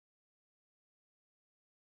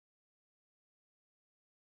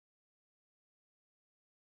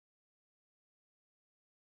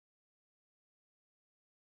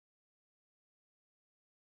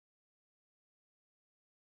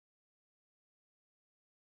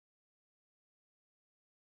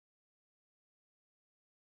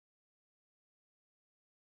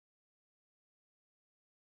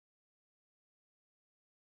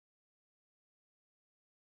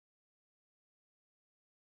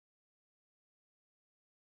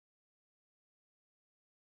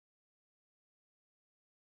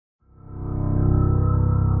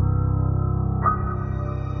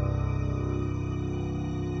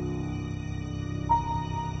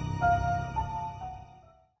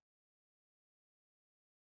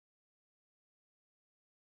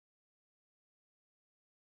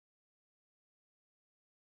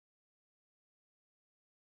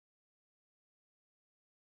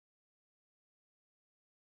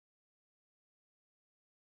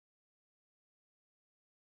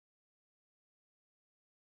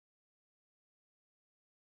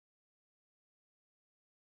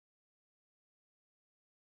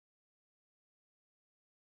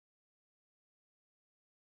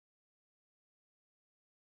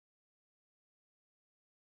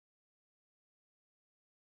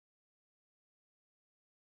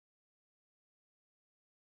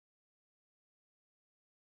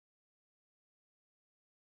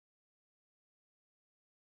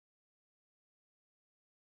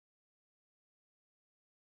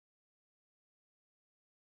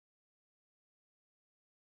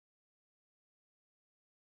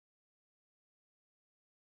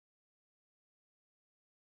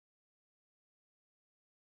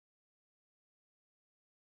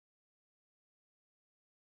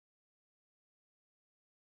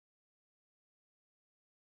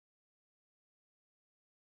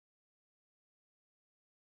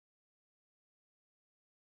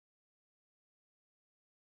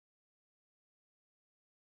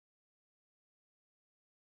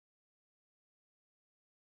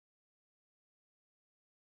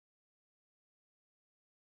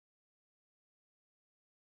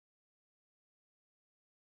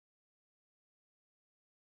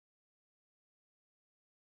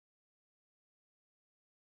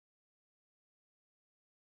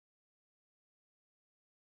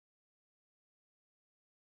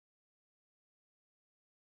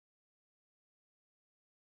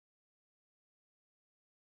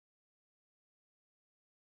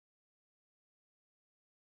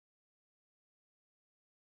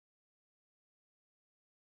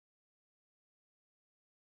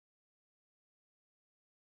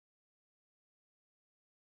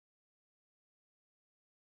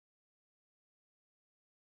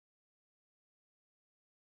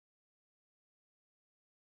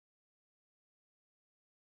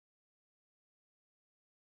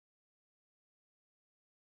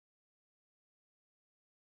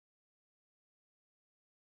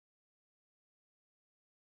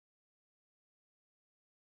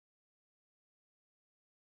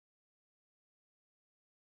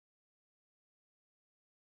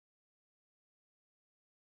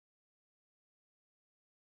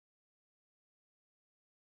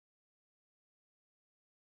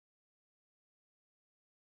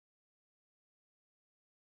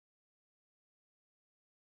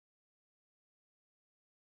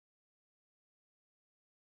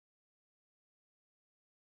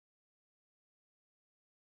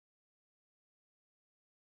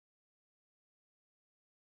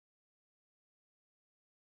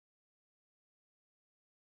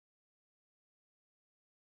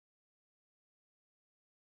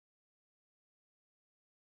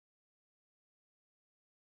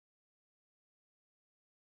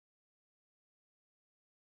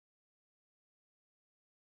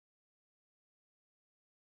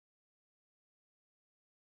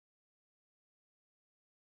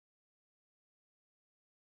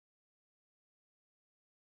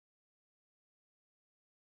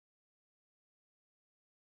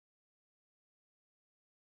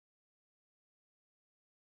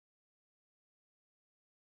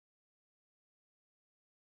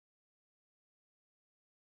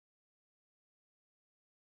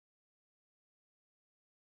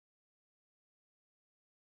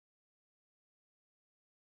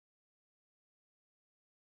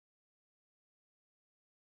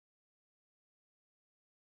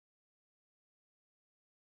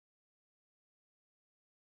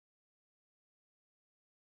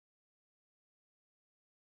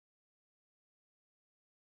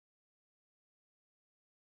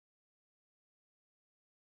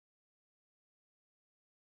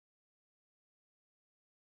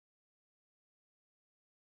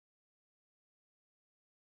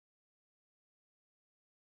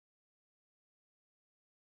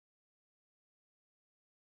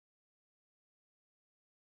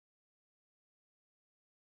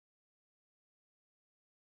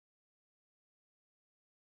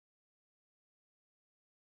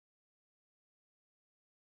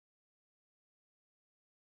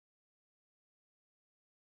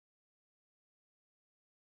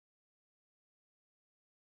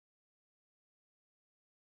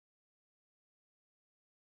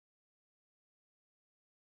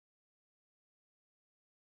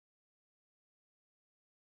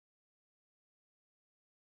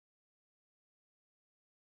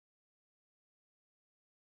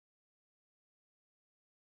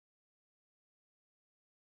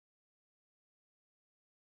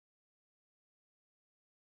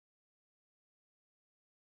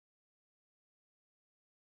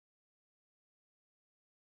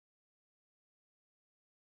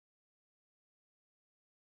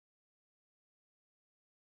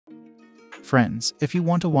Friends, if you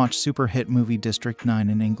want to watch super hit movie District 9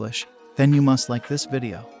 in English, then you must like this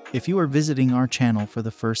video. If you are visiting our channel for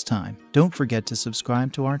the first time, don't forget to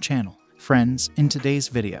subscribe to our channel. Friends, in today's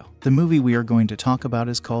video, the movie we are going to talk about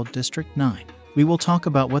is called District 9. We will talk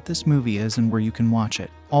about what this movie is and where you can watch it.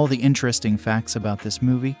 All the interesting facts about this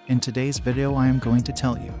movie in today's video I am going to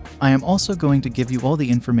tell you. I am also going to give you all the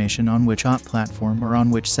information on which OTT platform or on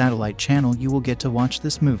which satellite channel you will get to watch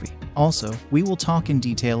this movie. Also, we will talk in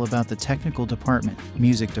detail about the technical department,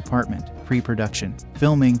 music department, pre-production,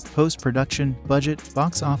 filming, post-production, budget,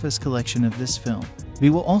 box office collection of this film. We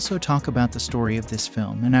will also talk about the story of this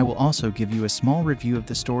film, and I will also give you a small review of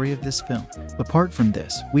the story of this film. Apart from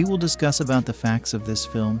this, we will discuss about the facts of this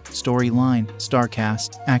film, storyline, star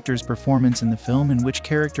cast, actors' performance in the film, and which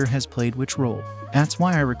character has played which role. That's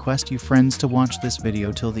why I request you friends to watch this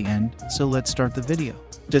video till the end, so let's start the video.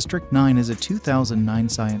 District 9 is a 2009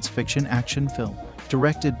 science fiction action film,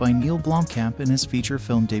 directed by Neill Blomkamp in his feature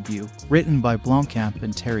film debut, written by Blomkamp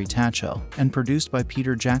and Terri Tatchell, and produced by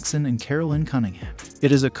Peter Jackson and Carolynne Cunningham.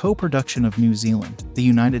 It is a co-production of New Zealand, the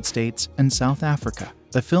United States, and South Africa.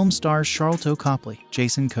 The film stars Sharlto Copley,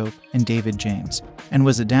 Jason Cope, and David James, and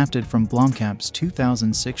was adapted from Blomkamp's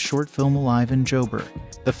 2006 short film Alive in Joburg.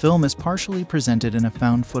 The film is partially presented in a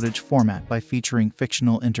found footage format by featuring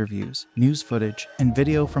fictional interviews, news footage, and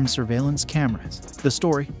video from surveillance cameras. The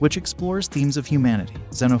story, which explores themes of humanity,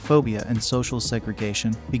 xenophobia, and social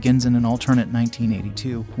segregation, begins in an alternate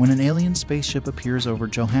 1982 when an alien spaceship appears over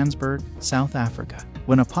Johannesburg, South Africa.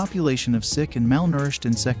 When a population of sick and malnourished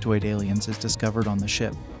insectoid aliens is discovered on the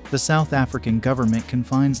ship, the South African government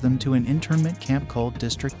confines them to an internment camp called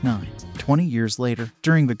District 9. 20 years later,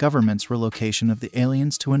 during the government's relocation of the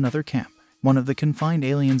aliens to another camp, one of the confined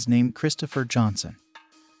aliens named Christopher Johnson,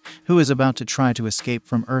 who is about to try to escape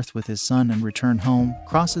from Earth with his son and return home,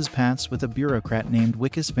 crosses paths with a bureaucrat named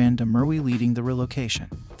Wikus van der Merwe leading the relocation.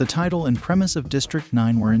 The title and premise of District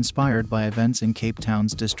 9 were inspired by events in Cape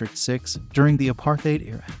Town's District 6 during the apartheid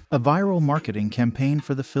era. A viral marketing campaign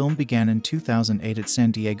for the film began in 2008 at San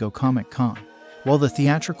Diego Comic-Con, while the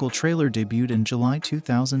theatrical trailer debuted in July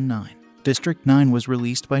 2009. District 9 was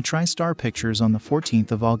released by TriStar Pictures on the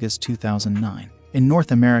 14th of August 2009. In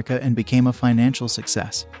North America and became a financial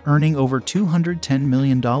success, earning over $210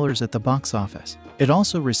 million at the box office. It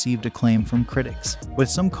also received acclaim from critics, with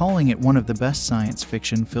some calling it one of the best science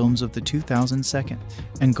fiction films of the 2002,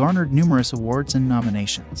 and garnered numerous awards and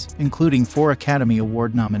nominations, including 4 Academy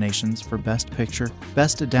Award nominations for Best Picture,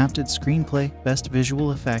 Best Adapted Screenplay, Best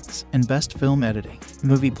Visual Effects, and Best Film Editing.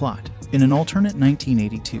 Movie plot. In an alternate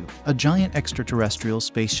 1982, a giant extraterrestrial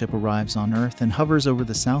spaceship arrives on Earth and hovers over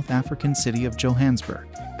the South African city of Johannesburg.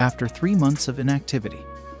 After 3 months of inactivity,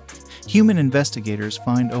 human investigators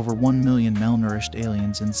find over 1 million malnourished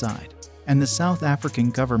aliens inside, and the South African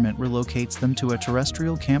government relocates them to a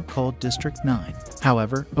terrestrial camp called District 9.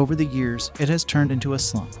 However, over the years, it has turned into a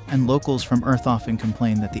slum, and locals from Earth often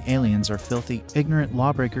complain that the aliens are filthy, ignorant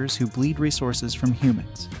lawbreakers who bleed resources from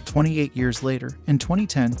humans. 28 years later, in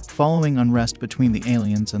 2010, following unrest between the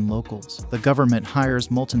aliens and locals, the government hires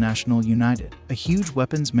Multinational United, a huge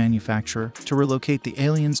weapons manufacturer, to relocate the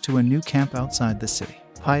aliens to a new camp outside the city.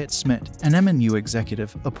 Hyatt Smith, an MNU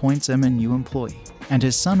executive, appoints MNU employee, and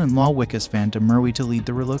his son-in-law Wikus van der Merwe to lead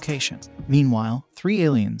the relocation. Meanwhile, 3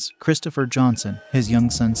 aliens, Christopher Johnson, his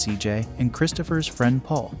young son CJ, and Christopher's friend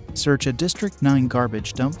Paul, search a District 9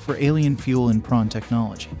 garbage dump for alien fuel and prawn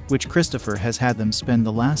technology, which Christopher has had them spend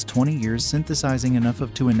the last 20 years synthesizing enough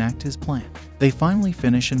of to enact his plan. They finally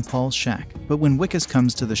finish in Paul's shack, but when Wikus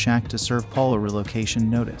comes to the shack to serve Paul a relocation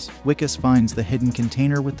notice, Wikus finds the hidden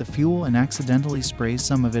container with the fuel and accidentally sprays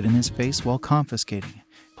some of it in his face while confiscating it.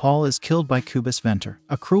 Paul is killed by Cobus Venter,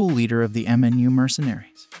 a cruel leader of the MNU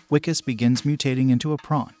mercenaries. Wikus begins mutating into a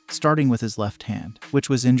prawn, starting with his left hand, which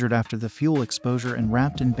was injured after the fuel exposure and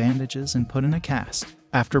wrapped in bandages and put in a cast.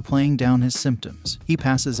 After playing down his symptoms, he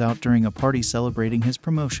passes out during a party celebrating his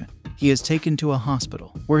promotion. He is taken to a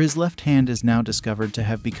hospital, where his left hand is now discovered to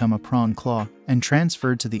have become a prawn claw, and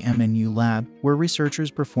transferred to the MNU lab, where researchers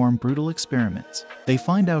perform brutal experiments. They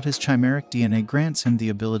find out his chimeric DNA grants him the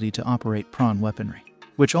ability to operate prawn weaponry,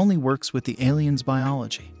 which only works with the alien's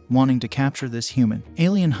biology. Wanting to capture this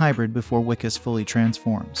human-alien hybrid before Wikus fully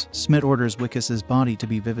transforms, Smith orders Wikus's body to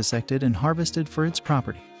be vivisected and harvested for its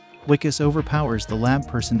property. Wikus overpowers the lab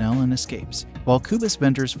personnel and escapes, while Cobus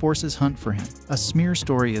Venter's forces hunt for him. A smear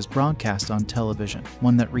story is broadcast on television,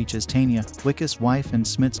 one that reaches Tanya, Wikus' wife and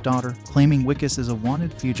Smith's daughter, claiming Wikus is a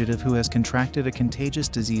wanted fugitive who has contracted a contagious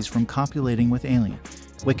disease from copulating with aliens.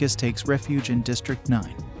 Wikus takes refuge in District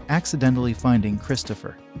 9, accidentally finding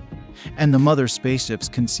Christopher, and the mother spaceship's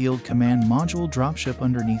concealed command module dropship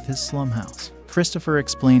underneath his slum house. Christopher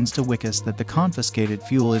explains to Wickes that the confiscated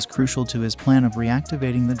fuel is crucial to his plan of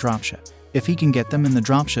reactivating the dropship. If he can get them in the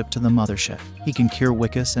dropship to the mothership, he can cure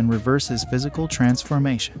Wickes and reverse his physical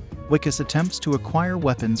transformation. Wickes attempts to acquire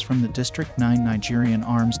weapons from the District 9 Nigerian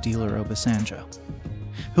arms dealer Obasanjo,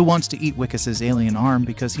 who wants to eat Wickes' alien arm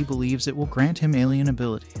because he believes it will grant him alien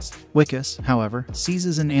abilities. Wickes, however,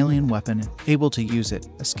 seizes an alien weapon and, able to use it,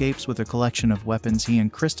 escapes with a collection of weapons he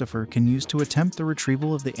and Christopher can use to attempt the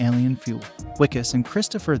retrieval of the alien fuel. Wickes and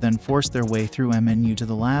Christopher then force their way through MNU to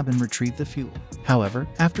the lab and retrieve the fuel. However,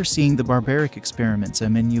 after seeing the barbaric experiments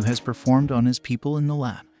MNU has performed on his people in the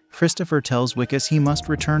lab, Christopher tells Wickes he must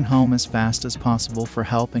return home as fast as possible for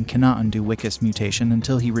help and cannot undo Wickes' mutation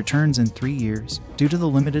until he returns in 3 years, due to the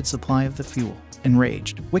limited supply of the fuel.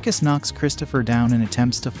 Enraged, Wickes knocks Christopher down and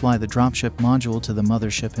attempts to fly the dropship module to the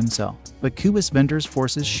mothership himself, but Cubist Vender's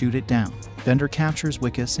forces shoot it down. Vender captures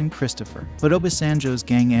Wickes and Christopher, but Obasanjo's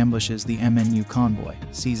gang ambushes the MNU convoy,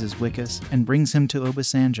 seizes Wickes, and brings him to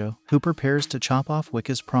Obasanjo, who prepares to chop off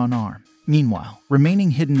Wickes' prawn arm. Meanwhile,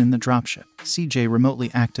 remaining hidden in the dropship, CJ remotely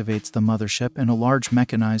activates the mothership and a large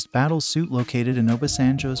mechanized battle suit located in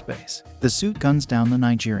Obasanjo's base. The suit guns down the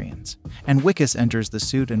Nigerians, and Wickes enters the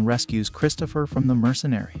suit and rescues Christopher from the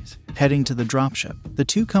mercenaries. Heading to the dropship, the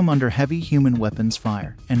two come under heavy human weapons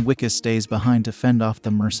fire, and Wickes stays behind to fend off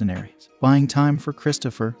the mercenaries, buying time for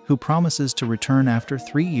Christopher, who promises to return after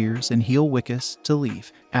 3 years and heal Wickes to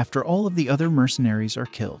leave. After all of the other mercenaries are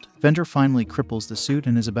killed, Vender finally cripples the suit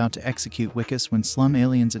and is about to execute Wickes when slum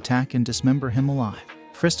aliens attack and dismember him alive.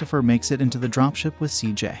 Christopher makes it into the dropship with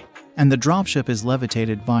CJ, and the dropship is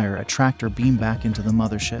levitated via a tractor beam back into the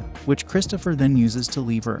mothership, which Christopher then uses to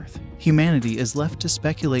leave Earth. Humanity is left to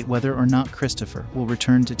speculate whether or not Christopher will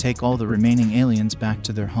return to take all the remaining aliens back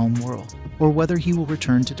to their home world, or whether he will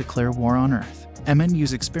return to declare war on Earth.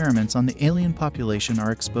 MNU's experiments on the alien population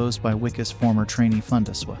are exposed by Wickes' former trainee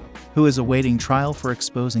Fundaswa, who is awaiting trial for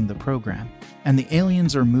exposing the program, and the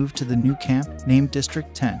aliens are moved to the new camp named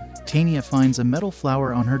District 10. Tania finds a metal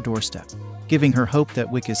flower on her doorstep, giving her hope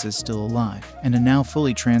that Wickes is still alive, and a now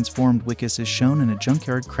fully transformed Wickes is shown in a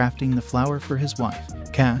junkyard crafting the flower for his wife.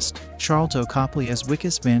 Cast: Sharlto Copley as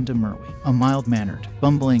Wickes van de Merwe, a mild-mannered,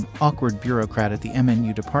 bumbling, awkward bureaucrat at the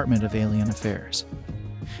MNU Department of Alien Affairs,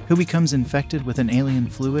 who becomes infected with an alien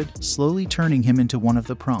fluid, slowly turning him into one of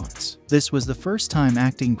the prawns. This was the first time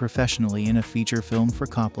acting professionally in a feature film for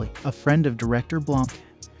Copley, a friend of director Blomkamp.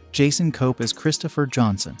 Jason Cope as Christopher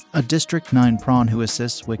Johnson, a District 9 prawn who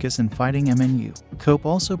assists Wickes in fighting MNU. Cope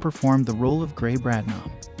also performed the role of Gray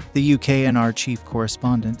Bradnam, the UKNR chief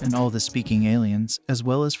correspondent, and all the speaking aliens, as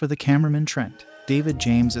well as for the cameraman Trent. David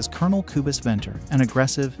James as Colonel Cubist Venter, an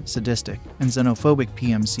aggressive, sadistic, and xenophobic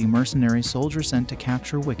PMC mercenary soldier sent to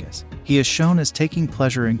capture Wickes. He is shown as taking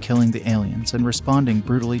pleasure in killing the aliens and responding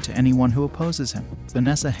brutally to anyone who opposes him.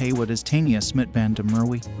 Vanessa Haywood as Tania Smith van de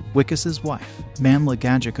Merwe, Wickes' wife. Mamla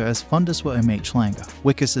Gajika as Fundaswa MH Langa,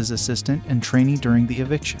 Wickes' assistant and trainee during the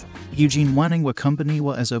eviction. Eugene Waningwa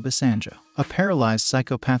Kumbaniwa as Obasanjo, a paralyzed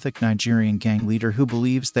psychopathic Nigerian gang leader who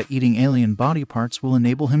believes that eating alien body parts will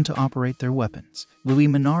enable him to operate their weapons. Louis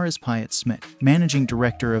Minar as Piet Smith, managing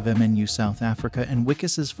director of MNU South Africa and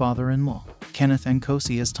Wickes' father-in-law. Kenneth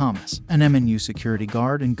Nkosi as Thomas, an MNU security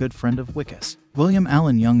guard and good friend of Wickes. William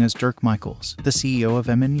Allen Young as Dirk Michaels, the CEO of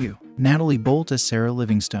MNU. Natalie Bolt as Sarah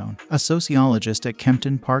Livingstone, a sociologist at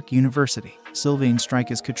Kempton Park University. Sylvain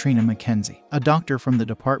Strike as Katrina McKenzie, a doctor from the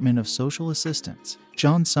Department of Social Assistance.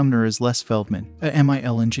 John Sumner as Les Feldman, a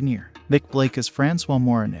MIL engineer. Mick Blake as Francois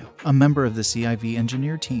Moranu, a member of the CIV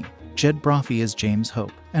engineer team. Jed Brophy as James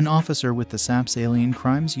Hope, an officer with the SAP's Alien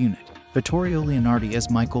Crimes Unit. Vittorio Leonardi as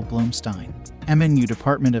Michael Blomstein, MNU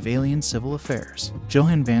Department of Alien Civil Affairs.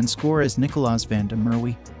 Johan van Score as Nicolaas van de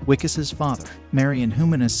Merwe, Wickes' father. Marion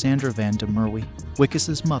Human as Sandra van de Merwe,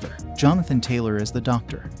 Wickes' mother. Jonathan Taylor as the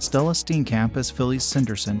doctor. Stella Steenkamp as Phyllis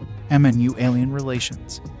Cinderson, MNU Alien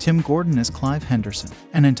Relations. Tim Gordon as Clive Henderson,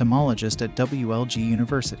 an entomologist at WLG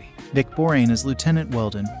University. Nick Borain as Lieutenant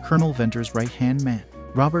Weldon, Colonel Venter's right-hand man.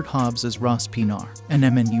 Robert Hobbs as Ross Pinar, an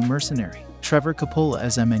MNU mercenary. Trevor Coppola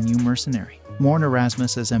as MNU mercenary. Morn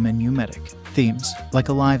Erasmus as MNU medic. Themes: Like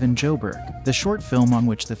Alive and Joburg, the short film on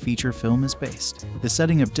which the feature film is based. The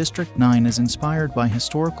setting of District 9 is inspired by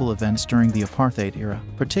historical events during the apartheid era,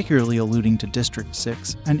 particularly alluding to District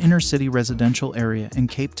 6, an inner-city residential area in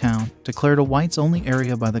Cape Town, declared a whites-only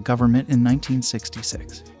area by the government in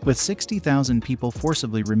 1966, with 60,000 people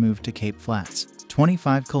forcibly removed to Cape Flats,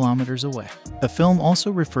 25 kilometers away. The film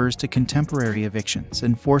also refers to contemporary evictions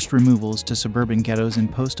and forced removals to suburban ghettos in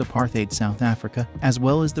post-apartheid South Africa, as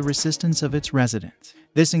well as the resistance of its residents.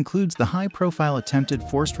 This includes the high-profile attempted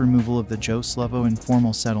forced removal of the Joe Slovo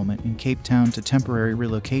informal settlement in Cape Town to temporary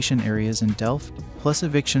relocation areas in Delft, plus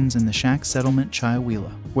evictions in the shack settlement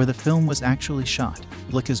Chiawilo, where the film was actually shot.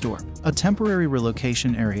 Blikkersdorp, a temporary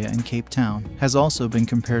relocation area in Cape Town, has also been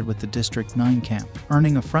compared with the District 9 camp,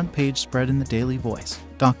 earning a front-page spread in the Daily Voice.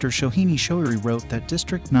 Dr. Shohini Shoiri wrote that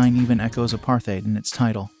District 9 even echoes apartheid in its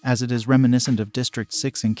title, as it is reminiscent of District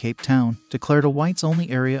 6 in Cape Town, declared a whites-only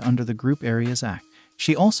area under the Group Areas Act.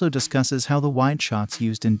 She also discusses how the wide shots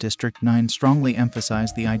used in District 9 strongly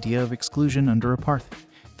emphasize the idea of exclusion under apartheid.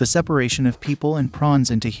 The separation of people and prawns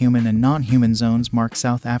into human and non-human zones mark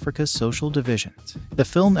South Africa's social divisions. The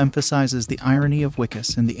film emphasizes the irony of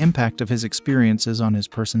Wikus and the impact of his experiences on his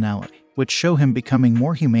personality, which show him becoming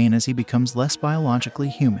more humane as he becomes less biologically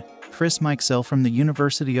human. Chris Mikesell from the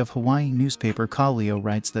University of Hawaii newspaper Kaleo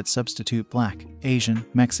writes that substitute Black, Asian,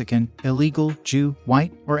 Mexican, illegal, Jew,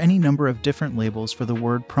 white, or any number of different labels for the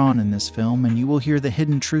word prawn in this film and you will hear the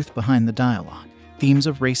hidden truth behind the dialogue. Themes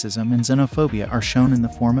of racism and xenophobia are shown in the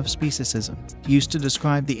form of speciesism, used to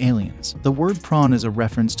describe the aliens. The word prawn is a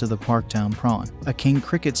reference to the Parktown prawn, a king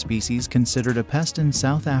cricket species considered a pest in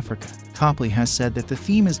South Africa. Copley has said that the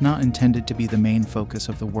theme is not intended to be the main focus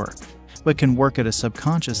of the work, but can work at a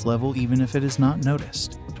subconscious level even if it is not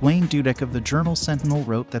noticed. Dwayne Dudek of the Journal Sentinel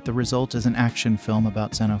wrote that the result is an action film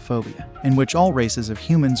about xenophobia, in which all races of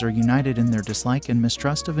humans are united in their dislike and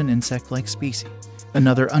mistrust of an insect-like species.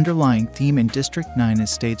 Another underlying theme in District 9 is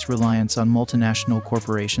states' reliance on multinational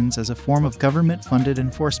corporations as a form of government-funded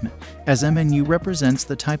enforcement, as MNU represents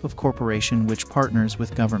the type of corporation which partners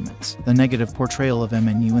with governments. The negative portrayal of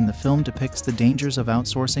MNU in the film depicts the dangers of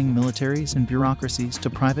outsourcing militaries and bureaucracies to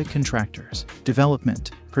private contractors.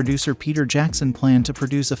 Development. Producer Peter Jackson planned to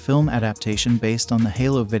produce a film adaptation based on the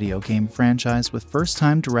Halo video game franchise with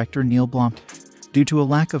first-time director Neill Blomkamp. Due to a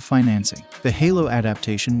lack of financing, the Halo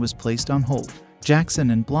adaptation was placed on hold. Jackson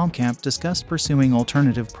and Blomkamp discussed pursuing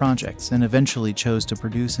alternative projects and eventually chose to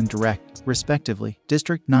produce and direct, respectively,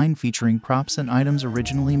 District 9 featuring props and items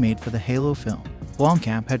originally made for the Halo film.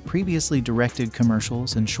 Blomkamp had previously directed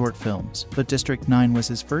commercials and short films, but District 9 was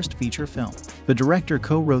his first feature film. The director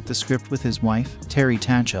co-wrote the script with his wife, Terri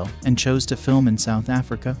Tatchell, and chose to film in South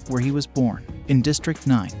Africa, where he was born. In District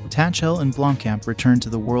 9, Tatchell and Blomkamp returned to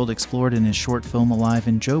the world explored in his short film Alive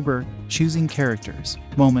in Joburg, choosing characters,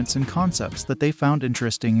 moments, and concepts that they found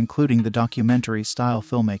interesting, including the documentary-style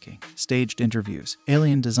filmmaking, staged interviews,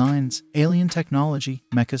 alien designs, alien technology,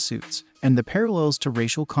 mecha suits, and the parallels to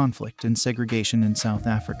racial conflict and segregation in South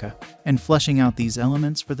Africa, and fleshing out these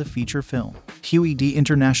elements for the feature film. QED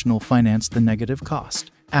International financed the negative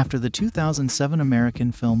cost. After the 2007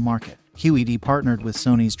 American film market, QED partnered with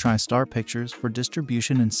Sony's TriStar Pictures for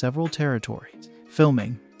distribution in several territories.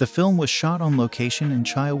 Filming. The film was shot on location in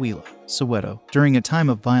Chiawilo, Soweto, during a time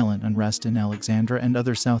of violent unrest in Alexandra and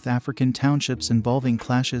other South African townships involving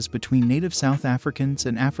clashes between native South Africans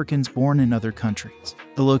and Africans born in other countries.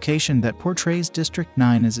 The location that portrays District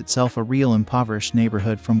 9 is itself a real impoverished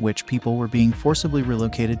neighborhood from which people were being forcibly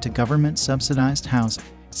relocated to government-subsidized housing.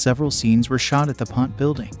 Several scenes were shot at the Pont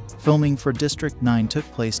building. Filming for District 9 took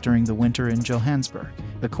place during the winter in Johannesburg.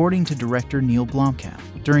 According to director Neill Blomkamp,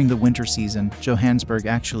 during the winter season, Johannesburg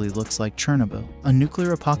actually looks like Chernobyl, a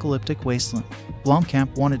nuclear apocalyptic wasteland.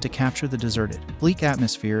 Blomkamp wanted to capture the deserted, bleak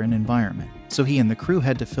atmosphere and environment, so he and the crew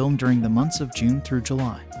had to film during the months of June through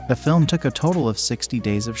July. The film took a total of 60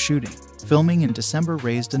 days of shooting. Filming in December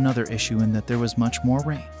raised another issue in that there was much more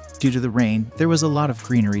rain. Due to the rain, there was a lot of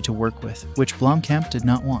greenery to work with, which Blomkamp did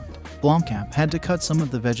not want. Blomkamp had to cut some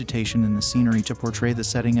of the vegetation in the scenery to portray the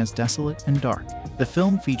setting as desolate and dark. The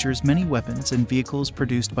film features many weapons and vehicles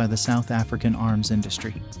produced by the South African arms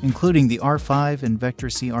industry, including the R5 and Vector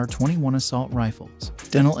CR21 assault rifles,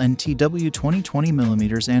 Denel NTW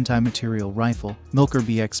 20mm anti-material rifle, Milker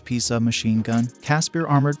BXP submachine gun, Caspier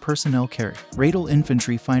armored personnel carrier, Radel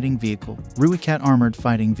infantry fighting vehicle, Ruicat armored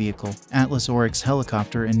fighting vehicle, Atlas Oryx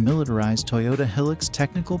helicopter and militarized Toyota Hilux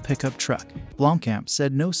technical pickup truck. Blomkamp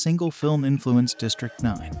said no single film influenced District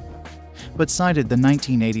 9, but cited the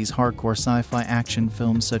 1980s hardcore sci-fi action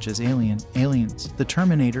films such as Alien, Aliens, The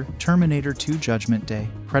Terminator, Terminator 2 Judgment Day,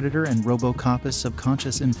 Predator and RoboCop as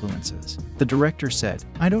subconscious influences. The director said,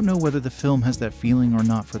 "I don't know whether the film has that feeling or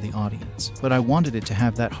not for the audience, but I wanted it to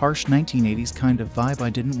have that harsh 1980s kind of vibe. I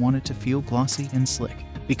didn't want it to feel glossy and slick."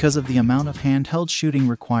 Because of the amount of handheld shooting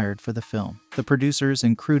required for the film, the producers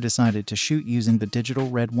and crew decided to shoot using the digital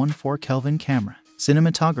Red 1.4 Kelvin camera.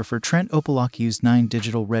 Cinematographer Trent Opelok used 9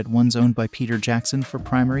 digital Red 1s owned by Peter Jackson for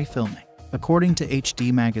primary filming. According to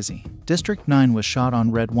HD Magazine, District 9 was shot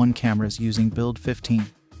on Red 1 cameras using Build 15.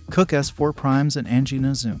 Cook S4 primes and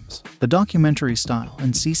angina zooms. The documentary style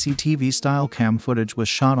and CCTV style cam footage was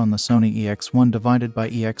shot on the Sony EX1 divided by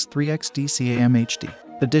EX3X DCAM HD.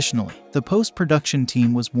 Additionally, the post-production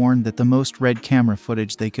team was warned that the most RED camera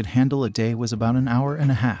footage they could handle a day was about an hour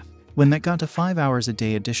and a half. When that got to 5 hours a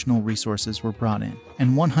day, additional resources were brought in,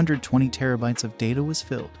 and 120 terabytes of data was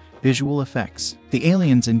filled. Visual effects. The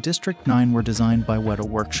aliens in District 9 were designed by Weta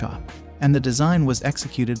Workshop, and the design was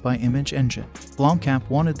executed by Image Engine. Blomkamp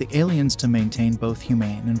wanted the aliens to maintain both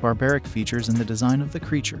humane and barbaric features in the design of the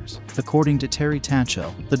creatures. According to Terri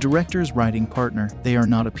Tatchell, the director's writing partner, they are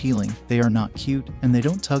not appealing, they are not cute, and they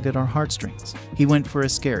don't tug at our heartstrings. He went for a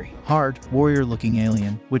scary, hard, warrior-looking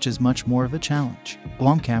alien, which is much more of a challenge.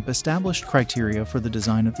 Blomkamp established criteria for the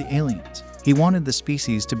design of the aliens. He wanted the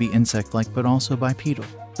species to be insect-like but also bipedal.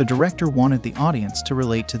 The director wanted the audience to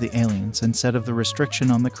relate to the aliens instead of the restriction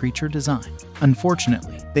on the creature design.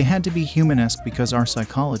 Unfortunately, they had to be humanesque because our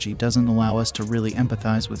psychology doesn't allow us to really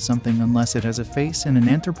empathize with something unless it has a face in an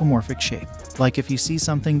anthropomorphic shape. Like if you see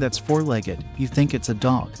something that's four-legged, you think it's a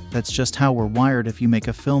dog. That's just how we're wired if you make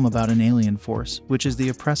a film about an alien force, which is the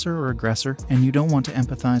oppressor or aggressor, and you don't want to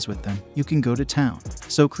empathize with them. You can go to town.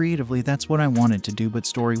 So creatively, that's what I wanted to do, but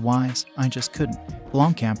story-wise, I just couldn't.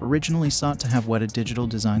 Blomkamp originally sought to have Weta Digital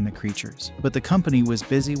design the creatures, but the company was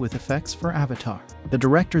busy with effects for Avatar. The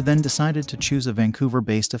director then decided to choose a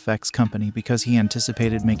Vancouver-based effects company because he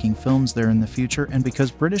anticipated making films there in the future and because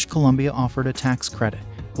British Columbia offered a tax credit.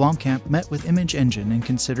 Blomkamp met with Image Engine and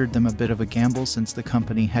considered them a bit of a gamble since the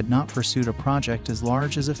company had not pursued a project as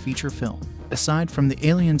large as a feature film. Aside from the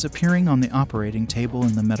aliens appearing on the operating table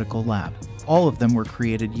in the medical lab, all of them were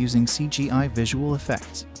created using CGI visual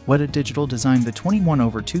effects. Weta Digital designed the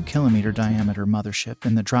 21/2 km diameter mothership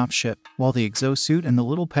and the dropship, while the exosuit and the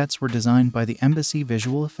little pets were designed by the Embassy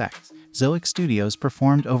Visual Effects. Zoic Studios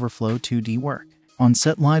performed overflow 2D work.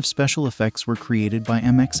 On-set live special effects were created by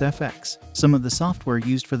MXFX. Some of the software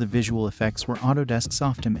used for the visual effects were Autodesk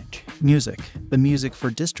Softimage. Music. The music for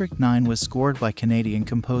District 9 was scored by Canadian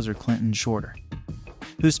composer Clinton Shorter,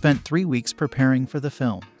 who spent 3 weeks preparing for the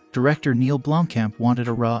film. Director Neill Blomkamp wanted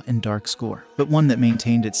a raw and dark score, but one that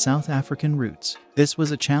maintained its South African roots. This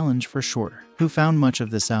was a challenge for Shorter, who found much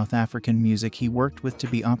of the South African music he worked with to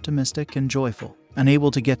be optimistic and joyful.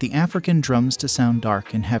 Unable to get the African drums to sound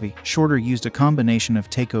dark and heavy, Shorter used a combination of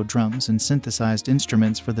taiko drums and synthesized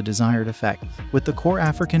instruments for the desired effect, with the core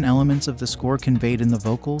African elements of the score conveyed in the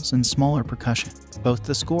vocals and smaller percussion. Both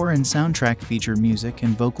the score and soundtrack feature music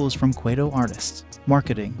and vocals from Kwaito artists.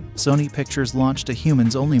 Marketing. Sony Pictures launched a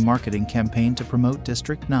humans-only marketing campaign to promote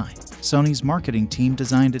District 9. Sony's marketing team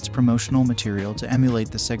designed its promotional material to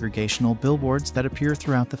emulate the segregational billboards that appear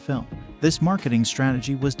throughout the film. This marketing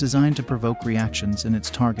strategy was designed to provoke reactions in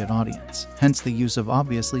its target audience, hence the use of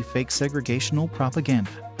obviously fake segregational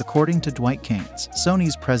propaganda. According to Dwight Keynes,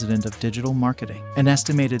 Sony's president of digital marketing, an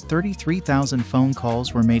estimated 33,000 phone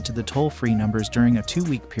calls were made to the toll-free numbers during a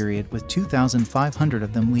 2-week period, with 2,500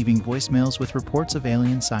 of them leaving voicemails with reports of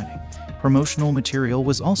alien sighting. Promotional material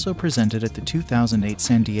was also presented at the 2008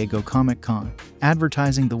 San Diego Comic-Con,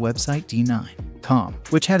 advertising the website D9.com,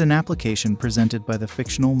 which had an application presented by the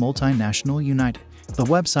fictional multinational United. The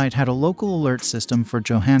website had a local alert system for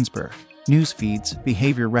Johannesburg, news feeds,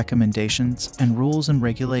 behavior recommendations, and rules and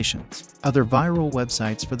regulations. Other viral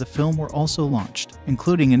websites for the film were also launched,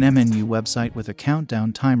 including an MNU website with a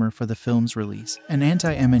countdown timer for the film's release, an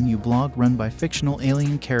anti-MNU blog run by fictional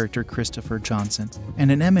alien character Christopher Johnson,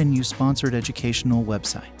 and an MNU-sponsored educational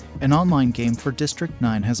website. An online game for District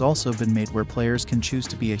 9 has also been made where players can choose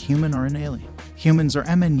to be a human or an alien. Humans are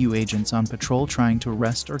MNU agents on patrol trying to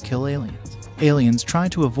arrest or kill aliens. Aliens try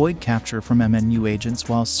to avoid capture from MNU agents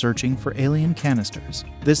while searching for alien canisters.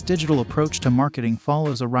 This digital approach to marketing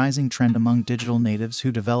follows a rising trend among digital natives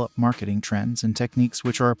who develop marketing trends and techniques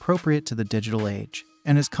which are appropriate to the digital age,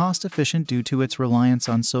 and is cost-efficient due to its reliance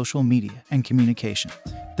on social media and communication.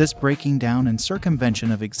 This breaking down and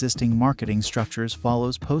circumvention of existing marketing structures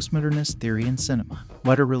follows postmodernist theory in cinema.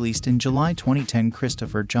 Weta released in July 2010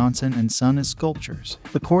 Christopher Johnson and Son as sculptures.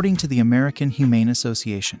 According to the American Humane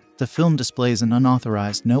Association, the film displays an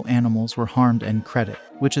unauthorized "no animals were harmed" end credit,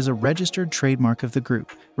 which is a registered trademark of the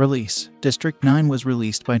group. Release. District 9 was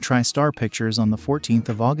released by TriStar Pictures on the 14th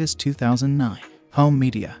of August 2009. Home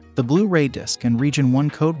media. The Blu-ray disc and Region 1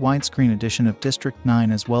 Code widescreen edition of District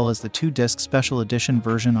 9 as well as the 2-disc special edition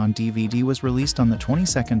version on DVD was released on the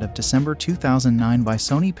 22nd of December 2009 by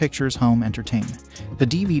Sony Pictures Home Entertainment. The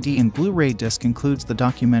DVD and Blu-ray disc includes the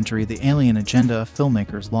documentary The Alien Agenda, a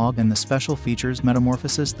filmmaker's log, and the special features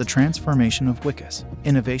Metamorphosis, the transformation of Wickus,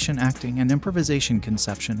 innovation, acting, and improvisation,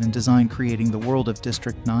 conception and design creating the world of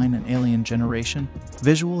District 9 and Alien Generation,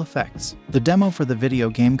 visual effects. The demo for the video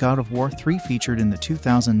game God of War 3 featured in the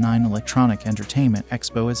 2009 Electronic Entertainment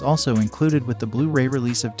Expo is also included with the Blu-ray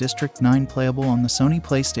release of District 9 playable on the Sony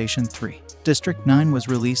PlayStation 3. District 9 was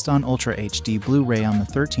released on Ultra HD Blu-ray on the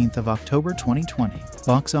 13th of October 2020.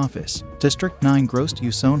 Box office. District 9 grossed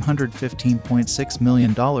US $115.6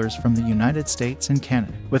 million from the United States and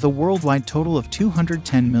Canada, with a worldwide total of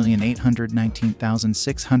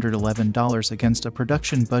 $210,819,611 against a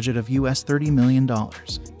production budget of US $30 million.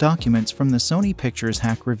 Documents from the Sony Pictures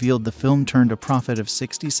hack revealed the film turned a profit of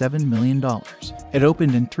 $67 million. It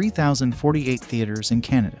opened in 3,048 theaters in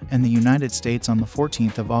Canada and the United States on the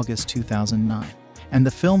 14th of August 2009. And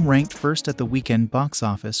the film ranked first at the weekend box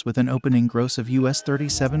office with an opening gross of US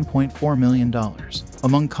 $37.4 million.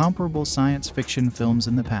 Among comparable science fiction films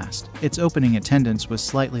in the past, its opening attendance was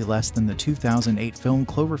slightly less than the 2008 film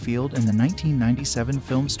Cloverfield and the 1997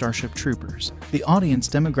 film Starship Troopers. The audience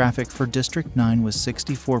demographic for District 9 was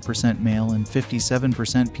 64% male and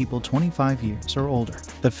 57% people 25 years or older.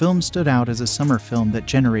 The film stood out as a summer film that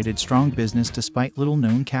generated strong business despite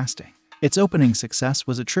little-known casting. Its opening success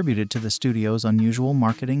was attributed to the studio's unusual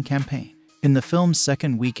marketing campaign. In the film's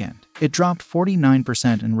second weekend, it dropped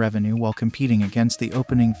 49% in revenue while competing against the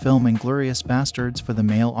opening film Inglourious Basterds for the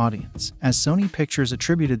male audience, as Sony Pictures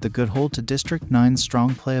attributed the good hold to District 9's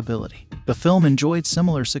strong playability. The film enjoyed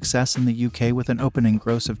similar success in the UK with an opening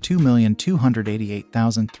gross of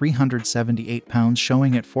 £2,288,378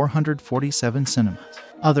 showing at 447 cinemas.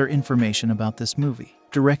 Other information about this movie.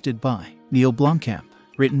 Directed by Neill Blomkamp.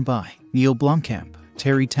 Written by Neill Blomkamp,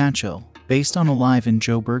 Terri Tatchell, based on Alive in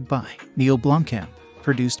Joburg by Neill Blomkamp,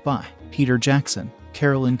 produced by Peter Jackson,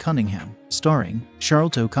 Carolynne Cunningham, starring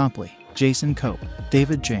Sharlto Copley, Jason Cope,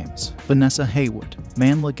 David James, Vanessa Haywood,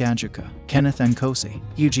 Manla Gajuka, Kenneth Nkosi,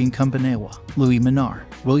 Eugene Kumbanewa, Louis Minar,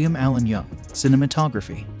 William Allen Young.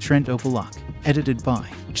 Cinematography, Trent Opalak. Edited by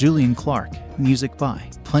Julian Clark. Music by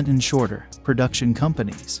Clinton Shorter. Production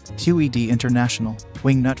companies, QED International,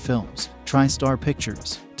 WingNut Films, TriStar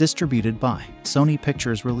Pictures. Distributed by Sony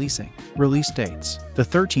Pictures Releasing. Release dates: the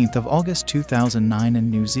 13th of August 2009 in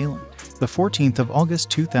New Zealand, the 14th of August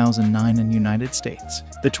 2009 in United States,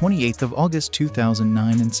 the 28th of August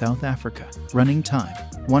 2009 in South Africa. Running time: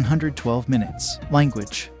 112 minutes.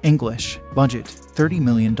 Language: English. Budget: $30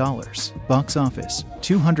 million. Box office: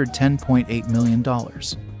 $210.8 million.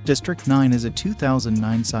 District 9 is a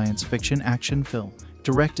 2009 science fiction action film,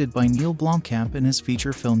 directed by Neill Blomkamp in his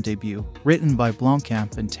feature film debut, written by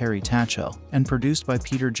Blomkamp and Terri Tatchell, and produced by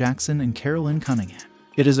Peter Jackson and Carolynne Cunningham.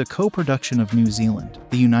 It is a co-production of New Zealand,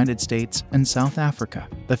 the United States, and South Africa.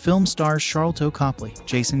 The film stars Sharlto Copley,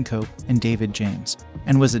 Jason Cope, and David James,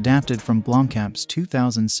 and was adapted from Blomkamp's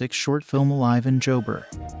 2006 short film Alive in Joburg.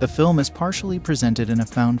 The film is partially presented in a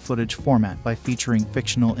found footage format by featuring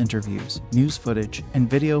fictional interviews, news footage, and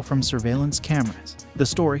video from surveillance cameras. The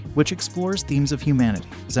story, which explores themes of humanity,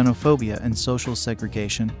 xenophobia, and social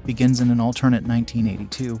segregation, begins in an alternate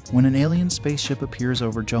 1982 when an alien spaceship appears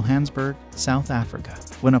over Johannesburg, South Africa.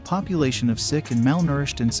 When a population of sick and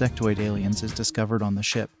malnourished insectoid aliens is discovered on the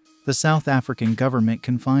ship, the South African government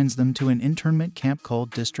confines them to an internment camp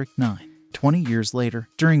called District 9. 20 years later,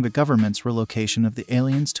 during the government's relocation of the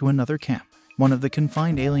aliens to another camp, one of the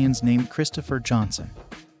confined aliens named Christopher Johnson,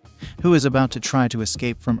 who is about to try to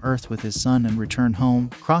escape from Earth with his son and return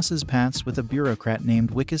home, crosses paths with a bureaucrat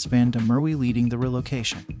named Wickus van der Merwe leading the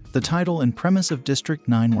relocation. The title and premise of District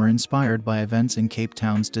 9 were inspired by events in Cape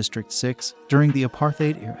Town's District 6 during the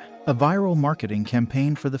apartheid era. A viral marketing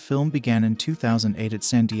campaign for the film began in 2008 at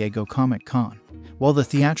San Diego Comic-Con, while the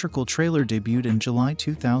theatrical trailer debuted in July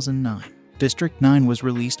 2009. District 9 was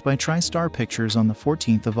released by TriStar Pictures on the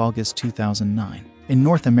 14th of August 2009 in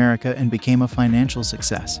North America and became a financial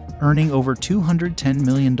success, earning over $210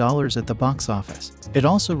 million at the box office. It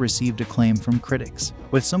also received acclaim from critics,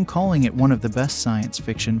 with some calling it one of the best science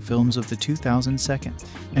fiction films of the 2002,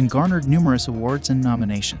 and garnered numerous awards and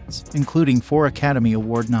nominations, including 4 Academy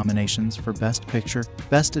Award nominations for Best Picture,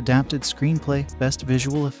 Best Adapted Screenplay, Best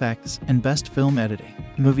Visual Effects, and Best Film Editing.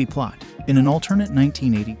 Movie plot: in an alternate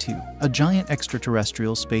 1982, a giant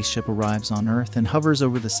extraterrestrial spaceship arrives on Earth and hovers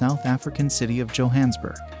over the South African city of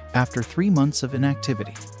Johannesburg. After 3 months of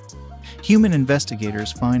inactivity, human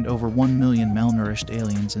investigators find over 1 million malnourished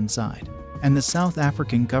aliens inside. and the South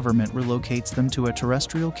African government relocates them to a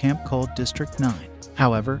terrestrial camp called District 9.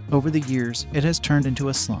 However, over the years, it has turned into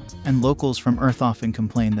a slum, and locals from Earth often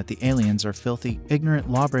complain that the aliens are filthy, ignorant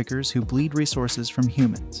lawbreakers who bleed resources from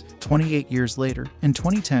humans. 28 years later, in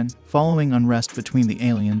 2010, following unrest between the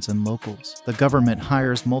aliens and locals, the government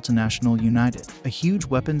hires Multinational United, a huge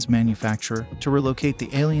weapons manufacturer, to relocate the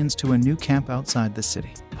aliens to a new camp outside the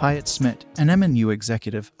city. Piet Smit, an MNU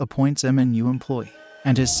executive, appoints MNU employee,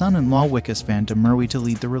 and his son-in-law Wikus van der Merwe to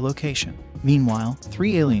lead the relocation. Meanwhile,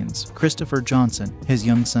 3 aliens, Christopher Johnson, his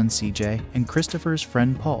young son CJ, and Christopher's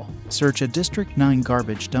friend Paul, search a District 9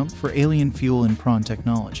 garbage dump for alien fuel and prawn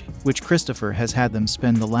technology, which Christopher has had them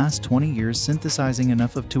spend the last 20 years synthesizing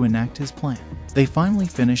enough of to enact his plan. They finally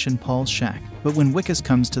finish in Paul's shack, but when Wikus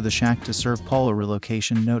comes to the shack to serve Paul a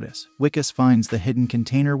relocation notice, Wikus finds the hidden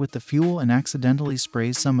container with the fuel and accidentally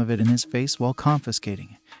sprays some of it in his face while confiscating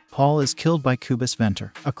it. Paul is killed by Cobus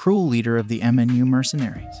Venter, a cruel leader of the MNU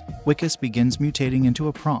mercenaries. Wikus begins mutating into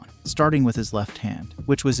a prawn, starting with his left hand,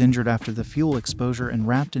 which was injured after the fuel exposure and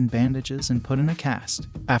wrapped in bandages and put in a cast.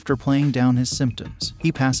 After playing down his symptoms,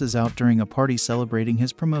 he passes out during a party celebrating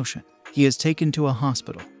his promotion. He is taken to a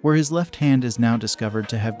hospital, where his left hand is now discovered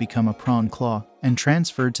to have become a prawn claw, and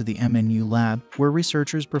transferred to the MNU lab, where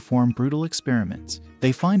researchers perform brutal experiments.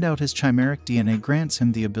 They find out his chimeric DNA grants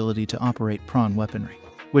him the ability to operate prawn weaponry,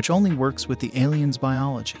 which only works with the alien's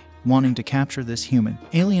biology. Wanting to capture this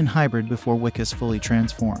human-alien hybrid before Wikus fully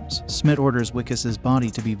transforms, Smit orders Wikus's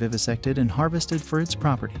body to be vivisected and harvested for its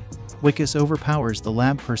property. Wikus overpowers the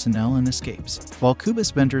lab personnel and escapes, while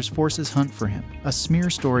Cobus Venter's forces hunt for him. A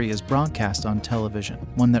smear story is broadcast on television,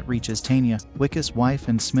 one that reaches Tanya, Wikus' wife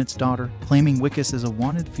and Smit's daughter, claiming Wikus is a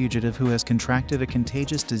wanted fugitive who has contracted a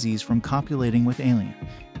contagious disease from copulating with alien.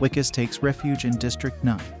 Wikus takes refuge in District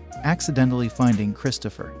 9, accidentally finding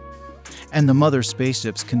Christopher and the Mother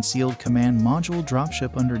spaceship's concealed command module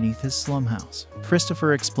dropship underneath his slum house.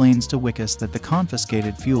 Christopher explains to Wikus that the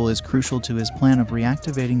confiscated fuel is crucial to his plan of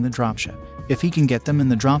reactivating the dropship. If he can get them in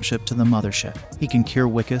the dropship to the mothership, he can cure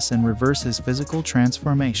Wikus and reverse his physical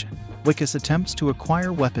transformation. Wikus attempts to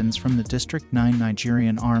acquire weapons from the District 9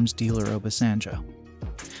 Nigerian arms dealer Obasanjo,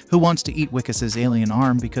 who wants to eat Wikus's alien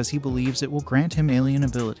arm because he believes it will grant him alien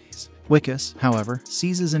abilities. Wikus, however,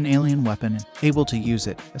 seizes an alien weapon and, able to use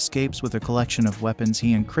it, escapes with a collection of weapons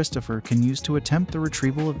he and Christopher can use to attempt the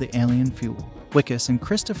retrieval of the alien fuel. Wikus and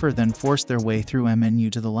Christopher then force their way through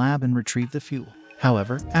MNU to the lab and retrieve the fuel.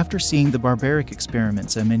 However, after seeing the barbaric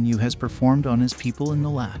experiments MNU has performed on his people in the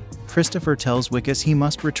lab, Christopher tells Wikus he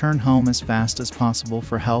must return home as fast as possible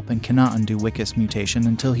for help and cannot undo Wikus' mutation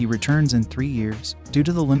until he returns in 3 years, due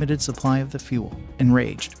to the limited supply of the fuel.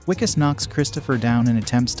 Enraged, Wikus knocks Christopher down and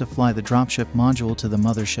attempts to fly the dropship module to the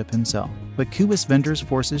mothership himself, but Cobus Venter's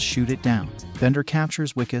forces shoot it down. Venter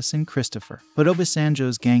captures Wikus and Christopher, but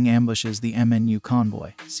Obasanjo's gang ambushes the MNU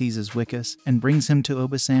convoy, seizes Wikus, and brings him to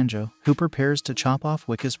Obasanjo, who prepares to chop off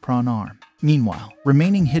Wikus' prawn arm. Meanwhile,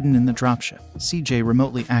 remaining hidden in the dropship, CJ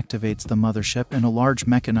remotely activates the mothership and a large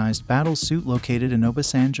mechanized battle suit located in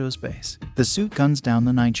Obasanjo's base. The suit guns down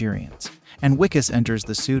the Nigerians, and Wikus enters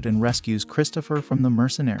the suit and rescues Christopher from the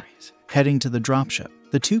mercenaries. Heading to the dropship,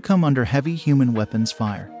 the two come under heavy human weapons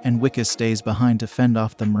fire, and Wikus stays behind to fend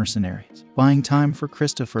off the mercenaries, buying time for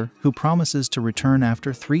Christopher, who promises to return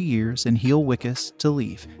after 3 years and heal Wikus to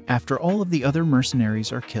leave. After all of the other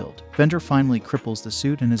mercenaries are killed, Venter finally cripples the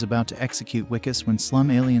suit and is about to execute Wikus when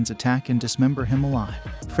slum aliens attack and dismember him alive.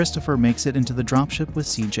 Christopher makes it into the dropship with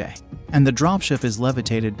CJ, and the dropship is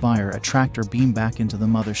levitated via a tractor beam back into the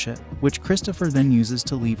mothership, which Christopher then uses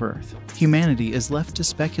to leave Earth. Humanity is left to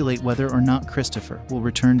speculate whether or not Christopher will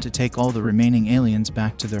return to take all the remaining aliens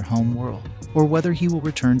back to their home world, or whether he will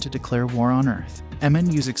return to declare war on Earth.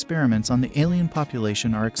 MNU's experiments on the alien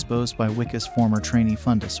population are exposed by Wikus' former trainee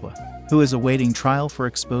Fundiswa, who is awaiting trial for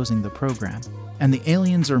exposing the program, and the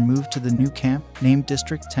aliens are moved to the new camp named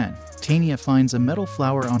District 10. Tanya finds a metal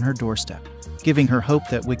flower on her doorstep, giving her hope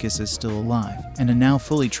that Wikus is still alive, and a now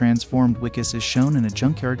fully transformed Wikus is shown in a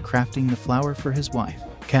junkyard crafting the flower for his wife.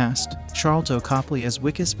 Cast: Sharlto Copley as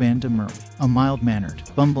Wikus van der Merwe, a mild-mannered,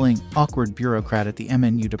 bumbling, awkward bureaucrat at the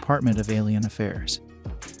MNU Department of Alien Affairs,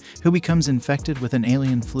 who becomes infected with an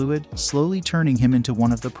alien fluid, slowly turning him into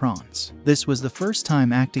one of the prawns. This was the first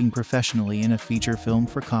time acting professionally in a feature film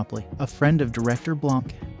for Copley, a friend of director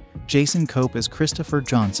Blomkamp. Jason Cope as Christopher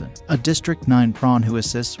Johnson, a District 9 prawn who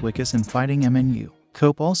assists Wikus in fighting MNU.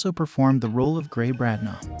 Cope also performed the role of Gray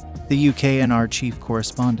Bradnam, the UKNR chief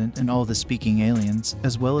correspondent, and all the speaking aliens,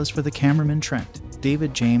 as well as for the cameraman Trent.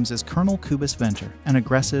 David James as Colonel Cubus Venter, an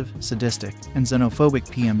aggressive, sadistic, and xenophobic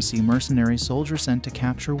PMC mercenary soldier sent to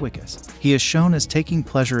capture Wickes. He is shown as taking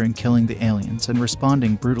pleasure in killing the aliens and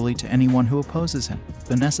responding brutally to anyone who opposes him.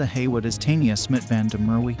 Vanessa Haywood as Tania Smit van de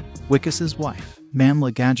Merwe, Wickes' wife.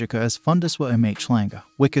 Mamla Gadjika as Funduswa Mh Langa,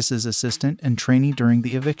 Wickes' assistant and trainee during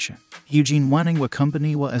the eviction. Eugene Waningwa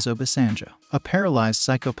Kumpaniwa as Obasanjo, a paralyzed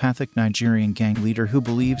psychopathic Nigerian gang leader who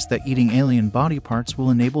believes that eating alien body parts will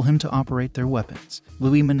enable him to operate their weapons.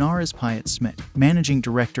 Louis Minar as Piet Smit, managing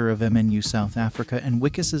director of MNU South Africa and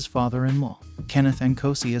Wickes' father-in-law. Kenneth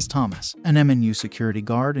Nkosi as Thomas, an MNU security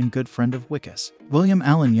guard and good friend of Wickes. William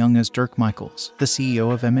Allen Young as Dirk Michaels, the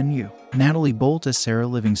CEO of MNU. Natalie Bolt as Sarah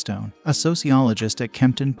Livingstone, a sociologist at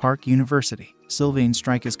Kempton Park University. Sylvain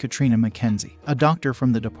Strike as Katrina McKenzie, a doctor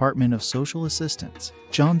from the Department of Social Assistance.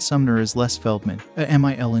 John Sumner as Les Feldman, a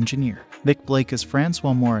MIL engineer. Mick Blake as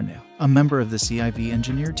Francois Morineux, a member of the CIV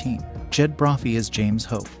engineer team. Jed Brophy as James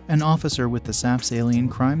Hope, an officer with the SAP's Alien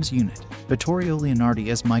Crimes Unit. Vittorio Leonardi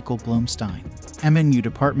as Michael Blomstein, MNU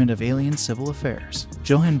Department of Alien Civil Affairs.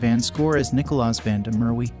 Johan van Score as Nicolaas van de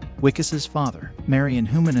Merwe, Wickes' father. Marion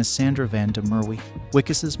Human as Sandra van de Merwe,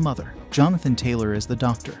 Wickes' mother. Jonathan Taylor as the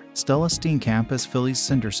doctor. Stella Steenkamp as Phyllis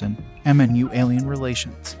Cinderson, MNU Alien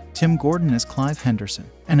Relations. Tim Gordon as Clive Henderson,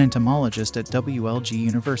 an entomologist at WLG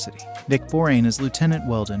University. Nick Borain as Lieutenant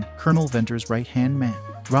Weldon, Colonel Venter's right-hand man.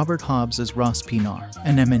 Robert Hobbs as Ross Pinar,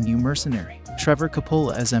 an MNU mercenary. Trevor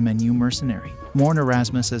Coppola as MNU mercenary. Morn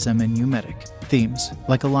Erasmus as MNU medic. Themes: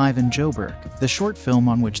 Like Alive in Joburg, the short film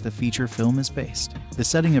on which the feature film is based. The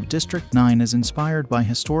setting of District 9 is inspired by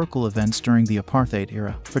historical events during the apartheid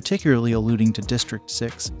era, particularly alluding to District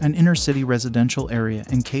 6, an inner-city residential area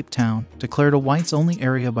in Cape Town, declared a whites-only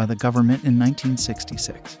area by the government in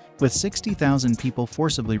 1966. With 60,000 people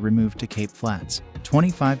forcibly removed to Cape Flats,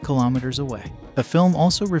 25 kilometers away. The film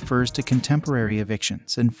also refers to contemporary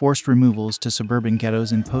evictions and forced removals to suburban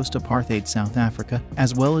ghettos in post-apartheid South Africa,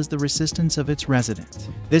 as well as the resistance of its residents.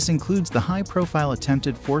 This includes the high-profile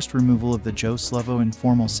attempted forced removal of the Joe Slovo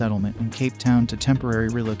informal settlement in Cape Town to temporary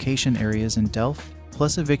relocation areas in Delft,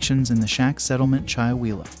 plus evictions in the shack settlement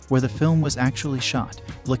Chiawilo, where the film was actually shot.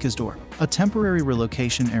 Blikkersdorp, a temporary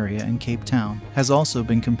relocation area in Cape Town, has also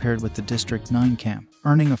been compared with the District 9 camp,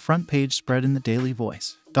 earning a front-page spread in the Daily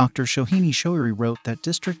Voice. Dr. Shohini Shoiri wrote that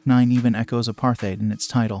District 9 even echoes apartheid in its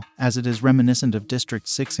title, as it is reminiscent of District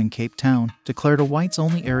 6 in Cape Town, declared a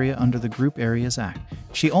whites-only area under the Group Areas Act.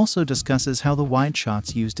 She also discusses how the wide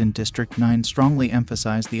shots used in District 9 strongly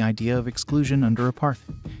emphasize the idea of exclusion under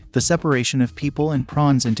apartheid. The separation of people and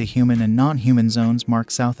prawns into human and non-human zones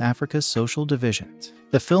marks South Africa's social divisions.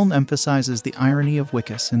 The film emphasizes the irony of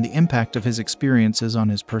Wickes and the impact of his experiences on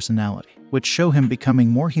his personality, which show him becoming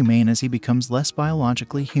more humane as he becomes less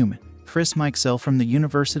biologically human. Chris Mikesell from the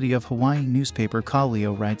University of Hawaii newspaper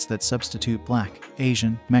Kaleo writes that substitute black,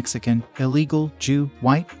 Asian, Mexican, illegal, Jew,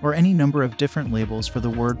 white, or any number of different labels for the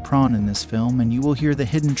word prawn in this film and you will hear the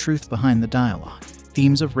hidden truth behind the dialogue.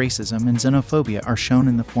 Themes of racism and xenophobia are shown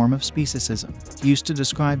in the form of speciesism, used to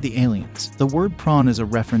describe the aliens. The word prawn is a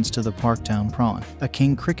reference to the Parktown prawn, a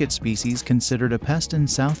king cricket species considered a pest in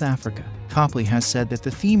South Africa. Copley has said that the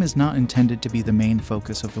theme is not intended to be the main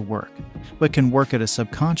focus of the work, but can work at a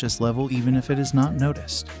subconscious level even if it is not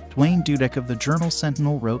noticed. Dwayne Dudek of the Journal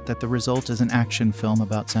Sentinel wrote that the result is an action film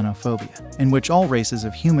about xenophobia, in which all races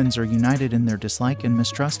of humans are united in their dislike and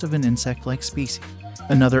mistrust of an insect-like species.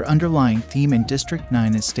 Another underlying theme in District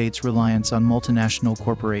 9 is states' reliance on multinational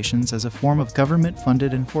corporations as a form of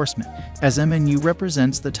government-funded enforcement, as MNU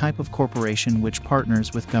represents the type of corporation which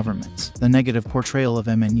partners with governments. The negative portrayal of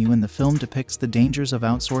MNU in the film depicts the dangers of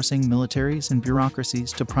outsourcing militaries and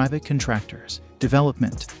bureaucracies to private contractors.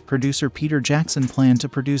 Development. Producer Peter Jackson planned to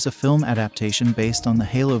produce a film adaptation based on the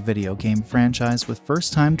Halo video game franchise with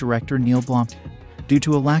first-time director Neill Blomkamp. Due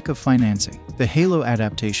to a lack of financing, the Halo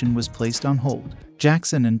adaptation was placed on hold.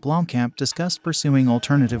 Jackson and Blomkamp discussed pursuing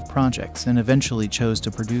alternative projects and eventually chose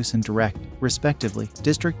to produce and direct, respectively,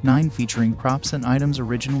 District 9 featuring props and items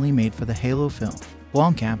originally made for the Halo film.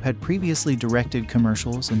 Blomkamp had previously directed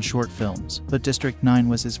commercials and short films, but District 9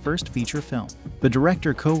 was his first feature film. The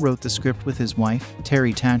director co-wrote the script with his wife,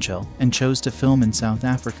 Terri Tatchell, and chose to film in South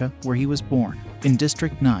Africa, where he was born. In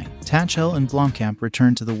District 9, Tatchell and Blomkamp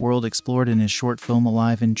returned to the world explored in his short film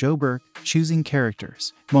Alive in Joburg, choosing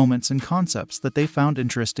characters, moments, and concepts that they found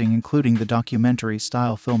interesting, including the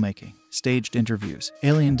documentary-style filmmaking, staged interviews,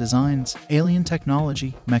 alien designs, alien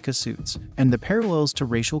technology, mecha suits, and the parallels to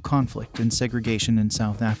racial conflict and segregation in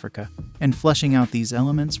South Africa, and fleshing out these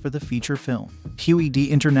elements for the feature film. QED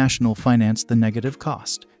International financed the negative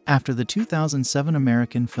cost. After the 2007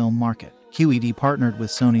 American film market, QED partnered with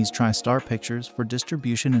Sony's TriStar Pictures for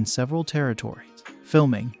distribution in several territories.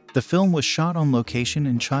 Filming. The film was shot on location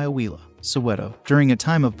in Chiawila, Soweto, during a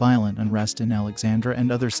time of violent unrest in Alexandra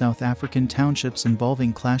and other South African townships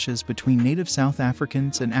involving clashes between native South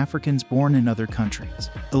Africans and Africans born in other countries.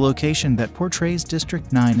 The location that portrays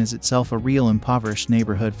District 9 is itself a real impoverished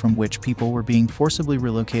neighborhood from which people were being forcibly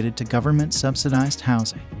relocated to government-subsidized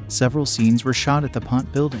housing. Several scenes were shot at the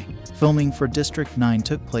Pont building. Filming for District 9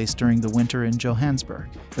 took place during the winter in Johannesburg,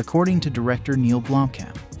 according to director Neill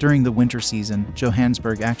Blomkamp. During the winter season,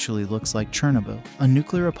 Johannesburg actually looks like Chernobyl, a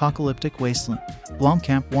nuclear apocalyptic wasteland.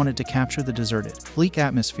 Blomkamp wanted to capture the deserted, bleak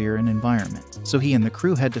atmosphere and environment, so he and the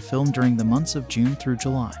crew had to film during the months of June through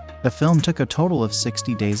July. The film took a total of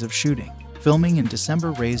 60 days of shooting. Filming in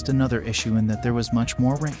December raised another issue in that there was much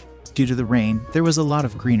more rain. Due to the rain, there was a lot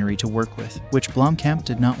of greenery to work with, which Blomkamp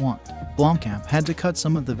did not want. Blomkamp had to cut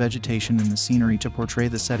some of the vegetation in the scenery to portray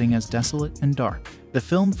the setting as desolate and dark. The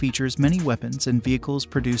film features many weapons and vehicles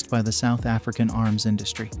produced by the South African arms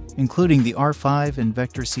industry, including the R5 and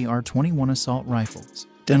Vector CR21 assault rifles,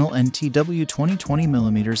 Denel NTW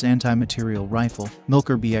 20mm anti-material rifle,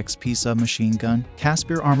 Milker BXP submachine gun,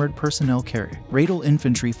 Caspier armored personnel carrier, Radel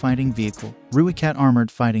infantry fighting vehicle, Ruicat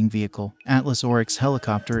armored fighting vehicle, Atlas Oryx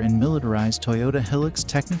helicopter and militarized Toyota Hilux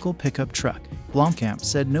technical pickup truck. Blomkamp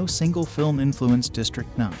said no single film influenced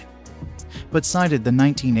District 9, but cited the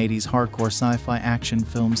 1980s hardcore sci-fi action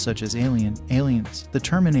films such as Alien, Aliens, The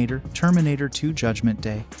Terminator, Terminator 2 Judgment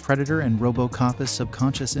Day, Predator and RoboCop as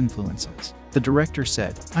subconscious influences. The director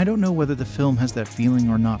said, "I don't know whether the film has that feeling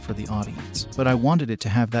or not for the audience, but I wanted it to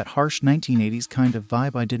have that harsh 1980s kind of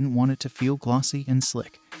vibe. I didn't want it to feel glossy and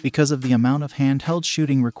slick." Because of the amount of handheld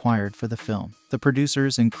shooting required for the film, the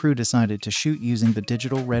producers and crew decided to shoot using the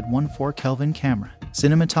digital Red 1.4 Kelvin camera.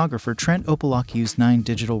 Cinematographer Trent Opelok used 9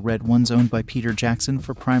 digital Red 1s owned by Peter Jackson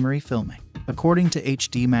for primary filming. According to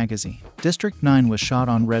HD Magazine, District 9 was shot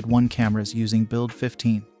on Red 1 cameras using Build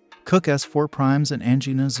 15, Cooke S4 primes and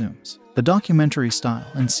Angina zooms. The documentary style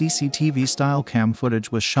and CCTV style cam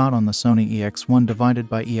footage was shot on the Sony EX1 divided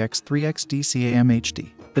by EX3X DCAM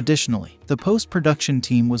HD. Additionally, the post-production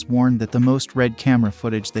team was warned that the most Red camera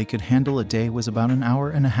footage they could handle a day was about an hour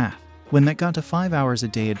and a half. When that got to 5 hours a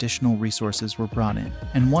day, additional resources were brought in,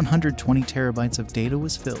 and 120 terabytes of data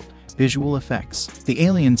was filled. Visual effects. The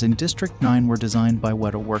aliens in District 9 were designed by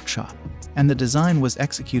Weta Workshop, and the design was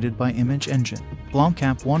executed by Image Engine.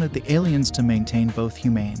 Blomkamp wanted the aliens to maintain both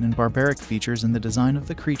humane and barbaric features in the design of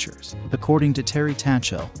the creatures. According to Terri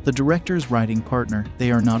Tatchell, the director's writing partner, "They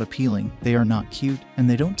are not appealing, they are not cute, and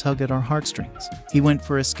they don't tug at our heartstrings." He went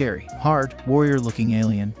for a scary, hard, warrior-looking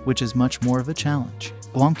alien, which is much more of a challenge.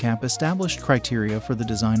 Blomkamp established criteria for the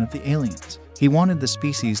design of the aliens. He wanted the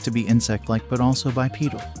species to be insect-like but also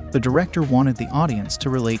bipedal. The director wanted the audience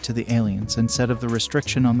to relate to the aliens instead of the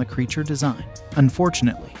restriction on the creature design.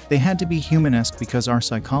 Unfortunately, they had to be human-esque because our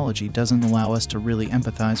psychology doesn't allow us to really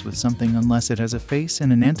empathize with something unless it has a face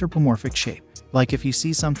in an anthropomorphic shape. Like if you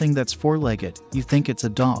see something that's four-legged, you think it's a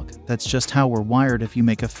dog. That's just how we're wired. If you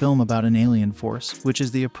make a film about an alien force, which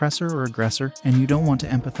is the oppressor or aggressor, and you don't want to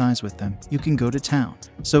empathize with them, you can go to town.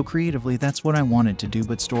 So creatively, that's what I wanted to do,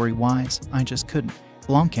 but story-wise, I just couldn't.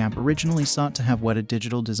 Blomkamp originally sought to have Weta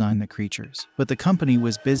Digital design the creatures, but the company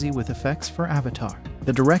was busy with effects for Avatar.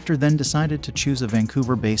 The director then decided to choose a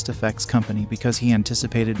Vancouver-based effects company because he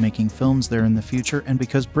anticipated making films there in the future and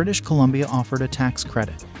because British Columbia offered a tax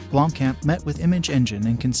credit. Blomkamp met with Image Engine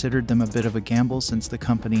and considered them a bit of a gamble since the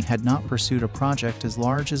company had not pursued a project as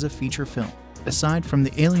large as a feature film. Aside from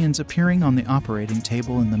the aliens appearing on the operating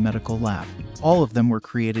table in the medical lab, all of them were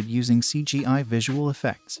created using CGI visual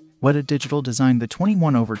effects. Weta Digital designed the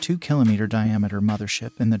 21/2 km diameter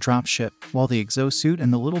mothership and the dropship, while the exosuit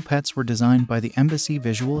and the little pets were designed by the Embassy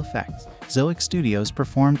Visual Effects. Zoic Studios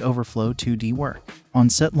performed overflow 2D work.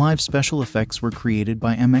 On-set live special effects were created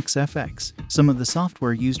by MXFX. Some of the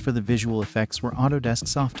software used for the visual effects were Autodesk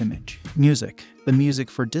Softimage. Music. The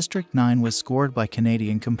music for District 9 was scored by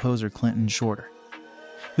Canadian composer Clinton Shorter,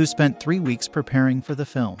 who spent 3 weeks preparing for the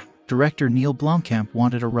film. Director Neill Blomkamp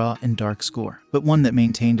wanted a raw and dark score, but one that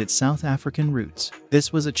maintained its South African roots.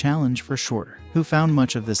 This was a challenge for Shorter, who found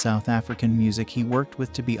much of the South African music he worked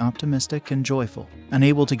with to be optimistic and joyful.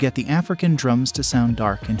 Unable to get the African drums to sound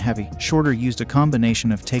dark and heavy, Shorter used a combination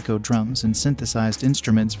of taiko drums and synthesized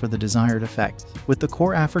instruments for the desired effect, with the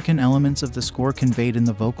core African elements of the score conveyed in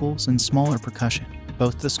the vocals and smaller percussion.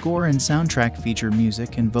 Both the score and soundtrack feature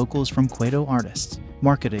music and vocals from Kwaito artists.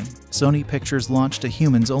 Marketing. Sony Pictures launched a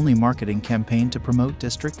humans-only marketing campaign to promote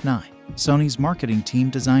District 9. Sony's marketing team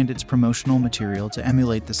designed its promotional material to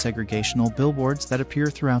emulate the segregational billboards that appear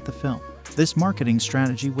throughout the film. This marketing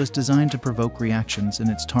strategy was designed to provoke reactions in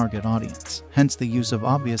its target audience, hence the use of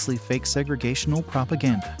obviously fake segregational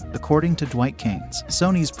propaganda. According to Dwight Keynes,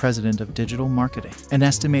 Sony's president of digital marketing, an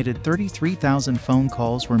estimated 33,000 phone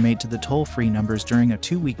calls were made to the toll-free numbers during a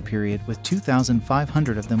 2-week period, with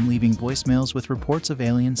 2,500 of them leaving voicemails with reports of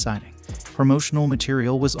alien sighting. Promotional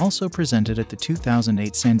material was also presented at the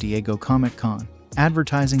 2008 San Diego Comic-Con,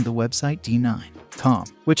 advertising the website D9.com,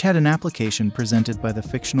 which had an application presented by the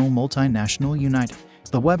fictional multinational United.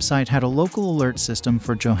 The website had a local alert system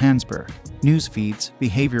for Johannesburg, news feeds,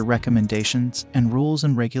 behavior recommendations, and rules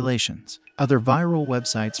and regulations. Other viral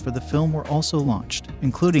websites for the film were also launched,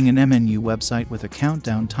 including an MNU website with a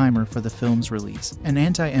countdown timer for the film's release, an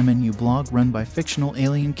anti-MNU blog run by fictional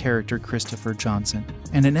alien character Christopher Johnson,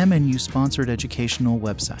 and an MNU-sponsored educational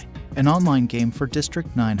website. An online game for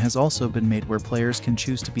District 9 has also been made where players can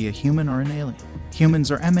choose to be a human or an alien.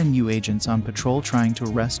 Humans are MNU agents on patrol trying to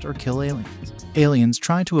arrest or kill aliens. Aliens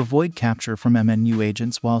try to avoid capture from MNU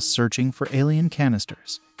agents while searching for alien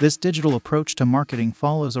canisters. This digital approach to marketing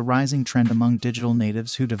follows a rising trend among digital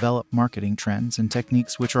natives who develop marketing trends and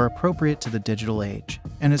techniques which are appropriate to the digital age,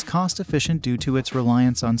 and is cost-efficient due to its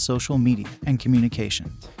reliance on social media and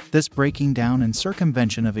communication. This breaking down and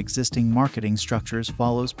circumvention of existing marketing structures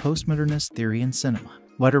follows postmodernist theory in cinema.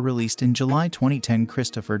 Letter released in July 2010,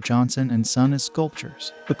 Christopher Johnson and Son as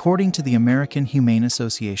Sculptures. According to the American Humane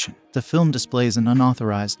Association, the film displays an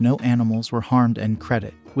unauthorized "no animals were harmed" end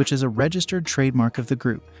credit, which is a registered trademark of the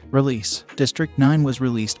group. Release: District 9 was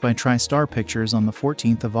released by TriStar Pictures on the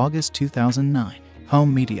 14th of August 2009.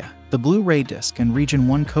 Home media: the Blu-ray disc and Region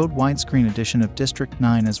 1 code widescreen edition of District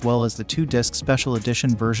 9, as well as the 2-disc special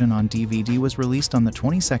edition version on DVD, was released on the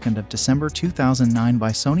 22nd of December 2009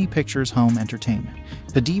 by Sony Pictures Home Entertainment.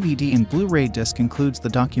 The DVD and Blu-ray disc includes the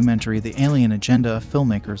documentary The Alien Agenda, a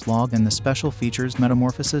filmmaker's log, and the special features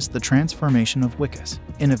Metamorphosis: The Transformation of Wickus,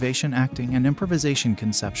 Innovation, Acting, and Improvisation,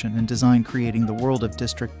 Conception and Design, Creating the World of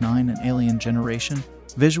District 9 and Alien Generation.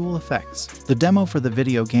 Visual effects: the demo for the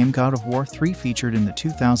video game God of War 3 featured in the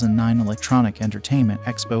 2009 Electronic Entertainment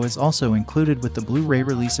Expo is also included with the Blu-ray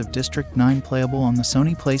release of District 9, playable on the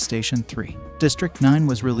Sony PlayStation 3. District 9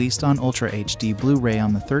 was released on Ultra HD Blu-ray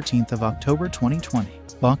on the 13th of October 2020.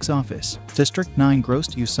 Box office: District 9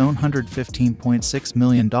 grossed US $115.6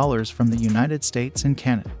 million from the United States and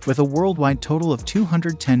Canada, with a worldwide total of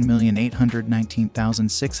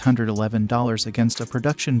 $210,819,611 against a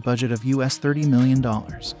production budget of US $30 million.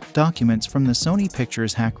 Documents from the Sony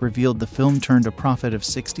Pictures hack revealed the film turned a profit of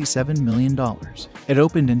 $67 million. It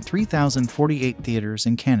opened in 3,048 theaters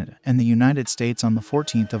in Canada and the United States on the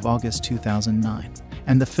 14th of August 2009,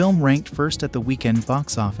 and the film ranked first at the weekend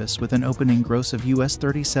box office with an opening gross of US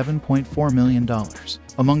 $37.4 million.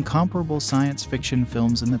 Among comparable science fiction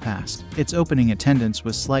films in the past, its opening attendance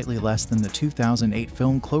was slightly less than the 2008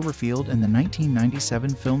 film Cloverfield and the 1997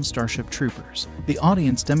 film Starship Troopers. The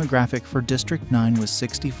audience demographic for District 9 was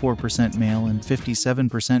 64% male and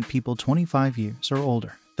 57% people 25 years or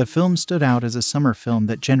older. The film stood out as a summer film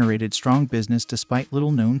that generated strong business despite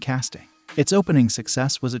little-known casting. Its opening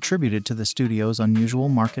success was attributed to the studio's unusual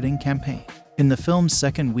marketing campaign. In the film's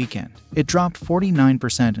second weekend, it dropped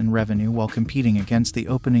 49% in revenue while competing against the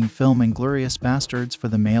opening film Inglourious Basterds for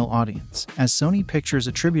the male audience, as Sony Pictures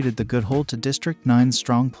attributed the good hold to District 9's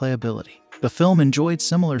strong playability. The film enjoyed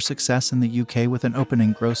similar success in the UK with an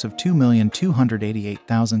opening gross of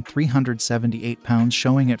 £2,288,378,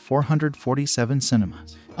 showing at 447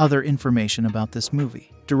 cinemas. Other information about this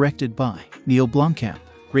movie: directed by Neill Blomkamp,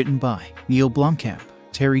 written by Neill Blomkamp,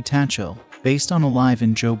 Terri Tatchell, based on a live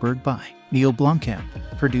in Joburg by Neill Blomkamp,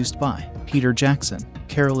 produced by Peter Jackson,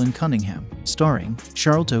 Carolynne Cunningham, starring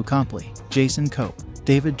Sharlto Copley, Jason Cope,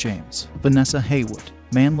 David James, Vanessa Haywood,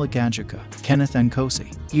 Manla Gajica, Kenneth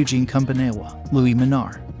Nkosi, Eugene Kumbanewa, Louis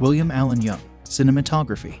Minar, William Allen Young.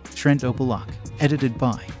 Cinematography: Trent Opalak. Edited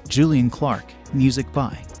by Julian Clark. Music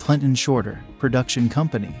by Clinton Shorter. Production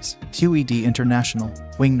companies: QED International,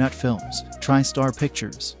 WingNut Films, TriStar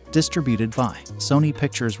Pictures. Distributed by Sony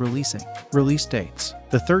Pictures. Release dates: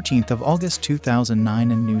 the 13th of August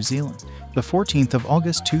 2009 in New Zealand, the 14th of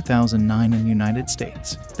August 2009 in United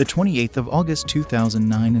States, the 28th of August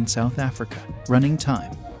 2009 in South Africa. Running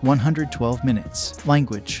time: 112 minutes.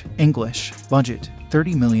 Language: English. Budget: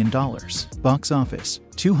 $30 million. Box office: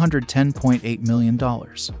 $210.8 million.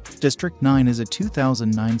 District 9 is a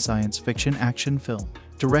 2009 science fiction action film,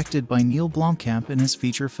 directed by Neill Blomkamp in his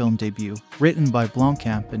feature film debut, written by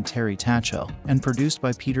Blomkamp and Terri Tatchell, and produced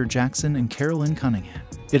by Peter Jackson and Carolynne Cunningham.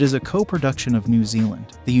 It is a co-production of New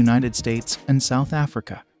Zealand, the United States, and South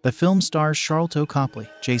Africa. The film stars Sharlto Copley,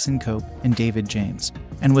 Jason Cope, and David James.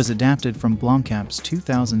 and was adapted from Blomkamp's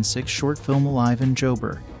 2006 short film Alive in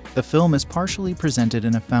Joburg. The film is partially presented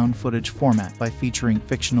in a found footage format by featuring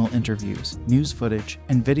fictional interviews, news footage,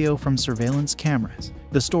 and video from surveillance cameras.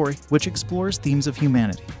 The story, which explores themes of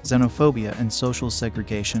humanity, xenophobia, and social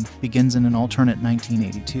segregation, begins in an alternate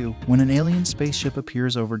 1982 when an alien spaceship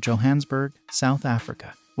appears over Johannesburg, South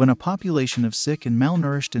Africa. When a population of sick and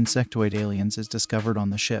malnourished insectoid aliens is discovered on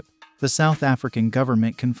the ship, the South African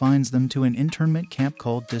government confines them to an internment camp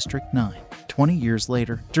called District 9. 20 years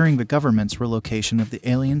later, during the government's relocation of the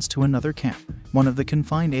aliens to another camp, one of the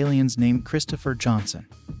confined aliens named Christopher Johnson,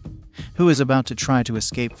 who is about to try to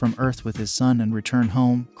escape from Earth with his son and return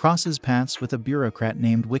home, crosses paths with a bureaucrat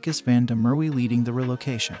named Wikus van der Merwe leading the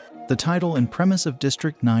relocation. The title and premise of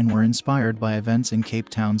District 9 were inspired by events in Cape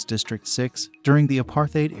Town's District 6 during the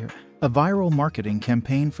apartheid era. A viral marketing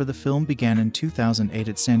campaign for the film began in 2008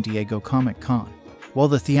 at San Diego Comic-Con, while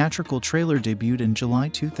the theatrical trailer debuted in July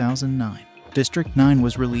 2009. District 9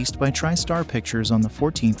 was released by TriStar Pictures on the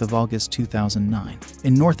 14th of August 2009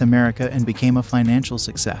 in North America and became a financial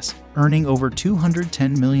success, earning over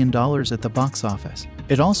 $210 million at the box office.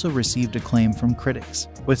 It also received acclaim from critics,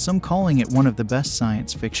 with some calling it one of the best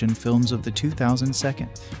science fiction films of the 2002,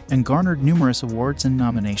 and garnered numerous awards and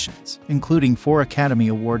nominations, including 4 Academy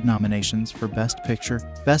Award nominations for Best Picture,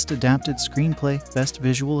 Best Adapted Screenplay, Best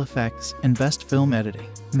Visual Effects, and Best Film Editing.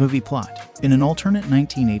 Movie plot. In an alternate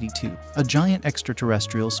 1982, a giant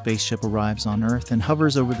extraterrestrial spaceship arrives on Earth and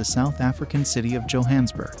hovers over the South African city of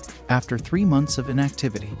Johannesburg. After 3 months of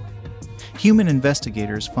inactivity, human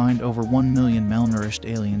investigators find over 1 million malnourished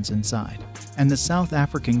aliens inside, and the South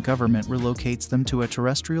African government relocates them to a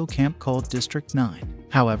terrestrial camp called District 9.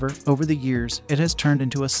 However, over the years, it has turned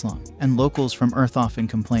into a slum, and locals from Earth often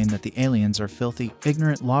complain that the aliens are filthy,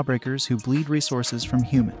 ignorant lawbreakers who bleed resources from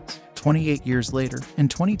humans. 28 years later, in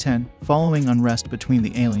 2010, following unrest between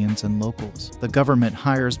the aliens and locals, the government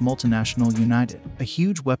hires Multinational United, a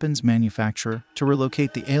huge weapons manufacturer, to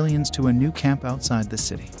relocate the aliens to a new camp outside the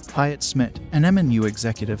city. Piet Smit, an MNU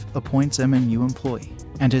executive, appoints MNU employee,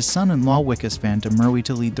 and his son-in-law Wikus van der Merwe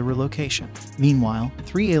to lead the relocation. Meanwhile,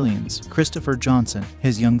 3 aliens, Christopher Johnson,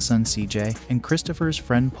 his young son CJ, and Christopher's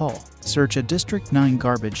friend Paul, search a District 9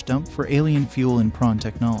 garbage dump for alien fuel and prawn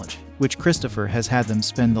technology, which Christopher has had them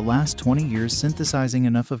spend the last 20 years synthesizing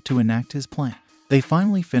enough of to enact his plan. They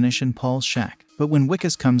finally finish in Paul's shack, but when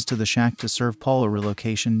Wikus comes to the shack to serve Paul a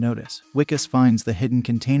relocation notice, Wikus finds the hidden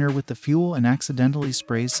container with the fuel and accidentally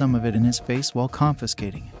sprays some of it in his face while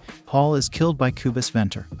confiscating it. Paul is killed by Cobus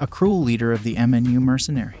Venter, a cruel leader of the MNU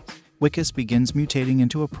mercenaries. Wikus begins mutating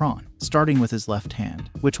into a prawn, starting with his left hand,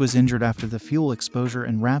 which was injured after the fuel exposure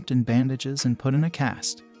and wrapped in bandages and put in a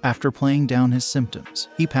cast. After playing down his symptoms,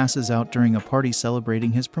 he passes out during a party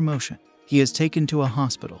celebrating his promotion. He is taken to a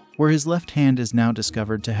hospital, where his left hand is now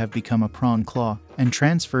discovered to have become a prawn claw and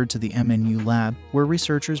transferred to the MNU lab, where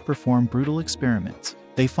researchers perform brutal experiments.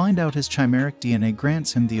 They find out his chimeric DNA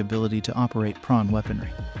grants him the ability to operate prawn weaponry,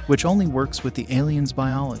 which only works with the alien's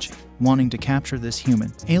biology. Wanting to capture this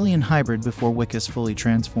human-alien hybrid before Wikus fully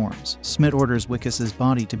transforms, Smit orders Wikus's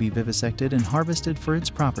body to be vivisected and harvested for its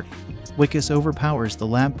property. Wikus overpowers the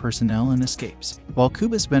lab personnel and escapes, while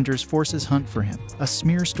Cobus Venter's forces hunt for him. A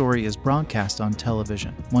smear story is broadcast on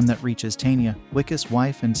television, one that reaches Tanya, Wikus'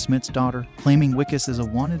 wife and Smit's daughter, claiming Wikus is a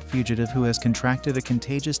wanted fugitive who has contracted a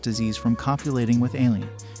contagious disease from copulating with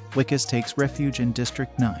aliens. Wikus takes refuge in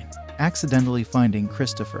District 9, accidentally finding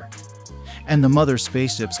Christopher and the mother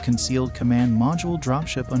spaceship's concealed command module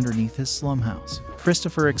dropship underneath his slum house.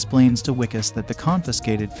 Christopher explains to Wikus that the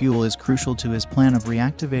confiscated fuel is crucial to his plan of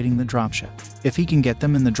reactivating the dropship. If he can get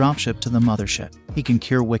them in the dropship to the mothership, he can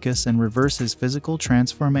cure Wikus and reverse his physical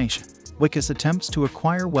transformation. Wikus attempts to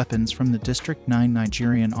acquire weapons from the District 9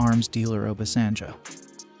 Nigerian arms dealer Obasanjo,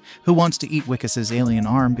 who wants to eat Wikus's alien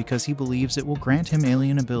arm because he believes it will grant him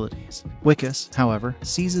alien abilities. Wikus, however,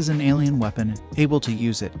 seizes an alien weapon and, able to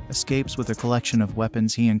use it, escapes with a collection of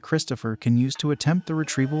weapons he and Christopher can use to attempt the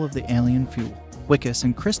retrieval of the alien fuel. Wikus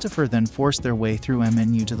and Christopher then force their way through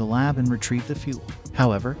MNU to the lab and retrieve the fuel.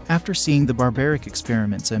 However, after seeing the barbaric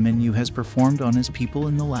experiments MNU has performed on his people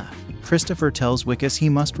in the lab, Christopher tells Wikus he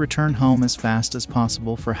must return home as fast as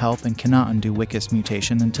possible for help and cannot undo Wikus'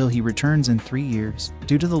 mutation until he returns in 3 years,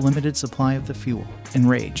 due to the limited supply of the fuel.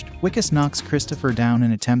 Enraged, Wikus knocks Christopher down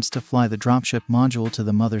and attempts to fly the dropship module to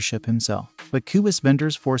the mothership himself, but Cobus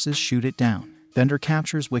Venter's forces shoot it down. Venter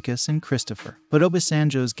captures Wikus and Christopher, but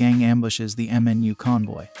Obasanjo's gang ambushes the MNU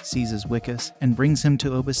convoy, seizes Wikus, and brings him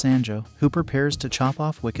to Obasanjo, who prepares to chop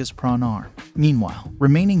off Wikus' prawn arm. Meanwhile,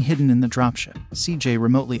 remaining hidden in the dropship, CJ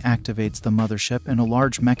remotely activates the mothership in a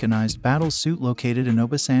large mechanized battle suit located in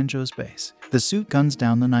Obasanjo's base. The suit guns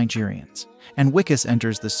down the Nigerians, and Wikus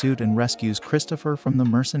enters the suit and rescues Christopher from the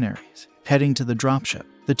mercenaries. Heading to the dropship,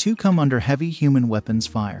 the two come under heavy human weapons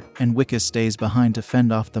fire, and Wikus stays behind to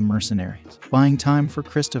fend off the mercenaries, buying time for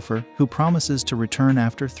Christopher, who promises to return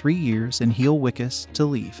after 3 years and heal Wikus to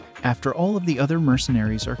leave. After all of the other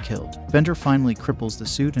mercenaries are killed, Venter finally cripples the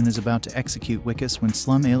suit and is about to execute Wikus when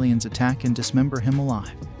slum aliens attack and dismember him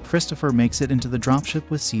alive. Christopher makes it into the dropship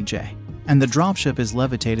with CJ, and the dropship is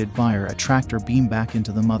levitated via a tractor beam back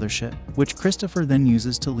into the mothership, which Christopher then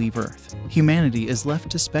uses to leave Earth. Humanity is left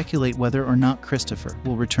to speculate whether or not Christopher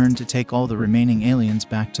will return to take all the remaining aliens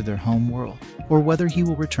back to their home world, or whether he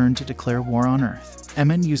will return to declare war on Earth.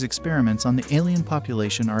 MNU's experiments on the alien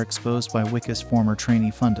population are exposed by Wikus' former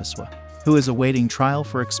trainee Fundaswa, who is awaiting trial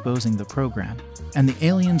for exposing the program, and the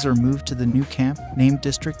aliens are moved to the new camp named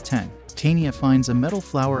District 10. Tanya finds a metal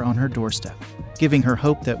flower on her doorstep, giving her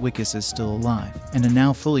hope that Wikus is still alive, and a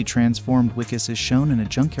now fully transformed Wikus is shown in a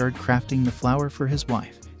junkyard crafting the flower for his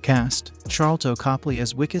wife. Cast: Sharlto Copley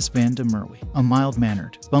as Wikus van der Merwe, a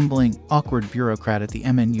mild-mannered, bumbling, awkward bureaucrat at the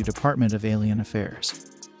MNU Department of Alien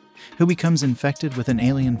Affairs, who becomes infected with an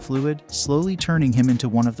alien fluid, slowly turning him into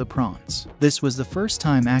one of the prawns. This was the first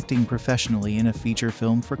time acting professionally in a feature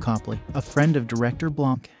film for Copley, a friend of director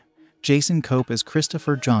Blomkamp. Jason Cope as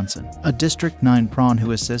Christopher Johnson, a District 9 prawn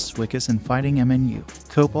who assists Wikus in fighting MNU.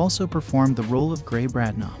 Cope also performed the role of Gray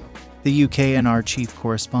Bradnam, the UKNR chief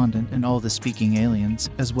correspondent, and all the speaking aliens,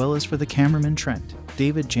 as well as for the cameraman Trent.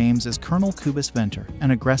 David James as Colonel Kubus Venter, an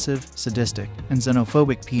aggressive, sadistic, and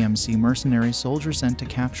xenophobic PMC mercenary soldier sent to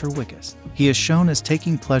capture Wikus. He is shown as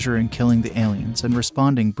taking pleasure in killing the aliens and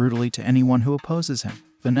responding brutally to anyone who opposes him.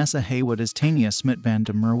 Vanessa Haywood as Tanya Smith van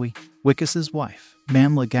der Merwe, Wikus' wife.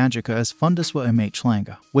 Mamla Gajika as Fundaswa MH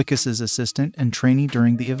Langa, Wikus' assistant and trainee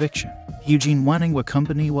during the eviction. Eugene Waningwa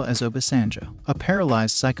Kumpaniwa as Obasanjo, a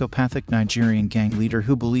paralyzed psychopathic Nigerian gang leader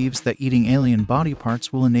who believes that eating alien body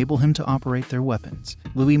parts will enable him to operate their weapons.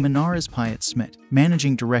 Louis Minar as Piet Smith,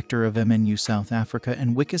 managing director of MNU South Africa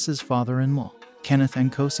and Wikus' father-in-law. Kenneth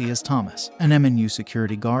Nkosi as Thomas, an MNU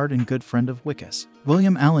security guard and good friend of Wikus.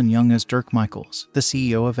 William Allen Young as Dirk Michaels, the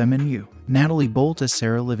CEO of MNU. Natalie Bolt as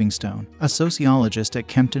Sarah Livingstone, a sociologist at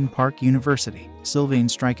Kempton Park University. Sylvain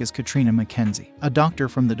Strike as Katrina McKenzie, a doctor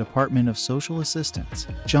from the Department of Social Assistance.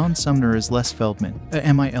 John Sumner as Les Feldman,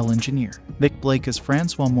 a MIL engineer. Mick Blake as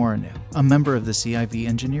Francois Moranu, a member of the CIV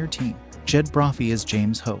engineer team. Jed Brophy as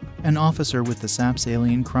James Hope, an officer with the SAPS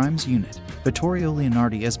Alien Crimes Unit. Vittorio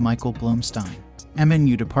Leonardi as Michael Blomstein,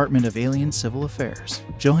 MNU Department of Alien Civil Affairs.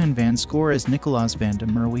 Johan van Score as Nicolaas van der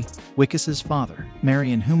Merwe, Wikus' father.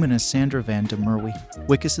 Marion Human as Sandra van der Merwe,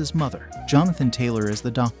 Wikus' mother. Jonathan Taylor as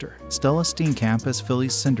the doctor. Stella Steenkamp as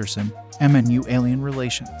Phyllis Sinderson, MNU Alien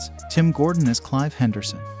Relations. Tim Gordon as Clive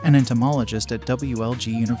Henderson, an entomologist at WLG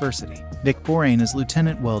University. Nick Borain as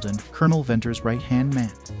Lieutenant Weldon, Colonel Venter's right-hand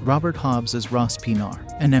man. Robert Hobbs as Ross Pinar,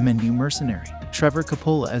 an MNU mercenary. Trevor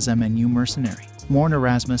Coppola as MNU mercenary. Morn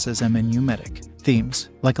Erasmus as MNU medic. Themes: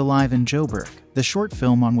 Like Alive and Joburg, the short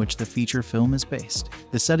film on which the feature film is based.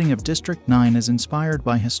 The setting of District 9 is inspired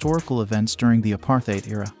by historical events during the apartheid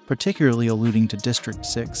era, particularly alluding to District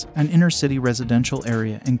 6, an inner-city residential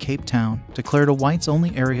area in Cape Town, declared a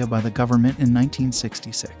whites-only area by the government in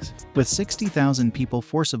 1966, with 60,000 people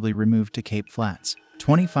forcibly removed to Cape Flats,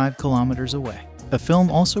 25 kilometers away. The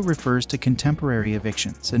film also refers to contemporary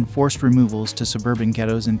evictions and forced removals to suburban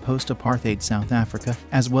ghettos in post-apartheid South Africa,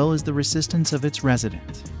 as well as the resistance of its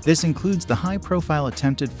residents. This includes the high-profile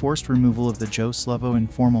attempted forced removal of the Joe Slovo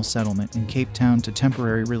informal settlement in Cape Town to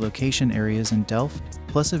temporary relocation areas in Delft,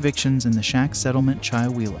 plus evictions in the shack settlement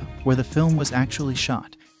Chiawilo, where the film was actually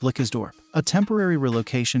shot. Blikkersdorp, a temporary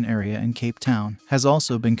relocation area in Cape Town, has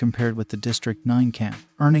also been compared with the District 9 camp,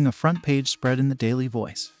 earning a front-page spread in the Daily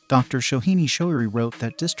Voice. Dr. Shohini Shoiri wrote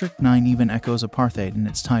that District 9 even echoes apartheid in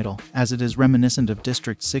its title, as it is reminiscent of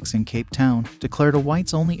District 6 in Cape Town, declared a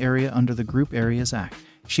whites-only area under the Group Areas Act.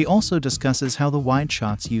 She also discusses how the wide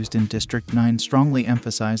shots used in District 9 strongly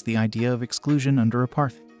emphasize the idea of exclusion under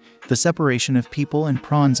apartheid. The separation of people and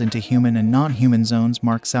prawns into human and non-human zones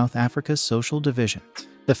marks South Africa's social divisions.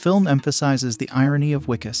 The film emphasizes the irony of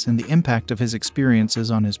Wikus and the impact of his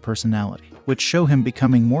experiences on his personality, which show him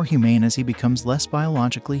becoming more humane as he becomes less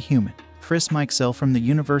biologically human. Chris Mikesell from the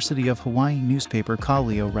University of Hawaii newspaper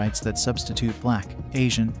Kaleo writes that substitute black,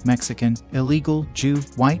 Asian, Mexican, illegal, Jew,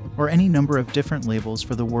 white, or any number of different labels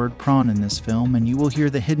for the word prawn in this film and you will hear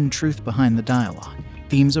the hidden truth behind the dialogue.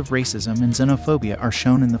 Themes of racism and xenophobia are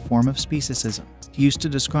shown in the form of speciesism, used to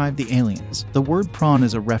describe the aliens. The word prawn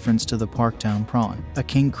is a reference to the Parktown prawn, a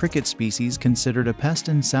king cricket species considered a pest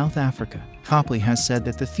in South Africa. Copley has said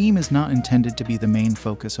that the theme is not intended to be the main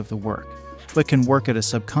focus of the work, but can work at a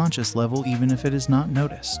subconscious level even if it is not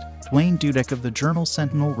noticed. Dwayne Dudek of the journal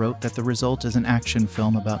Sentinel wrote that the result is an action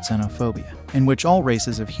film about xenophobia, in which all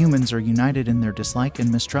races of humans are united in their dislike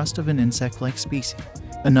and mistrust of an insect-like species.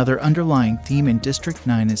 Another underlying theme in District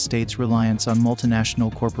 9 is states' reliance on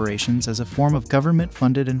multinational corporations as a form of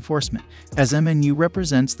government-funded enforcement, as MNU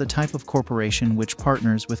represents the type of corporation which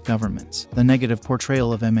partners with governments. The negative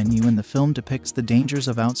portrayal of MNU in the film depicts the dangers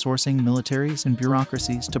of outsourcing militaries and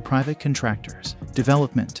bureaucracies to private contractors.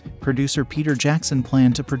 Development. Producer Peter Jackson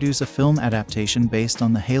planned to produce a film adaptation based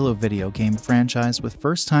on the Halo video game franchise with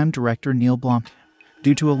first-time director Neill Blomkamp.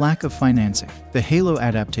 Due to a lack of financing, the Halo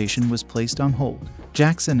adaptation was placed on hold.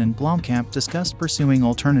 Jackson and Blomkamp discussed pursuing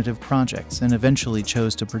alternative projects and eventually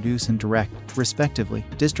chose to produce and direct, respectively,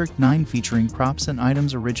 District 9 featuring props and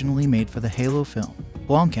items originally made for the Halo film.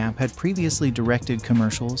 Blomkamp had previously directed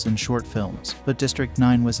commercials and short films, but District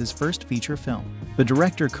 9 was his first feature film. The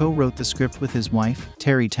director co-wrote the script with his wife,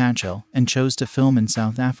 Terri Tatchell, and chose to film in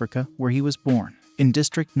South Africa, where he was born. In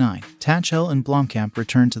District 9, Tatchell and Blomkamp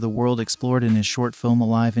returned to the world explored in his short film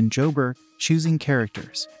Alive in Joburg, choosing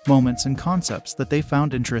characters, moments, and concepts that they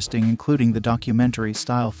found interesting, including the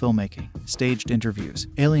documentary-style filmmaking, staged interviews,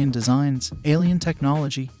 alien designs, alien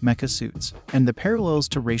technology, mecha suits, and the parallels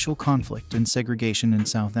to racial conflict and segregation in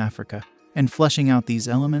South Africa, and fleshing out these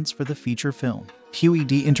elements for the feature film.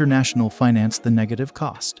 QED International financed the negative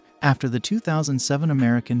cost. After the 2007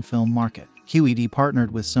 American film market, QED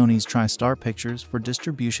partnered with Sony's TriStar Pictures for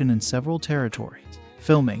distribution in several territories.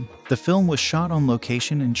 Filming. The film was shot on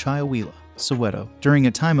location in Chiawela, Soweto, during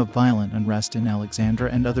a time of violent unrest in Alexandra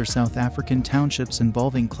and other South African townships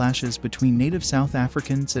involving clashes between native South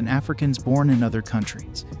Africans and Africans born in other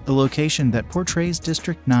countries. The location that portrays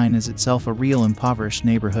District 9 is itself a real impoverished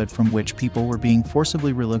neighborhood from which people were being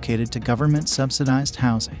forcibly relocated to government-subsidized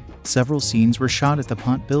housing. Several scenes were shot at the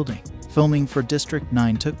Pont Building. Filming for District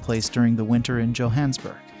 9 took place during the winter in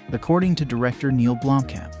Johannesburg. According to director Neill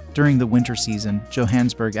Blomkamp, during the winter season,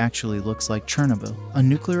 Johannesburg actually looks like Chernobyl, a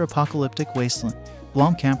nuclear apocalyptic wasteland.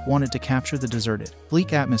 Blomkamp wanted to capture the deserted,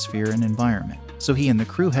 bleak atmosphere and environment, so he and the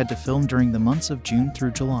crew had to film during the months of June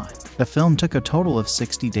through July. The film took a total of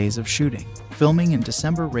 60 days of shooting. Filming in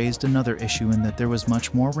December raised another issue in that there was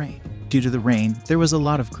much more rain. Due to the rain, there was a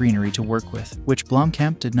lot of greenery to work with, which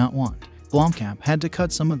Blomkamp did not want. Blomkamp had to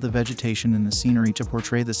cut some of the vegetation in the scenery to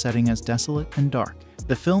portray the setting as desolate and dark.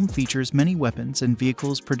 The film features many weapons and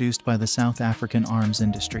vehicles produced by the South African arms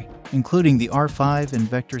industry, including the R5 and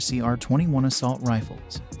Vector CR21 assault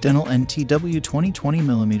rifles, Denel NTW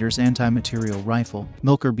 20mm anti-material rifle,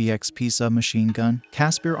 Milker BXP submachine gun,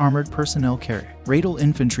 Caspier armored personnel carrier, Radel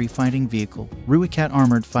infantry fighting vehicle, Ruicat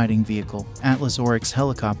armored fighting vehicle, Atlas Oryx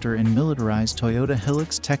helicopter and militarized Toyota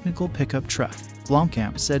Hilux technical pickup truck.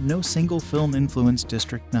 Blomkamp said no single film influenced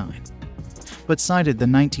District 9, but cited the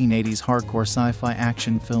 1980s hardcore sci-fi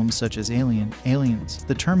action films such as Alien, Aliens,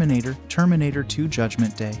 The Terminator, Terminator 2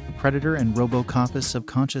 Judgment Day, Predator and RoboCop as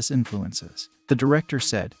subconscious influences. The director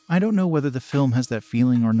said, "I don't know whether the film has that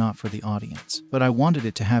feeling or not for the audience, but I wanted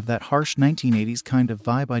it to have that harsh 1980s kind of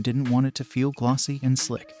vibe. I didn't want it to feel glossy and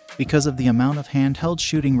slick." Because of the amount of handheld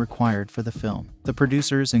shooting required for the film, the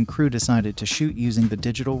producers and crew decided to shoot using the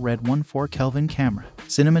digital Red 1.4 Kelvin camera.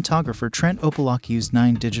 Cinematographer Trent Opelok used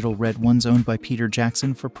 9 digital Red 1s owned by Peter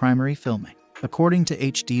Jackson for primary filming. According to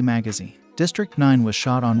HD Magazine, District 9 was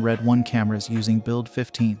shot on Red 1 cameras using Build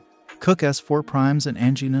 15, Cooke S4 primes and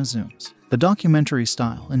Angina zooms. The documentary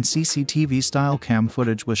style and CCTV style cam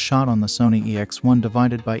footage was shot on the Sony EX1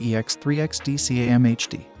 divided by EX3X DCAM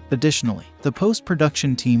HD. Additionally, the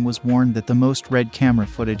post-production team was warned that the most Red camera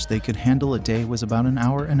footage they could handle a day was about an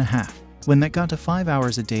hour and a half. When that got to 5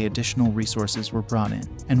 hours a day, additional resources were brought in,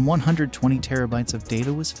 and 120 terabytes of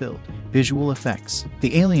data was filled. Visual effects.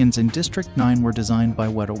 The aliens in District 9 were designed by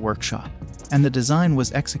Weta Workshop, and the design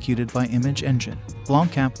was executed by Image Engine.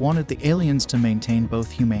 Blomkamp wanted the aliens to maintain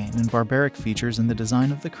both humane and barbaric features in the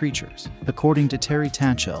design of the creatures. According to Terri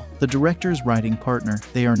Tatchell, the director's writing partner,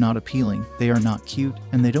 "They are not appealing, they are not cute,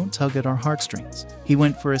 and they don't tug at our heartstrings." He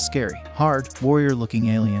went for a scary, hard, warrior-looking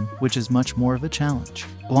alien, which is much more of a challenge.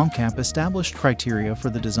 Blomkamp established criteria for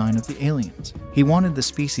the design of the aliens. He wanted the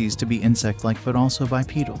species to be insect-like but also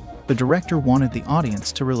bipedal. The director wanted the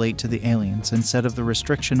audience to relate to the aliens instead of the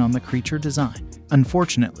restriction on the creature design.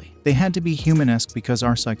 Unfortunately, they had to be human-esque because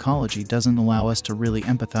our psychology doesn't allow us to really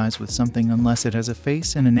empathize with something unless it has a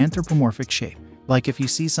face and an anthropomorphic shape. Like if you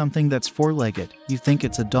see something that's four-legged, you think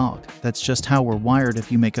it's a dog. That's just how we're wired if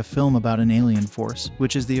you make a film about an alien force,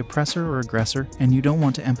 which is the oppressor or aggressor, and you don't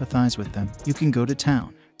want to empathize with them, you can go to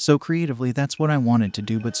town. So creatively, that's what I wanted to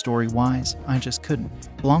do, but story-wise, I just couldn't.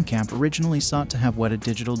 Blomkamp originally sought to have Weta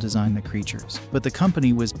Digital design the creatures, but the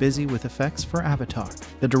company was busy with effects for Avatar.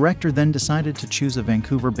 The director then decided to choose a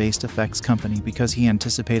Vancouver-based effects company because he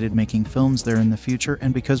anticipated making films there in the future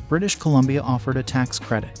and because British Columbia offered a tax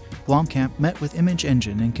credit. Blomkamp met with Image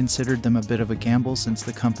Engine and considered them a bit of a gamble since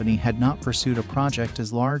the company had not pursued a project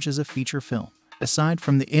as large as a feature film. Aside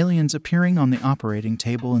from the aliens appearing on the operating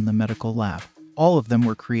table in the medical lab, all of them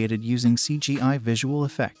were created using CGI visual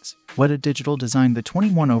effects. Weta Digital designed the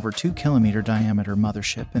 21/2 km diameter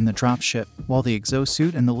mothership and the dropship, while the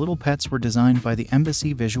exosuit and the little pets were designed by the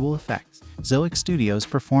Embassy Visual Effects. Zoic Studios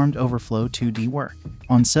performed overflow 2D work.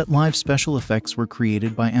 On-set live special effects were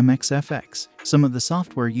created by MXFX. Some of the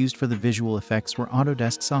software used for the visual effects were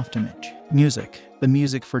Autodesk Softimage. Music. The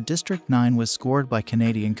music for District 9 was scored by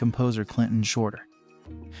Canadian composer Clinton Shorter,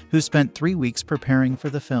 who spent 3 weeks preparing for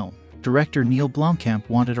the film. Director Neill Blomkamp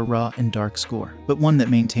wanted a raw and dark score, but one that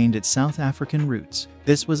maintained its South African roots.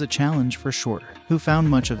 This was a challenge for Shorter, who found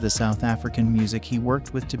much of the South African music he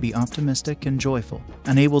worked with to be optimistic and joyful.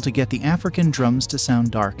 Unable to get the African drums to sound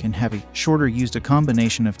dark and heavy, Shorter used a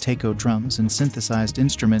combination of taiko drums and synthesized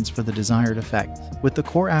instruments for the desired effect, with the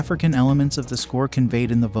core African elements of the score conveyed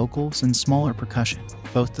in the vocals and smaller percussion.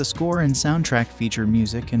 Both the score and soundtrack feature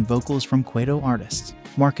music and vocals from Kwaito artists.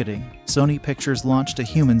 Marketing. Sony Pictures launched a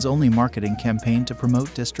humans-only marketing campaign to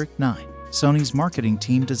promote District 9. Sony's marketing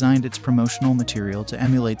team designed its promotional material to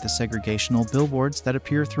emulate the segregational billboards that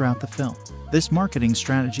appear throughout the film. This marketing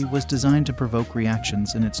strategy was designed to provoke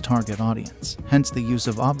reactions in its target audience, hence the use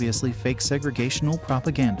of obviously fake segregational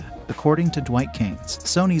propaganda. According to Dwight Keynes,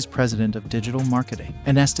 Sony's president of digital marketing,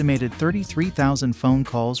 an estimated 33,000 phone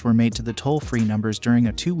calls were made to the toll-free numbers during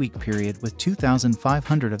a 2-week period, with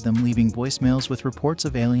 2,500 of them leaving voicemails with reports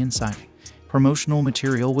of alien sighting. Promotional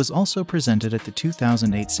material was also presented at the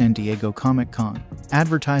 2008 San Diego Comic-Con,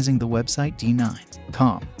 advertising the website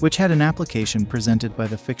D9.com, which had an application presented by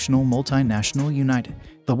the fictional multinational United.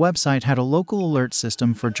 The website had a local alert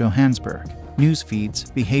system for Johannesburg, news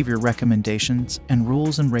feeds, behavior recommendations, and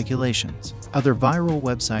rules and regulations. Other viral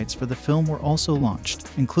websites for the film were also launched,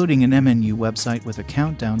 including an MNU website with a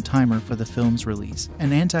countdown timer for the film's release,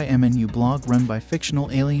 an anti-MNU blog run by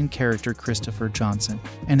fictional alien character Christopher Johnson,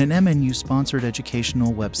 and an MNU-sponsored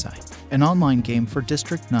educational website. An online game for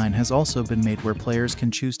District 9 has also been made where players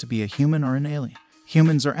can choose to be a human or an alien.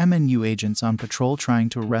 Humans are MNU agents on patrol trying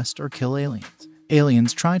to arrest or kill aliens.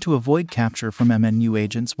 Aliens try to avoid capture from MNU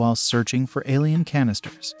agents whilst searching for alien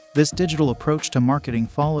canisters. This digital approach to marketing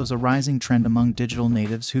follows a rising trend among digital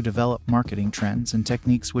natives who develop marketing trends and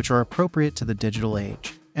techniques which are appropriate to the digital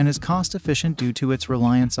age, and is cost-efficient due to its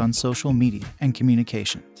reliance on social media and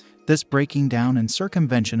communication. This breaking down and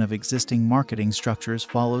circumvention of existing marketing structures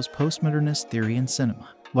follows postmodernist theory in cinema.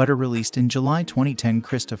 Weta released in July 2010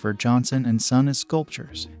 Christopher Johnson and Son as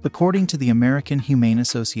sculptures. According to the American Humane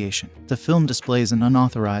Association, the film displays an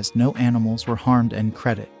unauthorized "no animals were harmed" end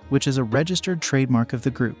credit, which is a registered trademark of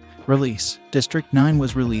the group. Release. District 9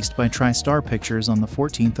 was released by TriStar Pictures on the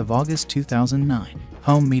 14th of August 2009.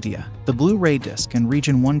 Home media. The Blu-ray disc and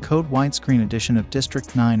Region 1 Code widescreen edition of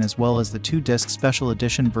District 9 as well as the 2-disc special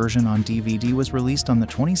edition version on DVD was released on the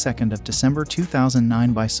 22nd of December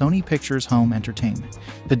 2009 by Sony Pictures Home Entertainment.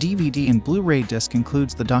 The DVD and Blu-ray disc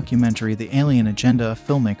includes the documentary The Alien Agenda, a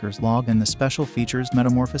filmmaker's log, and the special features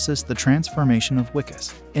Metamorphosis, the Transformation of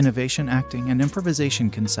Wickas, Innovation, Acting, and Improvisation,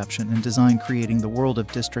 Conception and Design, Creating the World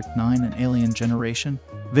of District 9 and Alien Generation.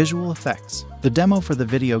 Visual effects. The demo for the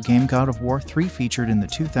video game God of War 3 featured in the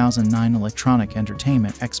 2009 Electronic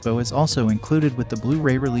Entertainment Expo is also included with the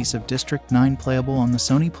Blu-ray release of District 9 playable on the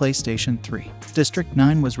Sony PlayStation 3. District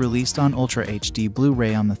 9 was released on Ultra HD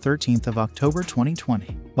Blu-ray on the 13th of October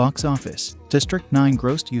 2020. Box office. District 9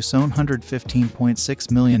 grossed US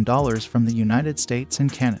 $115.6 million from the United States and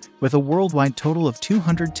Canada, with a worldwide total of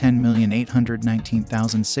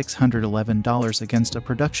 $210,819,611 against a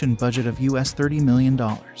production budget of US $30 million.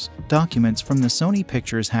 Documents from the Sony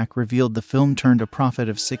Pictures hack revealed the film turned a profit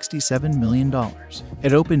of $67 million.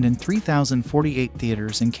 It opened in 3,048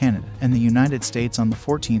 theaters in Canada and the United States on the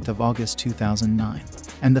 14th of August 2009.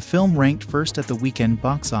 and the film ranked first at the weekend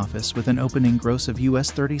box office with an opening gross of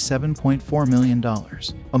US $37.4 million.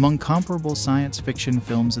 Among comparable science fiction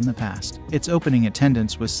films in the past, its opening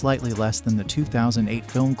attendance was slightly less than the 2008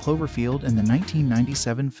 film Cloverfield and the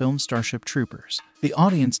 1997 film Starship Troopers. The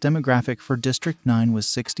audience demographic for District 9 was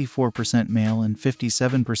 64% male and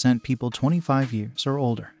 57% people 25 years or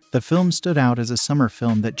older. The film stood out as a summer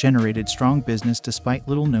film that generated strong business despite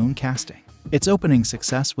little-known casting. Its opening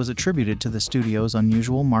success was attributed to the studio's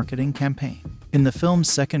unusual marketing campaign. In the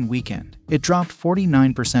film's second weekend, it dropped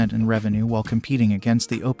 49% in revenue while competing against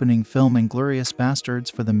the opening film Inglourious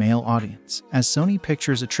Basterds for the male audience, as Sony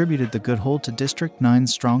Pictures attributed the good hold to District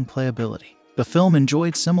 9's strong playability. The film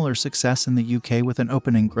enjoyed similar success in the UK with an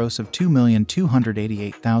opening gross of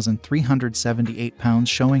 £2,288,378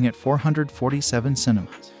 showing at 447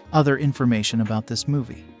 cinemas. Other information about this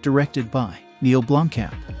movie. Directed by Neill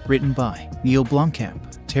Blomkamp. Written by Neill Blomkamp,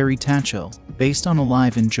 Terri Tatchell. Based on a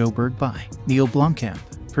live in Joburg by Neill Blomkamp.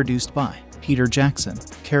 Produced by Peter Jackson,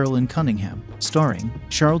 Carolynne Cunningham. Starring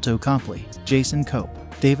Sharlto Copley, Jason Cope,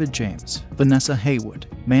 David James, Vanessa Haywood,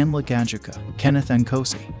 Manla Gajuka, Kenneth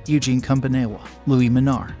Nkosi, Eugene Kumbanewa, Louis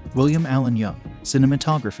Minar, William Allen Young.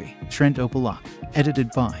 Cinematography, Trent Opalak.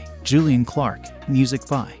 Edited by Julian Clark. Music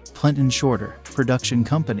by Clinton Shorter. Production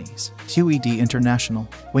companies, QED International,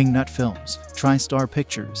 WingNut Films, TriStar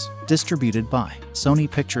Pictures. Distributed by Sony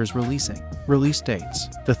Pictures. Release dates: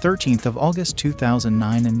 the 13th of August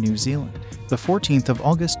 2009 in New Zealand, the 14th of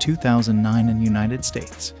August 2009 in United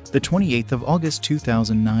States, the 28th of August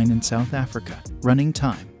 2009 in South Africa. Running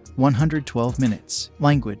time: 112 minutes.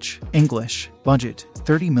 Language: English. Budget: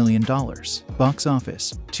 $30 million. Box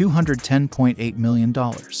office: $210.8 million.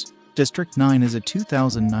 District 9 is a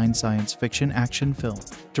 2009 science fiction action film,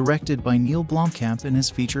 directed by Neill Blomkamp in his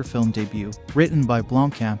feature film debut, written by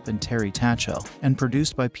Blomkamp and Terri Tatchell, and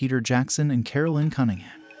produced by Peter Jackson and Carolynne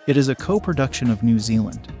Cunningham. It is a co-production of New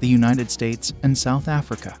Zealand, the United States, and South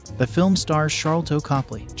Africa. The film stars Sharlto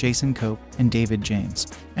Copley, Jason Cope, and David James,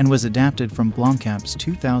 and was adapted from Blomkamp's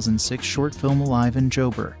 2006 short film Alive in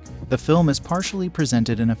Joburg. The film is partially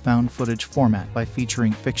presented in a found footage format by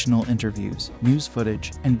featuring fictional interviews, news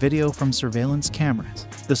footage, and video from surveillance cameras.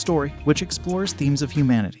 The story, which explores themes of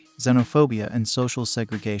humanity, xenophobia, and social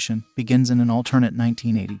segregation, begins in an alternate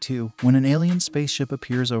 1982 when an alien spaceship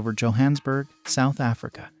appears over Johannesburg, South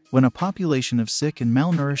Africa. When a population of sick and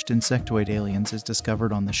malnourished insectoid aliens is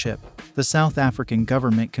discovered on the ship, the South African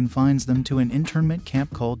government confines them to an internment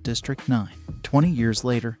camp called District 9. 20 years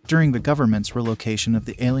later, during the government's relocation of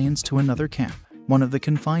the aliens to another camp, one of the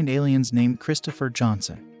confined aliens named Christopher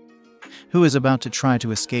Johnson, who is about to try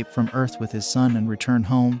to escape from Earth with his son and return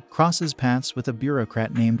home, crosses paths with a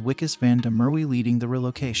bureaucrat named Wikus van der Merwe leading the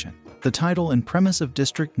relocation. The title and premise of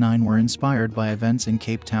District 9 were inspired by events in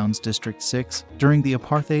Cape Town's District 6 during the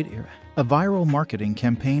apartheid era. A viral marketing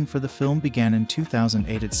campaign for the film began in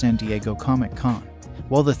 2008 at San Diego Comic-Con,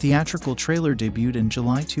 while the theatrical trailer debuted in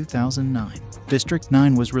July 2009. District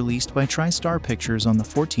 9 was released by TriStar Pictures on the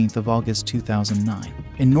 14th of August 2009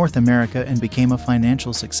 in North America and became a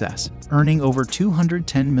financial success, earning over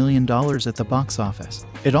 $210 million at the box office.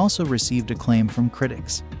 It also received acclaim from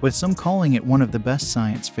critics, with some calling it one of the best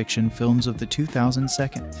science fiction films of the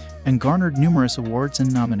 2002, and garnered numerous awards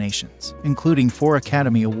and nominations, including 4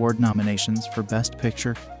 Academy Award nominations for Best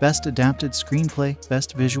Picture, Best Adapted Screenplay,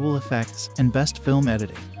 Best Visual Effects, and Best Film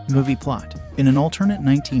Editing. Movie plot: in an alternate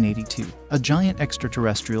 1982, a giant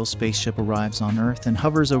extraterrestrial spaceship arrives on Earth and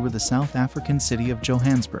hovers over the South African city of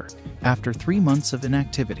Johannesburg. After 3 months of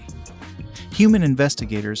inactivity, human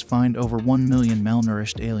investigators find over 1 million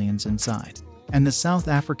malnourished aliens inside, and the South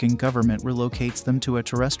African government relocates them to a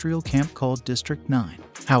terrestrial camp called District 9.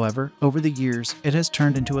 However, over the years, it has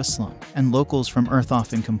turned into a slum, and locals from Earth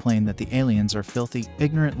often complain that the aliens are filthy,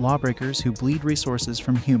 ignorant lawbreakers who bleed resources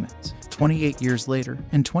from humans. 28 years later,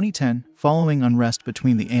 in 2010, following unrest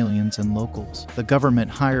between the aliens and locals, the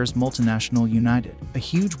government hires Multinational United, a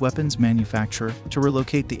huge weapons manufacturer, to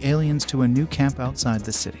relocate the aliens to a new camp outside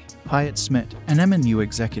the city. Hyatt Smith, an MNU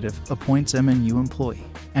executive, appoints MNU employee,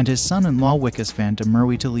 and his son-in-law Wikus van der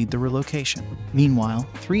Merwe to lead the relocation. Meanwhile,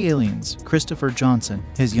 3 aliens, Christopher Johnson,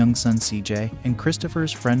 his young son CJ, and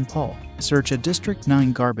Christopher's friend Paul, search a District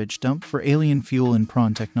 9 garbage dump for alien fuel and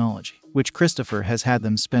prawn technology, which Christopher has had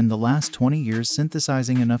them spend the last 20 years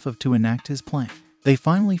synthesizing enough of to enact his plan. They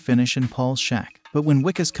finally finish in Paul's shack, but when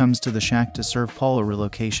Wikus comes to the shack to serve Paul a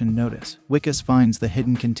relocation notice, Wikus finds the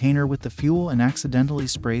hidden container with the fuel and accidentally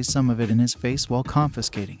sprays some of it in his face while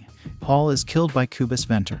confiscating it. Paul is killed by Cobus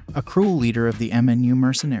Venter, a cruel leader of the MNU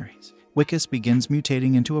mercenaries. Wickes begins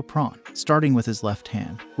mutating into a prawn, starting with his left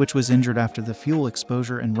hand, which was injured after the fuel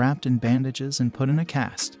exposure and wrapped in bandages and put in a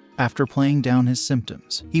cast. After playing down his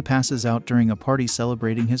symptoms, he passes out during a party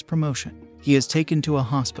celebrating his promotion. He is taken to a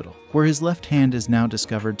hospital, where his left hand is now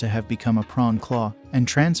discovered to have become a prawn claw and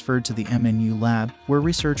transferred to the MNU lab, where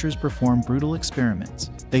researchers perform brutal experiments.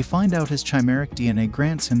 They find out his chimeric DNA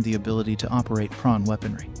grants him the ability to operate prawn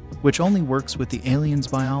weaponry, which only works with the alien's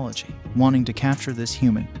biology. Wanting to capture this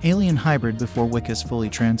human-alien hybrid before Wickes fully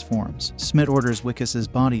transforms, Smith orders Wickes's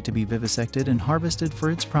body to be vivisected and harvested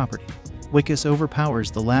for its property. Wickes overpowers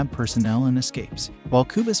the lab personnel and escapes, while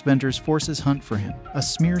Cubist Venter's forces hunt for him. A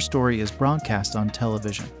smear story is broadcast on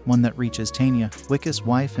television, one that reaches Tanya, Wickes'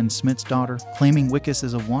 wife and Smith's daughter, claiming Wickes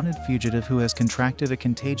is a wanted fugitive who has contracted a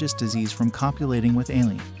contagious disease from copulating with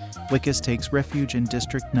alien. Wickes takes refuge in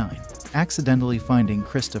District 9, accidentally finding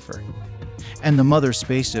Christopher and the Mother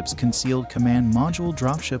spaceship's concealed command module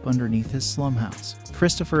dropship underneath his slum house.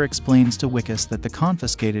 Christopher explains to Wickes that the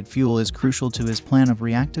confiscated fuel is crucial to his plan of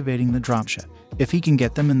reactivating the dropship. If he can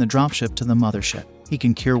get them in the dropship to the mothership, he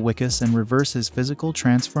can cure Wickes and reverse his physical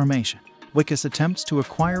transformation. Wickes attempts to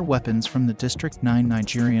acquire weapons from the District 9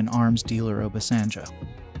 Nigerian arms dealer Obasanjo,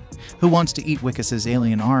 who wants to eat Wickes's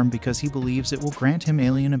alien arm because he believes it will grant him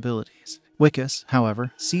alien abilities. Wickes,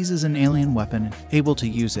 however, seizes an alien weapon and, able to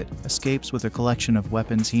use it, escapes with a collection of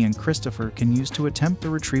weapons he and Christopher can use to attempt the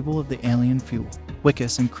retrieval of the alien fuel.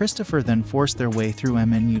 Wickes and Christopher then force their way through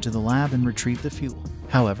MNU to the lab and retrieve the fuel.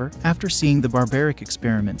 However, after seeing the barbaric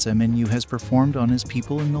experiments MNU has performed on his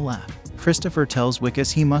people in the lab, Christopher tells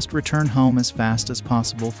Wickes he must return home as fast as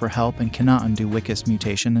possible for help and cannot undo Wickes'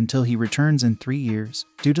 mutation until he returns in 3 years,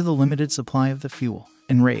 due to the limited supply of the fuel.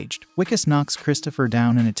 Enraged, Wickes knocks Christopher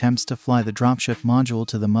down and attempts to fly the dropship module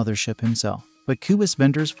to the mothership himself, but Cubist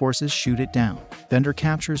Venter's forces shoot it down. Venter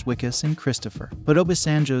captures Wickes and Christopher, but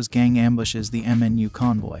Obasanjo's gang ambushes the MNU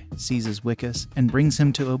convoy, seizes Wickes, and brings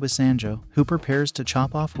him to Obasanjo, who prepares to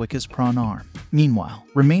chop off Wickes' prawn arm. Meanwhile,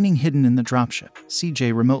 remaining hidden in the dropship,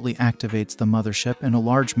 CJ remotely activates the mothership and a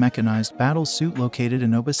large mechanized battle suit located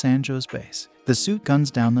in Obasanjo's base. The suit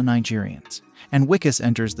guns down the Nigerians, and Wickes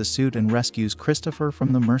enters the suit and rescues Christopher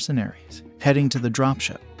from the mercenaries. Heading to the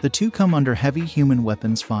dropship, the two come under heavy human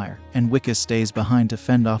weapons fire, and Wickes stays behind to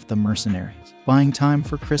fend off the mercenaries, buying time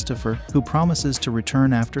for Christopher, who promises to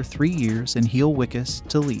return after 3 years and heal Wickes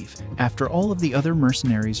to leave. After all of the other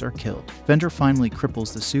mercenaries are killed, Venter finally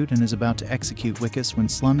cripples the suit and is about to execute Wickes when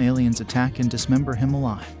slum aliens attack and dismember him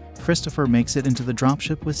alive. Christopher makes it into the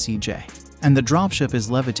dropship with CJ, and the dropship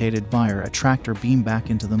is levitated via a tractor beam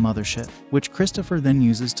back into the mothership, which Christopher then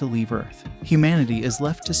uses to leave Earth. Humanity is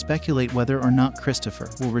left to speculate whether or not Christopher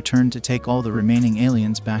will return to take all the remaining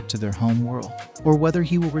aliens back to their home world, or whether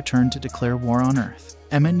he will return to declare war on Earth.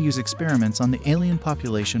 MNU's experiments on the alien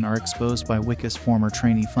population are exposed by Wickes' former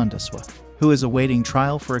trainee Fundaswa, who is awaiting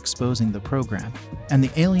trial for exposing the program, and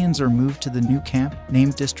the aliens are moved to the new camp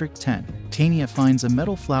named District 10. Tanya finds a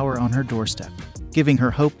metal flower on her doorstep, giving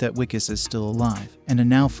her hope that Wickes is still alive, and a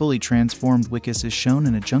now fully transformed Wickes is shown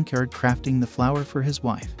in a junkyard crafting the flower for his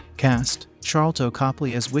wife. Cast: Sharlto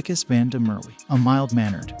Copley as Wickes van der Merwe, a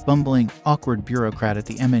mild-mannered, bumbling, awkward bureaucrat at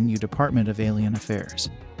the MNU Department of Alien Affairs,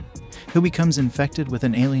 who becomes infected with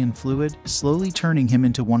an alien fluid, slowly turning him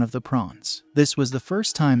into one of the prawns. This was the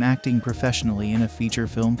first time acting professionally in a feature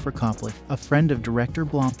film for Copley, a friend of director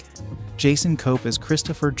Blomkamp. Jason Cope as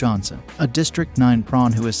Christopher Johnson, a District 9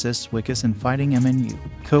 prawn who assists Wickes in fighting MNU.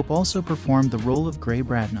 Cope also performed the role of Gray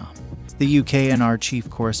Bradnam, the UKNR chief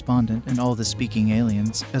correspondent, and all the speaking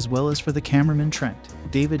aliens, as well as for the cameraman Trent.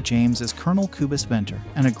 David James as Colonel Cubist Venter,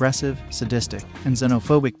 an aggressive, sadistic, and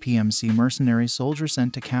xenophobic PMC mercenary soldier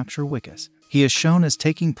sent to capture Wickes. He is shown as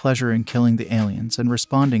taking pleasure in killing the aliens and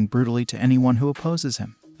responding brutally to anyone who opposes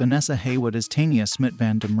him. Vanessa Haywood as Tanya Smith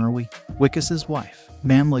van der Merwe, Wickes' wife.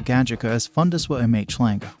 Mamla Gajika as Fundaswa MH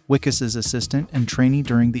Langa, Wickes' assistant and trainee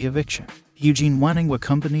during the eviction. Eugene Waningwa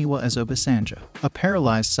Companiwa as Obasanjo, a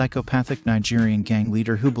paralyzed psychopathic Nigerian gang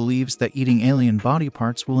leader who believes that eating alien body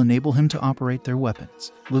parts will enable him to operate their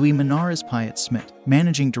weapons. Louis Minar as Piet Smith,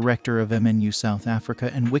 managing director of MNU South Africa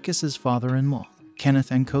and Wickes' father-in-law. Kenneth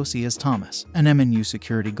Nkosi as Thomas, an MNU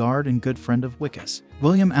security guard and good friend of Wickes.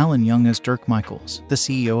 William Allen Young as Dirk Michaels, the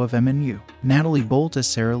CEO of MNU. Natalie Bolt as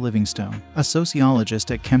Sarah Livingstone, a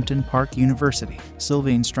sociologist at Kempton Park University.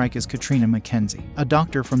 Sylvain Strike as Katrina McKenzie, a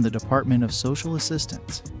doctor from the Department of Social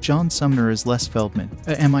Assistance. John Sumner as Les Feldman,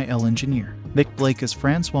 a MIL engineer. Mick Blake as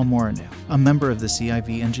Francois Morinu, a member of the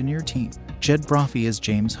CIV engineer team. Jed Brophy as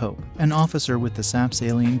James Hope, an officer with the SAP's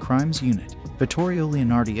Alien Crimes Unit. Vittorio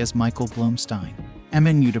Leonardi as Michael Blomstein,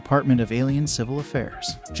 MNU Department of Alien Civil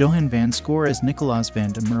Affairs. Johan van Score as Nicolaas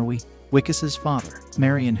van der Merwe, Wickes's father,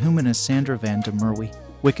 Marion Human as Sandra van de Merwe,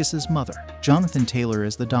 Wickes's mother, Jonathan Taylor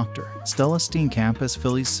as the Doctor, Stella Steenkamp as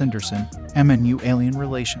Phyllis Sanderson, MNU Alien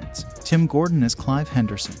Relations, Tim Gordon as Clive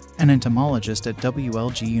Henderson, an entomologist at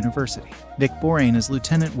WLG University, Dick Boraine as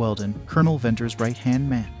Lieutenant Weldon, Colonel Venter's right-hand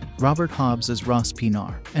man, Robert Hobbs as Ross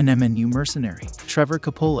Pinar, an MNU mercenary, Trevor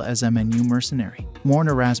Coppola as MNU mercenary, Morn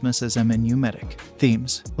Erasmus as MNU medic.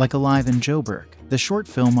 Themes, like Alive in Joburg, the short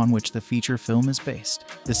film on which the feature film is based.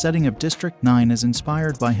 The setting of District 9 is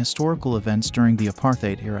inspired by historical events during the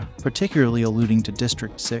apartheid era, particularly alluding to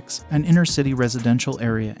District 6, an inner-city residential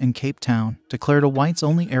area in Cape Town, declared a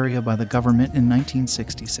whites-only area by the government in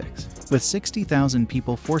 1966, with 60,000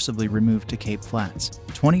 people forcibly removed to Cape Flats,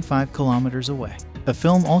 25 kilometers away. The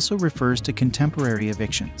film also refers to contemporary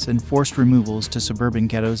evictions and forced removals to suburban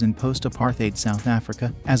ghettos in post-apartheid South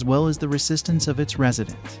Africa, as well as the resistance of its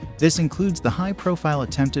residents. This includes the high-profile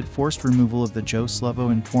attempted forced removal of the Joe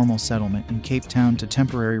Slovo informal settlement in Cape Town to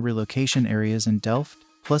temporary relocation areas in Delft,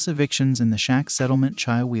 plus evictions in the shack settlement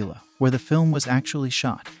Chiawelo, where the film was actually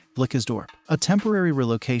shot. Blikkersdorp, a temporary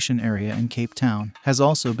relocation area in Cape Town, has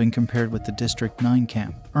also been compared with the District 9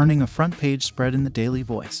 camp, earning a front-page spread in the Daily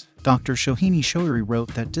Voice. Dr. Shohini Shoiri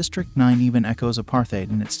wrote that District 9 even echoes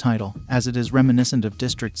apartheid in its title, as it is reminiscent of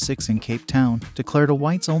District 6 in Cape Town, declared a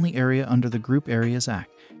whites-only area under the Group Areas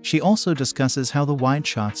Act. She also discusses how the wide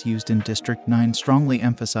shots used in District 9 strongly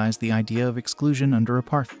emphasize the idea of exclusion under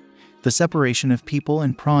apartheid. The separation of people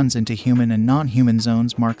and prawns into human and non-human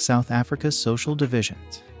zones mark South Africa's social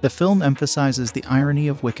divisions. The film emphasizes the irony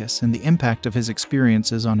of Wickes and the impact of his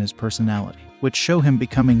experiences on his personality, which show him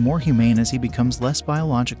becoming more humane as he becomes less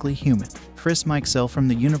biologically human. Chris Mikesell from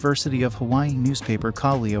the University of Hawaii newspaper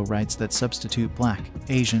Kaleo writes that substitute Black,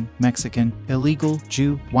 Asian, Mexican, illegal,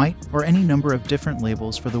 Jew, white, or any number of different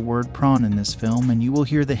labels for the word prawn in this film and you will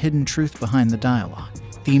hear the hidden truth behind the dialogue.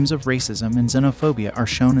 Themes of racism and xenophobia are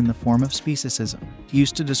shown in the form of speciesism,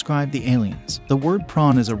 used to describe the aliens. The word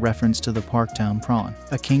prawn is a reference to the Parktown prawn,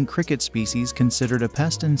 a king cricket species considered a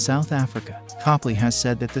pest in South Africa. Copley has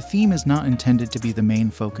said that the theme is not intended to be the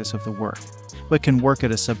main focus of the work, but can work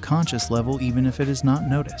at a subconscious level even if it is not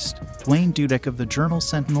noticed. Dwayne Dudek of the journal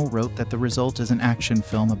Sentinel wrote that the result is an action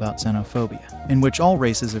film about xenophobia, in which all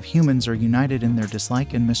races of humans are united in their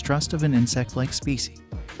dislike and mistrust of an insect-like species.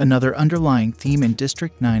 Another underlying theme in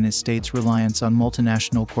District 9 is states' reliance on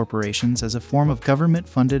multinational corporations as a form of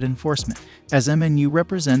government-funded enforcement, as MNU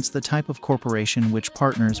represents the type of corporation which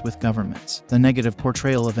partners with governments. The negative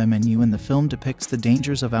portrayal of MNU in the film depicts the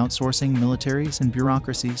dangers of outsourcing militaries and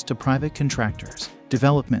bureaucracies to private contractors.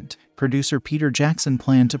 Development. Producer Peter Jackson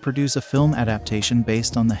planned to produce a film adaptation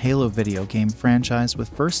based on the Halo video game franchise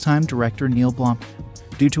with first-time director Neill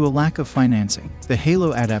Blomkamp. Due to a lack of financing, the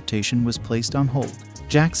Halo adaptation was placed on hold.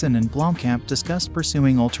 Jackson and Blomkamp discussed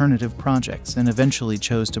pursuing alternative projects and eventually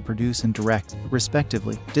chose to produce and direct,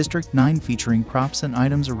 respectively, District 9 featuring props and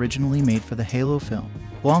items originally made for the Halo film.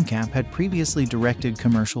 Blomkamp had previously directed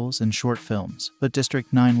commercials and short films, but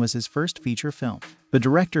District 9 was his first feature film. The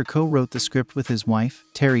director co-wrote the script with his wife,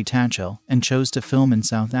 Terri Tatchell, and chose to film in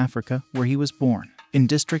South Africa, where he was born. In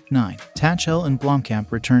District 9, Tatchell and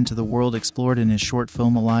Blomkamp returned to the world explored in his short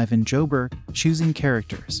film Alive in Joburg, choosing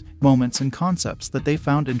characters, moments, and concepts that they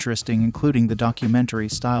found interesting, including the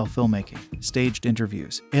documentary-style filmmaking, staged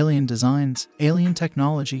interviews, alien designs, alien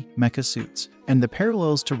technology, mecha suits, and the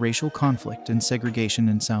parallels to racial conflict and segregation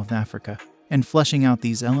in South Africa, and fleshing out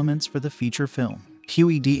these elements for the feature film.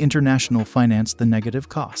 QED International financed the negative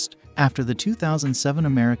cost. After the 2007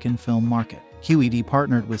 American film market, QED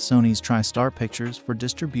partnered with Sony's TriStar Pictures for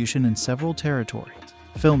distribution in several territories.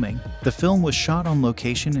 Filming. The film was shot on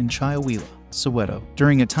location in Chiawelo, Soweto,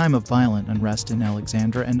 during a time of violent unrest in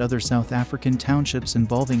Alexandra and other South African townships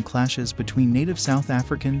involving clashes between native South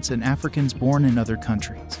Africans and Africans born in other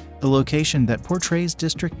countries. The location that portrays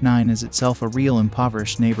District 9 is itself a real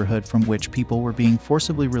impoverished neighborhood from which people were being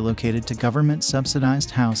forcibly relocated to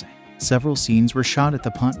government-subsidized housing. Several scenes were shot at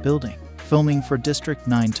the Punt Building. Filming for District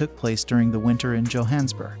 9 took place during the winter in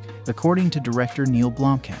Johannesburg. According to director Neill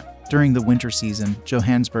Blomkamp, during the winter season,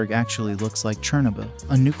 Johannesburg actually looks like Chernobyl,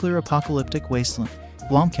 a nuclear apocalyptic wasteland.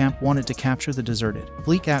 Blomkamp wanted to capture the deserted,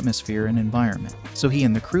 bleak atmosphere and environment, so he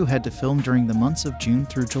and the crew had to film during the months of June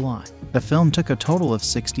through July. The film took a total of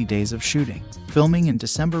 60 days of shooting. Filming in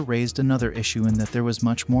December raised another issue in that there was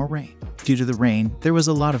much more rain. Due to the rain, there was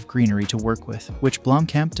a lot of greenery to work with, which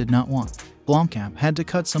Blomkamp did not want. Blomkamp had to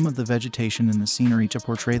cut some of the vegetation in the scenery to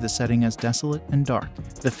portray the setting as desolate and dark.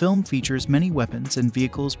 The film features many weapons and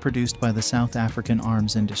vehicles produced by the South African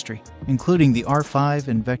arms industry, including the R5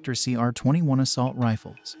 and Vector CR21 assault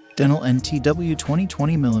rifles. Dental NTW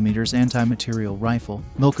 20mm anti-material rifle,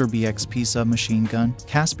 Milker BXP submachine gun,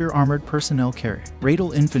 Caspier armored personnel carrier,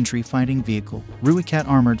 Radel infantry fighting vehicle, Ruicat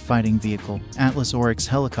armored fighting vehicle, Atlas Oryx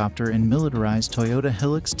helicopter and militarized Toyota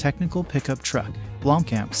Hilux technical pickup truck.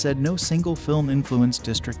 Blomkamp said no single film influenced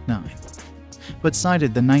District 9, but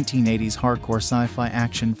cited the 1980s hardcore sci-fi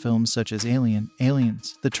action films such as Alien,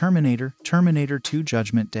 Aliens, The Terminator, Terminator 2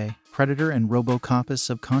 Judgment Day, Predator and RoboCop as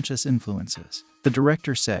subconscious influences. The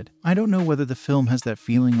director said, "I don't know whether the film has that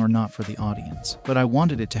feeling or not for the audience, but I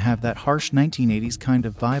wanted it to have that harsh 1980s kind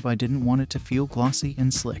of vibe. I didn't want it to feel glossy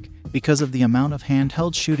and slick." Because of the amount of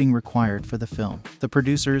handheld shooting required for the film, the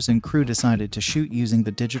producers and crew decided to shoot using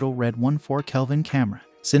the digital Red 1.4 Kelvin camera.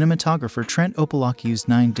 Cinematographer Trent Opelok used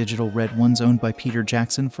 9 digital Red 1s owned by Peter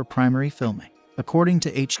Jackson for primary filming. According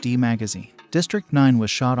to HD Magazine, District 9 was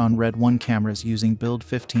shot on Red 1 cameras using Build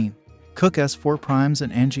 15, Cooke S4 primes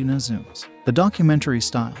and Angina zooms. The documentary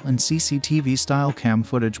style and CCTV style cam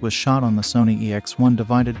footage was shot on the Sony EX1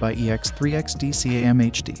 divided by EX3X DCAM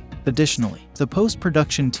HD. Additionally, the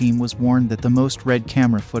post-production team was warned that the most Red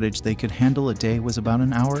camera footage they could handle a day was about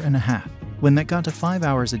an hour and a half. When that got to 5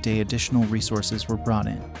 hours a day, additional resources were brought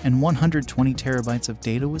in, and 120 terabytes of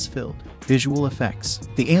data was filled. Visual effects.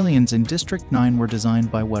 The aliens in District 9 were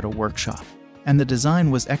designed by Weta Workshop, and the design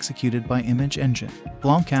was executed by Image Engine.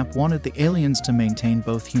 Blomkamp wanted the aliens to maintain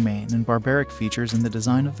both humane and barbaric features in the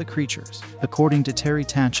design of the creatures. According to Terri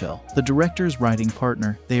Tatchell, the director's writing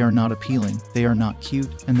partner, "They are not appealing, they are not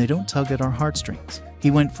cute, and they don't tug at our heartstrings." He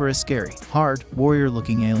went for a scary, hard,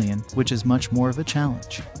 warrior-looking alien, which is much more of a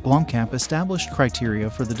challenge. Blomkamp established criteria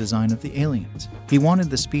for the design of the aliens. He wanted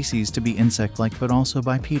the species to be insect-like but also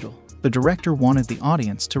bipedal. The director wanted the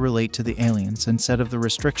audience to relate to the aliens instead of the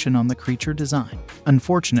restriction on the creature design.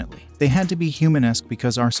 Unfortunately, they had to be human-esque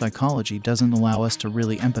because our psychology doesn't allow us to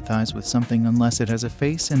really empathize with something unless it has a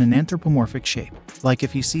face and an anthropomorphic shape. Like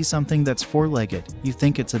if you see something that's four-legged, you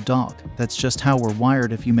think it's a dog. That's just how we're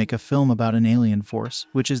wired. If you make a film about an alien force,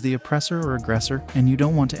 which is the oppressor or aggressor, and you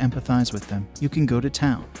don't want to empathize with them, you can go to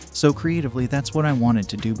town. So creatively, that's what I wanted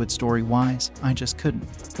to do, but story-wise, I just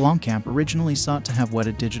couldn't. Blomkamp originally sought to have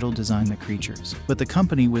Weta Digital design the creatures, but the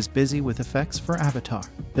company was busy with effects for Avatar.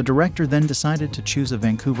 The director then decided to choose a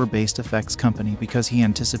Vancouver-based effects company because he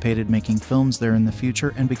anticipated making films there in the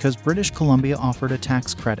future and because British Columbia offered a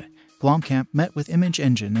tax credit. Blomkamp met with Image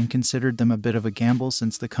Engine and considered them a bit of a gamble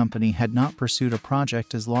since the company had not pursued a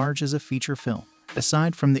project as large as a feature film.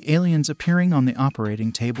 Aside from the aliens appearing on the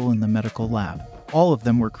operating table in the medical lab, all of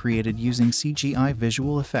them were created using CGI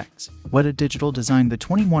visual effects. Weta Digital designed the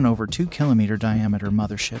 21/2 km diameter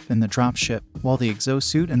mothership and the dropship, while the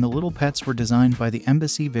exosuit and the little pets were designed by the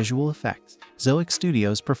Embassy Visual Effects. Zoic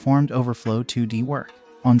Studios performed overflow 2D work.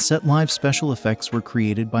 On-set live special effects were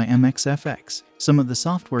created by MXFX. Some of the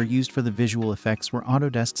software used for the visual effects were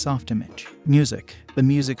Autodesk Softimage. Music. The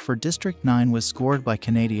music for District 9 was scored by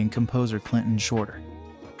Canadian composer Clinton Shorter,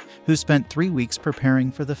 who spent 3 weeks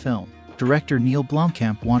preparing for the film. Director Neill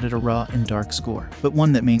Blomkamp wanted a raw and dark score, but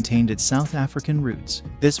one that maintained its South African roots.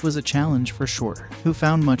 This was a challenge for Shorter, who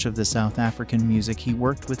found much of the South African music he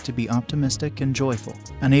worked with to be optimistic and joyful.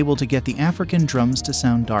 Unable to get the African drums to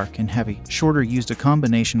sound dark and heavy, Shorter used a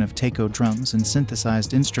combination of taiko drums and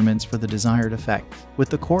synthesized instruments for the desired effect, with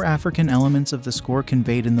the core African elements of the score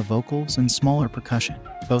conveyed in the vocals and smaller percussion.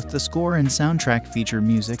 Both the score and soundtrack feature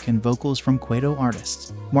music and vocals from Kwaito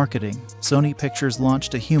artists. Marketing. Sony Pictures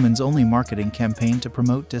launched a humans-only marketing campaign to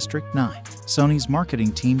promote District 9. Sony's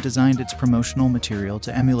marketing team designed its promotional material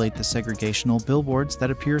to emulate the segregational billboards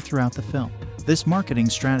that appear throughout the film. This marketing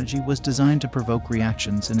strategy was designed to provoke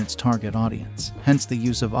reactions in its target audience, hence the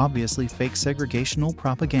use of obviously fake segregational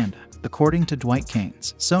propaganda. According to Dwight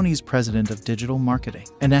Keynes, Sony's president of digital marketing,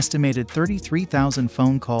 an estimated 33,000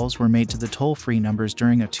 phone calls were made to the toll-free numbers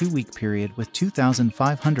during a 2-week period, with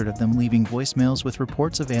 2,500 of them leaving voicemails with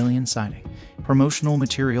reports of alien sighting. Promotional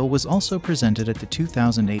material was also presented at the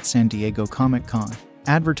 2008 San Diego Comic-Con,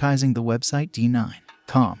 advertising the website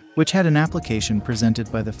D9.com, which had an application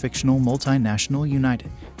presented by the fictional multinational United.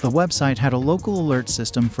 The website had a local alert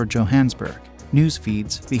system for Johannesburg, news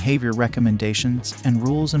feeds, behavior recommendations, and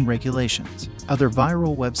rules and regulations. Other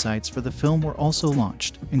viral websites for the film were also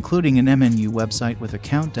launched, including an MNU website with a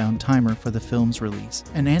countdown timer for the film's release,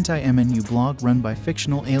 an anti-MNU blog run by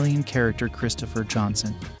fictional alien character Christopher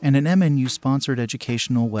Johnson, and an MNU-sponsored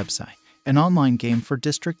educational website. An online game for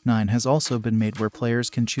District 9 has also been made where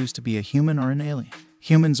players can choose to be a human or an alien.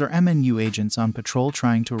 Humans are MNU agents on patrol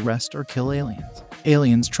trying to arrest or kill aliens.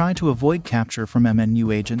 Aliens try to avoid capture from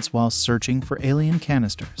MNU agents while searching for alien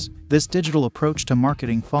canisters. This digital approach to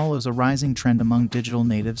marketing follows a rising trend among digital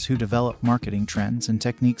natives who develop marketing trends and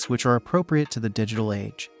techniques which are appropriate to the digital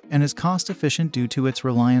age, and is cost-efficient due to its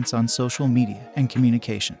reliance on social media and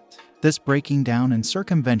communication. This breaking down and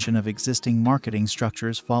circumvention of existing marketing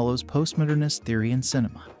structures follows postmodernist theory in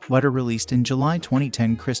cinema. Letter released in July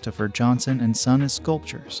 2010, Christopher Johnson and Son as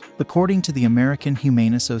sculptures. According to the American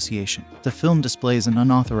Humane Association, the film displays an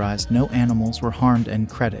unauthorized "no animals were harmed" end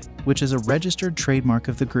credit, which is a registered trademark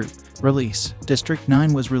of the group. Release: District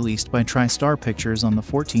 9 was released by TriStar Pictures on the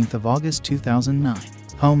 14th of August 2009.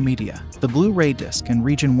 Home media: the Blu-ray disc and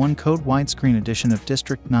Region 1 code widescreen edition of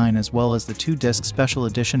District 9 as well as the 2-disc special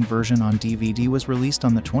edition version on DVD was released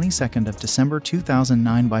on the 22nd of December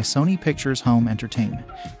 2009 by Sony Pictures Home Entertainment.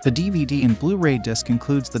 The DVD and Blu-ray disc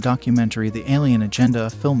includes the documentary The Alien Agenda, a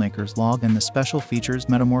filmmaker's log, and the special features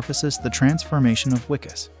Metamorphosis, the transformation of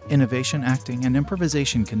Wickas, innovation, acting, and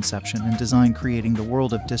improvisation, conception and design, creating the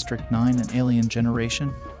world of District 9 and Alien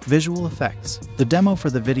Generation. Visual effects: the demo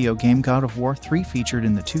for the video game God of War 3 featured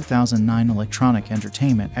in the 2009 Electronic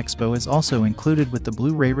Entertainment Expo is also included with the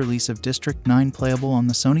Blu-ray release of District 9, playable on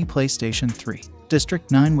the Sony PlayStation 3.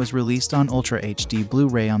 District 9 was released on Ultra HD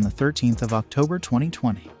Blu-ray on the 13th of October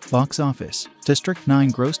 2020. Box office: District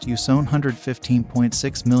 9 grossed US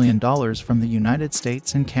 $115.6 million from the United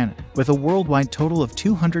States and Canada, with a worldwide total of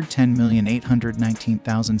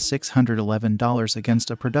 $210,819,611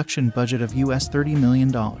 against a production budget of US $30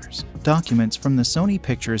 million. Documents from the Sony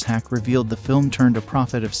Pictures hack revealed the film turned a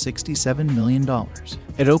profit of $67 million.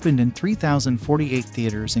 It opened in 3,048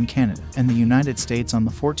 theaters in Canada and the United States on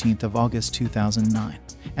the 14th of August 2009,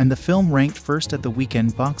 and the film ranked first at the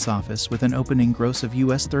weekend box office with an opening gross of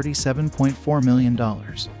US $37.4 million.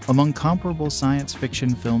 Among comparable science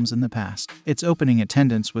fiction films in the past, its opening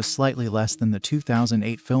attendance was slightly less than the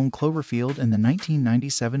 2008 film Cloverfield and the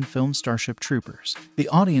 1997 film Starship Troopers. The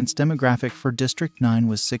audience demographic for District 9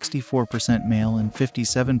 was 64% male and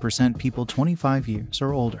 57% people 25 years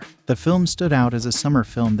or older. The film stood out as a summer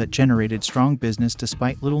film that generated strong business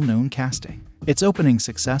despite little-known casting. Its opening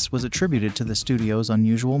success was attributed to the studio's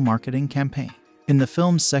unusual marketing campaign. In the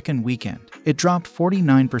film's second weekend, it dropped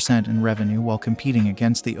 49% in revenue while competing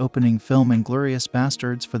against the opening film Inglourious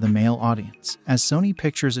Basterds for the male audience, as Sony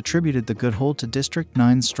Pictures attributed the good hold to District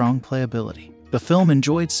 9's strong playability. The film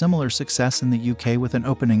enjoyed similar success in the UK with an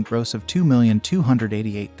opening gross of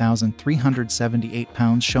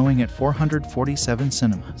 £2,288,378, showing at 447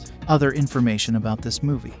 cinemas. Other information about this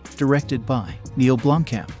movie: directed by Neill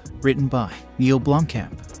Blomkamp, written by Neill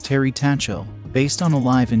Blomkamp, Terri Tatchell, based on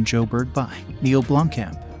Alive in Joburg by Neill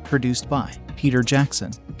Blomkamp, produced by Peter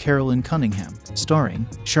Jackson, Carolynne Cunningham, starring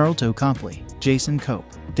Sharlto Copley, Jason Cope,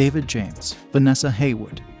 David James, Vanessa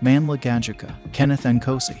Haywood, Manla Gadjika, Kenneth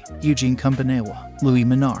Nkosi, Eugene Kumbanewa, Louis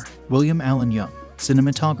Minar, William Allen Young.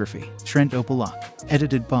 Cinematography: Trent Opalak.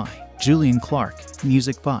 Edited by Julian Clark.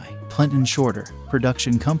 Music by Clinton Shorter.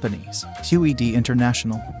 Production companies: QED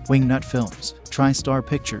International, WingNut Films, TriStar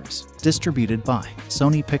Pictures. Distributed by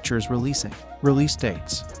Sony Pictures Releasing. Release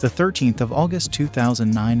dates: the 13th of August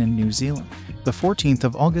 2009 in New Zealand, the 14th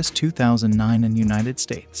of August 2009 in United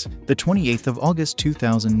States, the 28th of August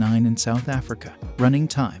 2009 in South Africa. Running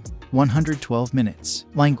time: 112 minutes.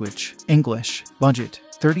 Language: English. Budget: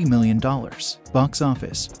 $30 million. Box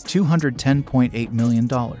office: $210.8 million.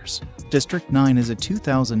 District 9 is a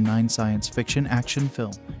 2009 science fiction action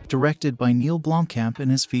film, directed by Neill Blomkamp in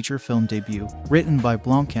his feature film debut, written by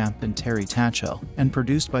Blomkamp and Terri Tatchell, and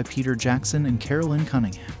produced by Peter Jackson and Carolynne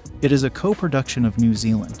Cunningham. It is a co-production of New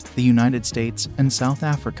Zealand, the United States, and South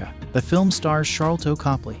Africa. The film stars Sharlto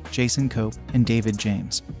Copley, Jason Cope, and David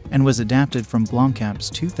James, and was adapted from Blomkamp's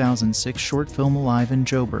 2006 short film Alive in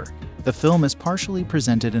Joburg. The film is partially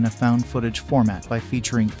presented in a found footage format by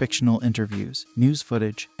featuring fictional interviews, news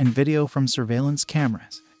footage, and video from surveillance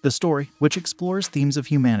cameras. The story, which explores themes of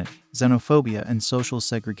humanity, xenophobia, and social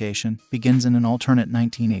segregation, begins in an alternate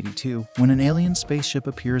 1982 when an alien spaceship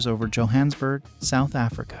appears over Johannesburg, South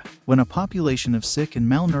Africa. When a population of sick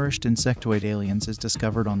and malnourished insectoid aliens is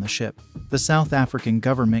discovered on the ship, the South African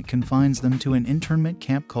government confines them to an internment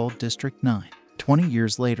camp called District 9. 20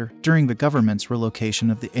 years later, during the government's relocation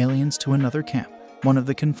of the aliens to another camp, one of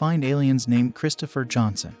the confined aliens named Christopher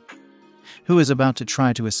Johnson, who is about to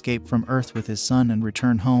try to escape from Earth with his son and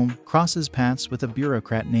return home, crosses paths with a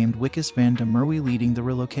bureaucrat named Wickas van der Merwe leading the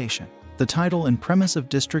relocation. The title and premise of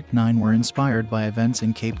District 9 were inspired by events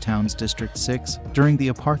in Cape Town's District 6 during the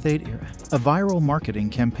apartheid era. A viral marketing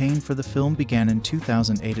campaign for the film began in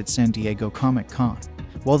 2008 at San Diego Comic-Con,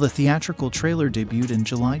 while the theatrical trailer debuted in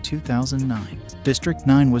July 2009. District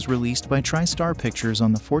 9 was released by TriStar Pictures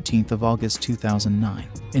on the 14th of August 2009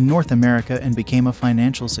 in North America and became a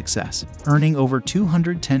financial success, earning over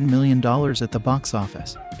 $210 million at the box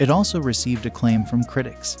office. It also received acclaim from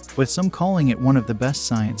critics, with some calling it one of the best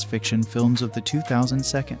science fiction films of the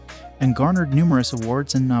 2002, and garnered numerous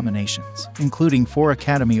awards and nominations, including 4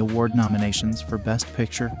 Academy Award nominations for Best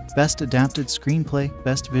Picture, Best Adapted Screenplay,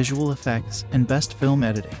 Best Visual Effects, and Best Film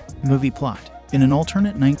Editing. Movie plot. In an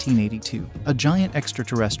alternate 1982, a giant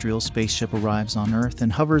extraterrestrial spaceship arrives on Earth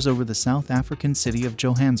and hovers over the South African city of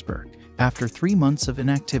Johannesburg after 3 months of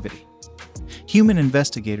inactivity. Human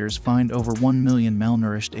investigators find over 1 million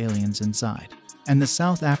malnourished aliens inside, and the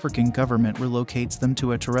South African government relocates them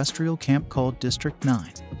to a terrestrial camp called District 9.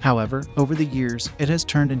 However, over the years, it has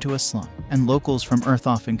turned into a slum, and locals from Earth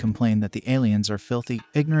often complain that the aliens are filthy,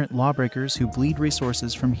 ignorant lawbreakers who bleed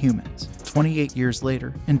resources from humans. 28 years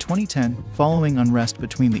later, in 2010, following unrest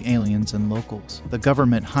between the aliens and locals, the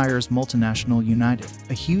government hires Multinational United,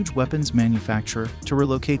 a huge weapons manufacturer, to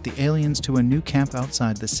relocate the aliens to a new camp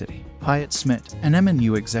outside the city. Hyatt Smith, an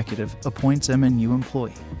MNU executive, appoints MNU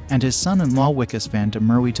employee, and his son-in-law Wikus van der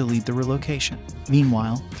Merwe to lead the relocation.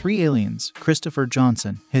 Meanwhile, 3 aliens, Christopher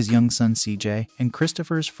Johnson, his young son CJ, and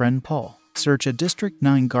Christopher's friend Paul, search a District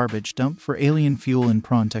 9 garbage dump for alien fuel and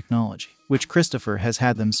prawn technology, which Christopher has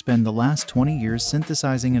had them spend the last 20 years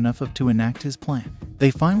synthesizing enough of to enact his plan. They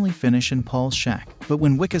finally finish in Paul's shack, but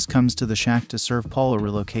when Wikus comes to the shack to serve Paul a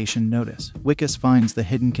relocation notice, Wikus finds the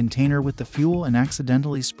hidden container with the fuel and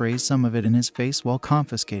accidentally sprays some of it in his face while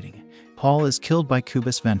confiscating it. Paul is killed by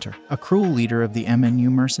Cobus Venter, a cruel leader of the MNU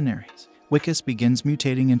mercenaries. Wikus begins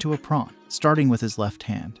mutating into a prawn, starting with his left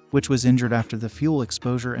hand, which was injured after the fuel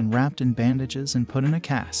exposure and wrapped in bandages and put in a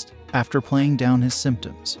cast. After playing down his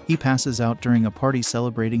symptoms, he passes out during a party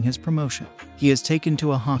celebrating his promotion. He is taken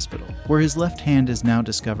to a hospital, where his left hand is now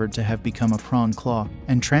discovered to have become a prawn claw,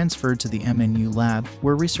 and transferred to the MNU lab,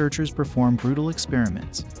 where researchers perform brutal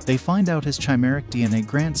experiments. They find out his chimeric DNA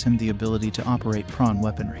grants him the ability to operate prawn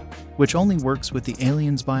weaponry, which only works with the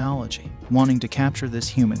alien's biology. Wanting to capture this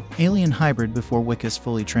human-alien hybrid before Wikus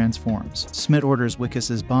fully transforms, Smith orders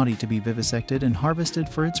Wikus's body to be vivisected and harvested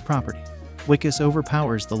for its property. Wikus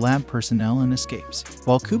overpowers the lab personnel and escapes,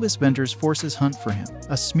 while Cobus Venter's forces hunt for him.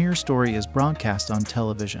 A smear story is broadcast on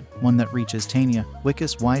television, one that reaches Tanya,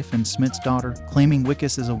 Wikus' wife and Smith's daughter, claiming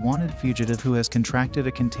Wikus is a wanted fugitive who has contracted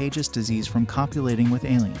a contagious disease from copulating with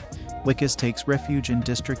aliens. Wikus takes refuge in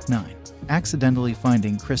District 9, accidentally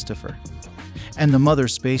finding Christopher and the mother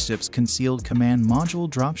spaceship's concealed command module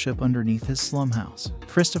dropship underneath his slum house.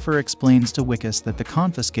 Christopher explains to Wikus that the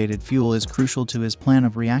confiscated fuel is crucial to his plan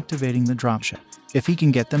of reactivating the dropship. If he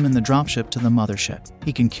can get them in the dropship to the mothership,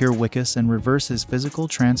 he can cure Wikus and reverse his physical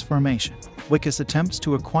transformation. Wikus attempts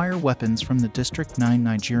to acquire weapons from the District 9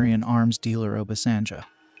 Nigerian arms dealer Obasanjo,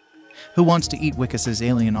 who wants to eat Wikus's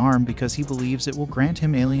alien arm because he believes it will grant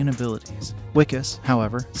him alien abilities. Wikus,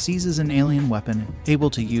 however, seizes an alien weapon and, able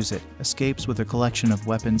to use it, escapes with a collection of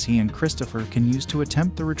weapons he and Christopher can use to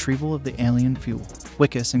attempt the retrieval of the alien fuel.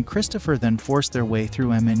 Wikus and Christopher then force their way through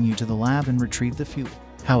MNU to the lab and retrieve the fuel.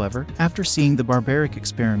 However, after seeing the barbaric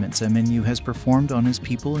experiments MNU has performed on his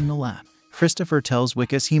people in the lab, Christopher tells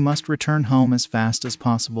Wikus he must return home as fast as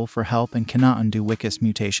possible for help and cannot undo Wikus'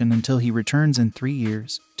 mutation until he returns in 3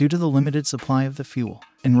 years, due to the limited supply of the fuel.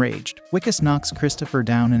 Enraged, Wikus knocks Christopher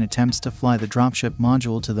down and attempts to fly the dropship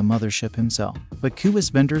module to the mothership himself, but Cobus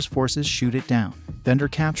Venter's forces shoot it down. Venter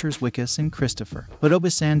captures Wikus and Christopher, but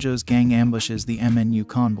Obasanjo's gang ambushes the MNU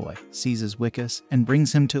convoy, seizes Wikus, and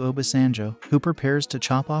brings him to Obasanjo, who prepares to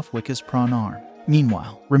chop off Wikus' prawn arm.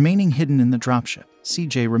 Meanwhile, remaining hidden in the dropship,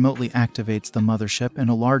 CJ remotely activates the mothership and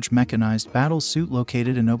a large mechanized battle suit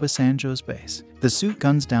located in Obasanjo's base. The suit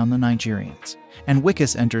guns down the Nigerians, and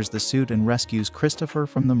Wikus enters the suit and rescues Christopher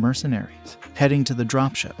from the mercenaries. Heading to the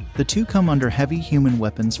dropship, the two come under heavy human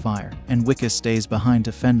weapons fire, and Wikus stays behind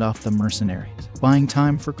to fend off the mercenaries, buying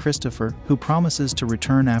time for Christopher, who promises to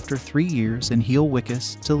return after 3 years and heal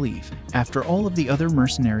Wikus to leave. After all of the other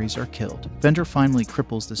mercenaries are killed, Venter finally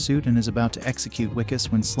cripples the suit and is about to execute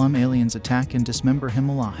Wikus when slum aliens attack and dismember him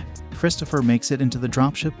alive. Christopher makes it into the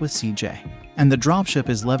dropship with CJ, and the dropship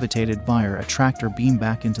is levitated via a tractor beam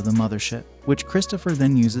back into the mothership. which Christopher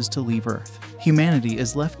then uses to leave Earth. Humanity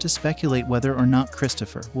is left to speculate whether or not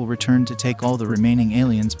Christopher will return to take all the remaining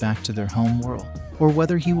aliens back to their home world, or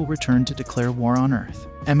whether he will return to declare war on Earth.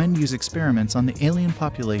 MNU's experiments on the alien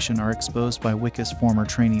population are exposed by Wicca's former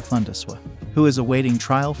trainee Fundiswa, who is awaiting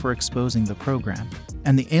trial for exposing the program,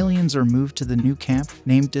 and the aliens are moved to the new camp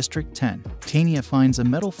named District 10. Tanya finds a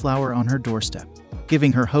metal flower on her doorstep,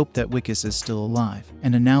 giving her hope that Wicca is still alive,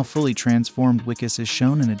 and a now fully transformed Wicca is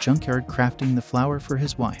shown in a junkyard crafting the flower for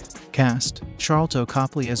his wife. Cast: Sharlto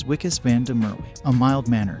Copley as Wicca van der Merwe, a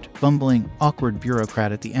mild-mannered, bumbling, awkward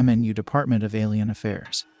bureaucrat at the MNU Department of Alien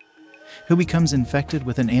Affairs, who becomes infected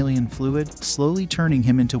with an alien fluid, slowly turning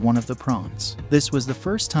him into one of the prawns. This was the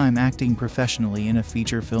first time acting professionally in a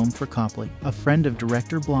feature film for Copley, a friend of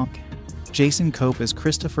director Blomkamp. Jason Cope as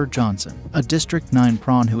Christopher Johnson, a District 9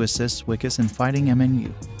 prawn who assists Wicca in fighting MNU.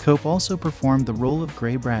 Cope also performed the role of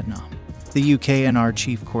Gray Bradnam, the UKNR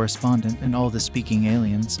chief correspondent and all the speaking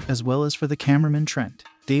aliens, as well as for the cameraman Trent.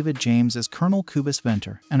 David James as Colonel Kubus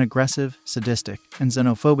Venter, an aggressive, sadistic, and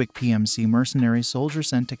xenophobic PMC mercenary soldier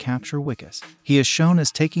sent to capture Wicca. He is shown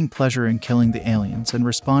as taking pleasure in killing the aliens and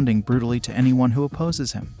responding brutally to anyone who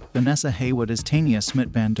opposes him. Vanessa Haywood as Tanya Smith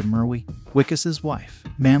van der Merwe, Wicca's wife.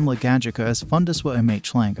 Mamla Gajika as Fundiswa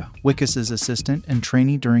MH Langa, Wicca's assistant and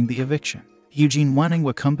trainee during the eviction. Eugene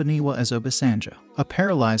Waningwa Companiwa as Obasanjo, a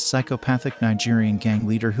paralyzed psychopathic Nigerian gang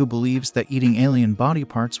leader who believes that eating alien body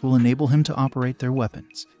parts will enable him to operate their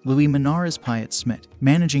weapons. Louis Minar as Piet Smith,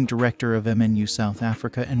 managing director of MNU South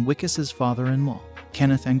Africa and Wicca's father-in-law.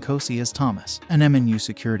 Kenneth Nkosi as Thomas, an MNU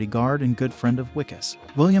security guard and good friend of Wicca's.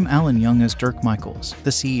 William Allen Young as Dirk Michaels, the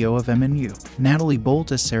CEO of MNU. Natalie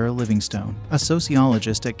Bolt as Sarah Livingstone, a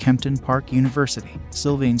sociologist at Kempton Park University.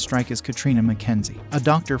 Sylvain Strike as Katrina McKenzie, a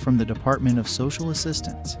doctor from the Department of Social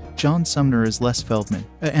Assistance. John Sumner as Les Feldman,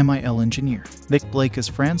 a MIL engineer. Nick Blake as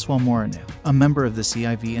Francois Morineux, a member of the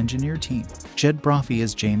CIV engineer team. Jed Brophy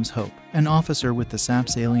as James Hope, an officer with the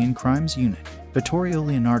SAP's Alien Crimes Unit. Vittorio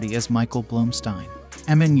Leonardi as Michael Blomstein,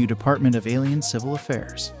 MNU Department of Alien Civil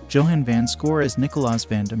Affairs. Johan van Score as Nicolaas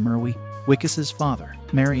van der Merwe, Wicca's father.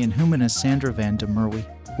 Marion Human as Sandra van der Merwe,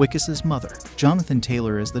 Wicca's mother. Jonathan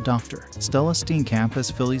Taylor as the doctor. Stella Steenkamp as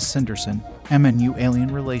Phyllis Sanderson, MNU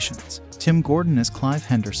Alien Relations. Tim Gordon as Clive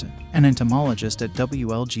Henderson, an entomologist at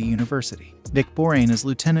WLG University. Nick Borain as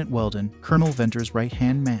Lieutenant Weldon, Colonel Venter's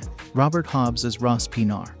right-hand man. Robert Hobbs as Ross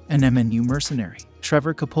Pinar, an MNU mercenary.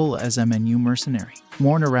 Trevor Coppola as MNU mercenary.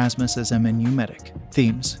 Warren Erasmus as MNU medic.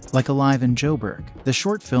 Themes: Like Alive and Joburg, the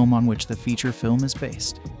short film on which the feature film is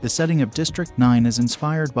based. The setting of District 9 is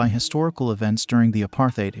inspired by historical events during the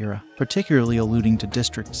apartheid era, particularly alluding to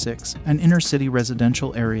District 6, an inner-city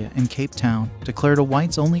residential area in Cape Town, declared a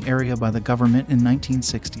whites-only area by the government in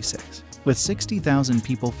 1966, with 60,000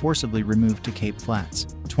 people forcibly removed to Cape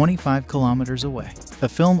Flats, 25 kilometers away. The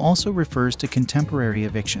film also refers to contemporary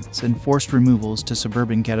evictions and forced removals to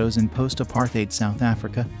suburban ghettos in post-apartheid South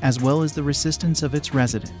Africa, as well as the resistance of its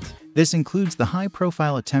residents. This includes the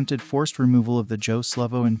high-profile attempted forced removal of the Joe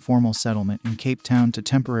Slovo informal settlement in Cape Town to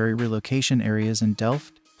temporary relocation areas in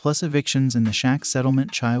Delft, plus evictions in the shack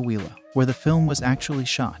settlement Chiawilo, where the film was actually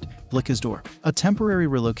shot. Blikkersdorp, a temporary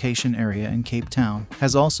relocation area in Cape Town,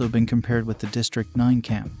 has also been compared with the District 9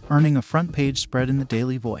 camp, earning a front-page spread in the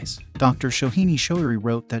Daily Voice. Dr. Shohini Shoiri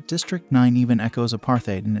wrote that District 9 even echoes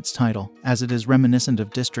apartheid in its title, as it is reminiscent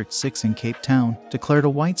of District 6 in Cape Town, declared a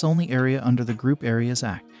whites-only area under the Group Areas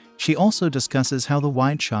Act. She also discusses how the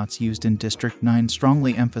wide shots used in District 9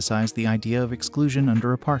 strongly emphasize the idea of exclusion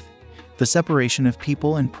under apartheid. The separation of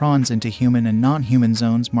people and prawns into human and non-human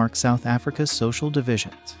zones marks South Africa's social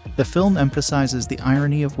divisions. The film emphasizes the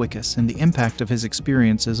irony of Wicca and the impact of his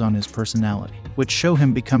experiences on his personality, which show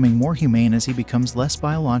him becoming more humane as he becomes less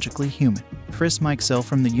biologically human. Chris Mikesell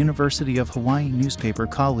from the University of Hawaii newspaper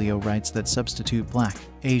Kaleo writes that substitute Black,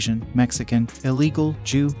 Asian, Mexican, illegal,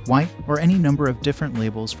 Jew, white, or any number of different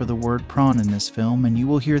labels for the word prawn in this film and you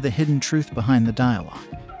will hear the hidden truth behind the dialogue.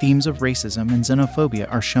 Themes of racism and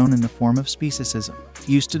xenophobia are shown in the form of speciesism,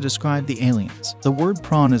 used to describe the aliens. The word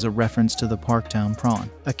prawn is a reference to the Parktown prawn,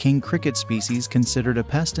 a king cricket species considered a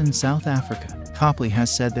pest in South Africa. Copley has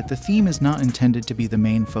said that the theme is not intended to be the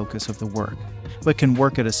main focus of the work, but can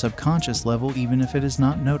work at a subconscious level even if it is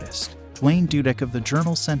not noticed. Dwayne Dudek of the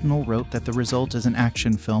Journal Sentinel wrote that the result is an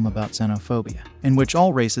action film about xenophobia, in which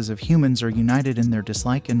all races of humans are united in their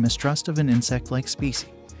dislike and mistrust of an insect-like species.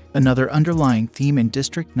 Another underlying theme in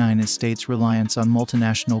District 9 is states' reliance on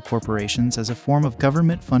multinational corporations as a form of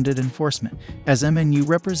government-funded enforcement, as MNU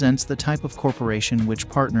represents the type of corporation which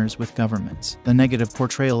partners with governments. The negative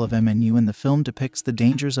portrayal of MNU in the film depicts the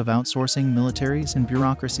dangers of outsourcing militaries and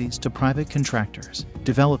bureaucracies to private contractors.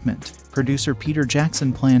 Development. Producer Peter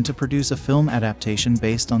Jackson planned to produce a film adaptation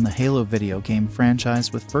based on the Halo video game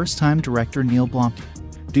franchise with first-time director Neill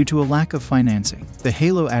Blomkamp. Due to a lack of financing, the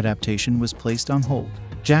Halo adaptation was placed on hold.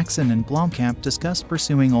 Jackson and Blomkamp discussed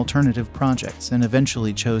pursuing alternative projects and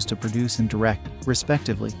eventually chose to produce and direct,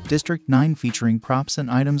 respectively, District 9 featuring props and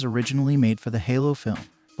items originally made for the Halo film.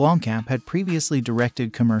 Blomkamp had previously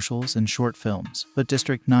directed commercials and short films, but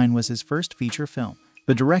District 9 was his first feature film.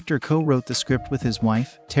 The director co-wrote the script with his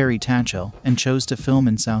wife, Terri Tatchell, and chose to film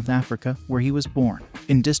in South Africa, where he was born.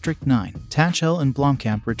 In District 9, Tatchell and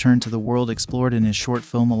Blomkamp returned to the world explored in his short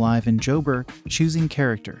film Alive in Joburg, choosing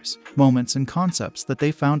characters, moments, and concepts that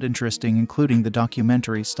they found interesting, including the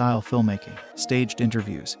documentary-style filmmaking, staged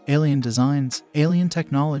interviews, alien designs, alien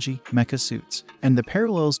technology, mecha suits, and the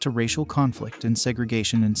parallels to racial conflict and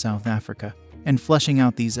segregation in South Africa, and fleshing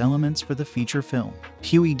out these elements for the feature film.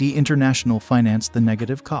 QED International financed the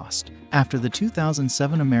negative cost. After the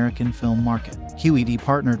 2007 American film market, QED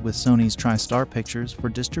partnered with Sony's TriStar Pictures for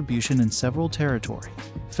distribution in several territories.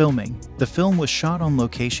 Filming. The film was shot on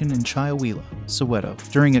location in Chiawelo, Soweto,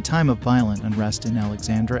 during a time of violent unrest in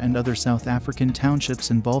Alexandra and other South African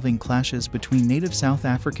townships involving clashes between native South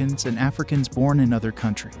Africans and Africans born in other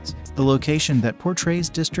countries. The location that portrays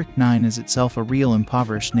District 9 is itself a real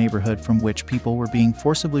impoverished neighborhood from which people were being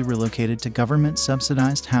forcibly relocated to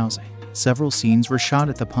government-subsidized housing. Several scenes were shot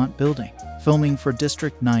at the Pont building. Filming for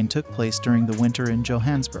District 9 took place during the winter in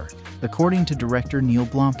Johannesburg. According to director Neill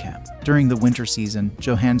Blomkamp, during the winter season,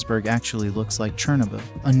 Johannesburg actually looks like Chernobyl,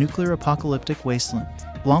 a nuclear apocalyptic wasteland.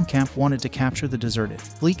 Blomkamp wanted to capture the deserted,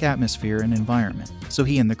 bleak atmosphere and environment, so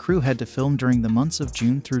he and the crew had to film during the months of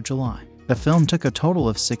June through July. The film took a total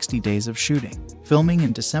of 60 days of shooting. Filming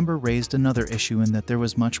in December raised another issue in that there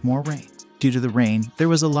was much more rain. Due to the rain, there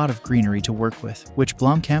was a lot of greenery to work with, which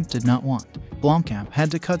Blomkamp did not want. Blomkamp had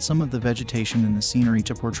to cut some of the vegetation in the scenery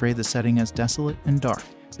to portray the setting as desolate and dark.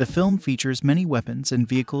 The film features many weapons and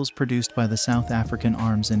vehicles produced by the South African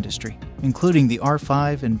arms industry, including the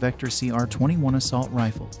R5 and Vector CR21 assault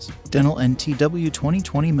rifles, Denel NTW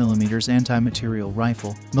 20mm anti-material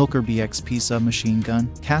rifle, Milker BXP submachine gun,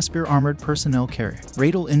 Caspier armored personnel carrier,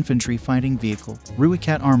 Radel infantry fighting vehicle,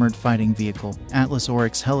 Ruicat armored fighting vehicle, Atlas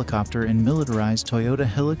Oryx helicopter, and militarized Toyota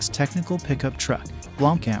Hilux technical pickup truck.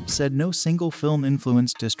 Blomkamp said no single film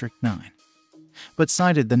influenced District 9. But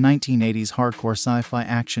cited the 1980s hardcore sci-fi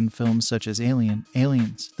action films such as Alien,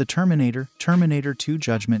 Aliens, The Terminator, Terminator 2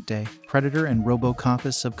 Judgment Day, Predator, and RoboCop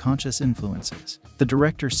as subconscious influences. The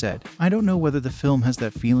director said, "I don't know whether the film has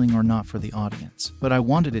that feeling or not for the audience, but I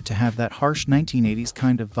wanted it to have that harsh 1980s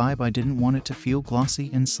kind of vibe. I didn't want it to feel glossy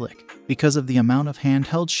and slick." Because of the amount of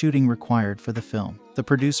handheld shooting required for the film, the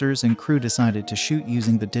producers and crew decided to shoot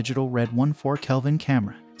using the digital Red 1.4 Kelvin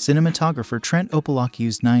camera. Cinematographer Trent Opelok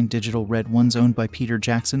used 9 digital Red 1s owned by Peter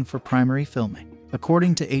Jackson for primary filming.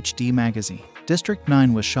 According to HD Magazine, District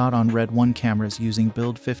 9 was shot on Red 1 cameras using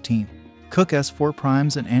Build 15, Cooke S4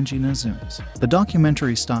 primes, and Angina zooms. The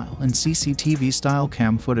documentary style and CCTV style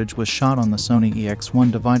cam footage was shot on the Sony EX1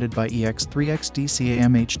 divided by EX3X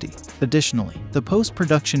DCAM HD. Additionally, the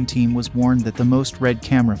post-production team was warned that the most Red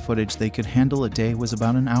camera footage they could handle a day was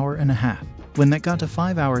about an hour and a half. When that got to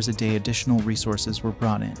 5 hours a day, additional resources were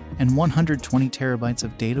brought in, and 120 terabytes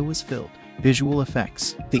of data was filled. Visual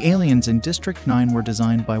effects. The aliens in District 9 were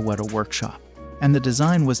designed by Weta Workshop, and the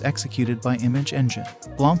design was executed by Image Engine.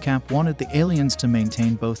 Blomkamp wanted the aliens to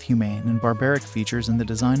maintain both humane and barbaric features in the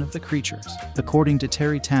design of the creatures. According to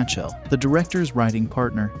Terri Tatchell, the director's writing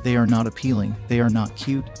partner, "They are not appealing, they are not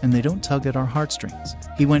cute, and they don't tug at our heartstrings."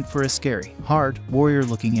 He went for a scary, hard,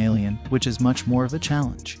 warrior-looking alien, which is much more of a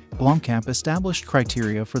challenge. Blomkamp established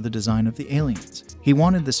criteria for the design of the aliens. He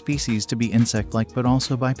wanted the species to be insect-like but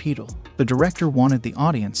also bipedal. The director wanted the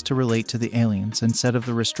audience to relate to the aliens instead of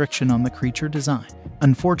the restriction on the creature design.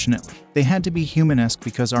 Unfortunately, they had to be humanesque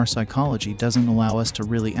because our psychology doesn't allow us to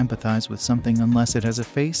really empathize with something unless it has a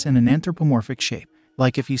face and an anthropomorphic shape.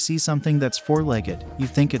 Like if you see something that's four-legged, you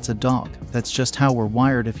think it's a dog. That's just how we're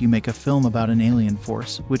wired. If you make a film about an alien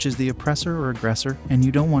force, which is the oppressor or aggressor, and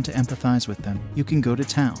you don't want to empathize with them, you can go to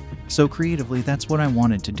town. So creatively, that's what I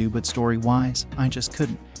wanted to do, but story-wise, I just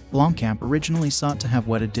couldn't. Blomkamp originally sought to have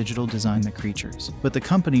Weta Digital design the creatures, but the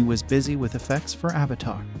company was busy with effects for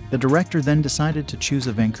Avatar. The director then decided to choose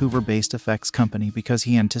a Vancouver-based effects company because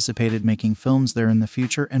he anticipated making films there in the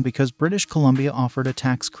future and because British Columbia offered a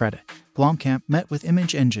tax credit. Blomkamp met with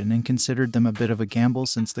Image Engine and considered them a bit of a gamble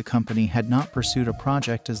since the company had not pursued a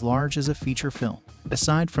project as large as a feature film.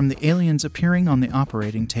 Aside from the aliens appearing on the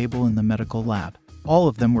operating table in the medical lab, all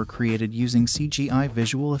of them were created using CGI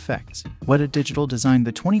visual effects. Weta Digital designed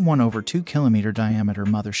the 21/2 km diameter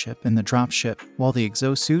mothership and the dropship, while the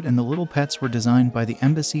exosuit and the little pets were designed by the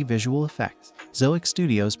Embassy Visual Effects. Zoic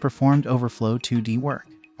Studios performed overflow 2D work.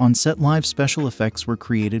 On-set live special effects were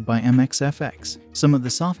created by MXFX. Some of the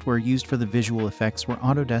software used for the visual effects were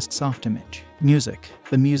Autodesk Softimage. Music.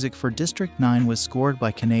 The music for District 9 was scored by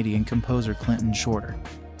Canadian composer Clinton Shorter,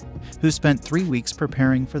 who spent 3 weeks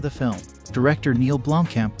preparing for the film. Director Neill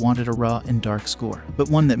Blomkamp wanted a raw and dark score, but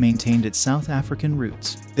one that maintained its South African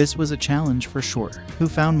roots. This was a challenge for Shorter, who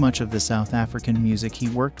found much of the South African music he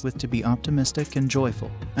worked with to be optimistic and joyful.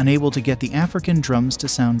 Unable to get the African drums to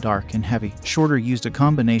sound dark and heavy, Shorter used a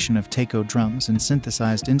combination of taiko drums and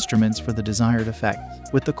synthesized instruments for the desired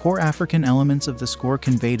effect, with the core African elements of the score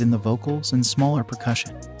conveyed in the vocals and smaller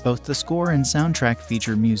percussion. Both the score and soundtrack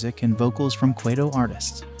feature music and vocals from Kwaito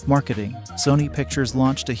artists. Marketing. Sony Pictures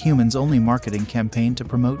launched a humans-only marketing campaign to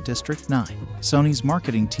promote District 9. Sony's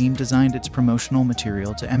marketing team designed its promotional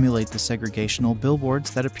material to emulate the segregational billboards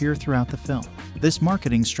that appear throughout the film. This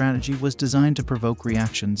marketing strategy was designed to provoke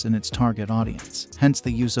reactions in its target audience, hence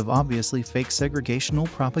the use of obviously fake segregational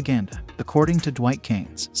propaganda. According to Dwight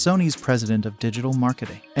Keynes, Sony's president of digital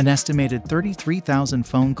marketing, an estimated 33,000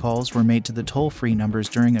 phone calls were made to the toll-free numbers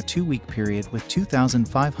during a 2-week period, with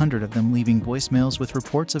 2,500 of them leaving voicemails with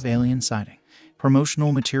reports of alien sighting.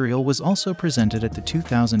 Promotional material was also presented at the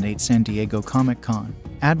 2008 San Diego Comic-Con,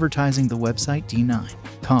 advertising the website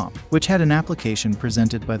D9.com, which had an application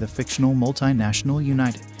presented by the fictional multinational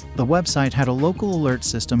United. The website had a local alert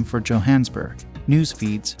system for Johannesburg, news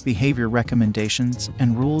feeds, behavior recommendations,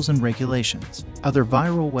 and rules and regulations. Other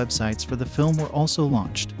viral websites for the film were also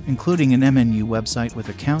launched, including an MNU website with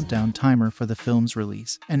a countdown timer for the film's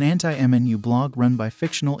release, an anti-MNU blog run by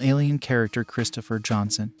fictional alien character Christopher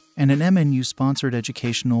Johnson, and an MNU-sponsored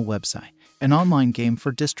educational website. An online game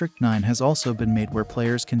for District 9 has also been made where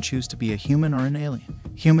players can choose to be a human or an alien.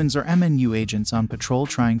 Humans are MNU agents on patrol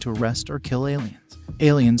trying to arrest or kill aliens.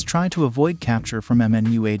 Aliens try to avoid capture from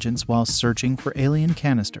MNU agents while searching for alien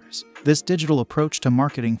canisters. This digital approach to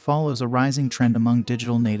marketing follows a rising trend among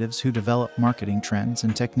digital natives who develop marketing trends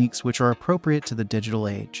and techniques which are appropriate to the digital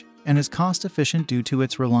age, and is cost-efficient due to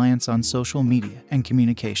its reliance on social media and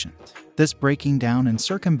communications. This breaking down and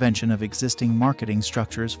circumvention of existing marketing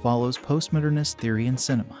structures follows postmodernist theory in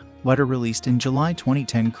cinema. Weta released in July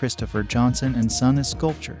 2010 Christopher Johnson and Son as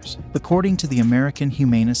sculptures. According to the American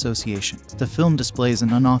Humane Association, the film displays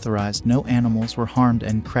an unauthorized "no animals were harmed"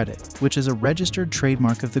 end credit, which is a registered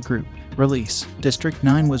trademark of the group. Release. District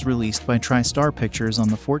 9 was released by TriStar Pictures on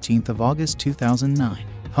the 14th of August 2009.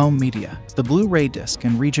 Home media. The Blu-ray disc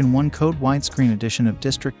and Region 1 Code widescreen edition of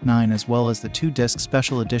District 9 as well as the 2-disc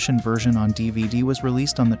special edition version on DVD was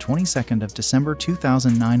released on the 22nd of December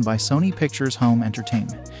 2009 by Sony Pictures Home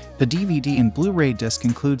Entertainment. The DVD and Blu-ray disc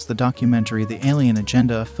includes the documentary The Alien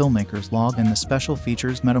Agenda, a filmmaker's log, and the special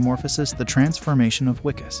features Metamorphosis, the Transformation of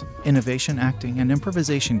Wickas, Innovation, Acting, and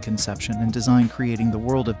Improvisation, Conception and Design, Creating the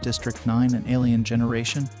World of District 9 and Alien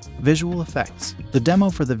Generation. Visual effects. The demo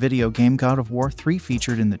for the video game God of War 3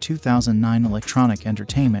 featured in the 2009 Electronic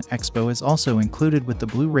Entertainment Expo is also included with the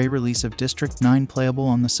Blu-ray release of District 9 playable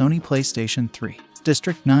on the Sony PlayStation 3.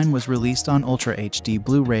 District 9 was released on Ultra HD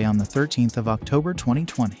Blu-ray on the 13th of October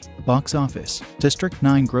 2020. Box office. District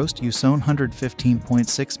 9 grossed US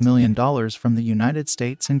 $115.6 million from the United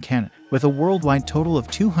States and Canada, with a worldwide total of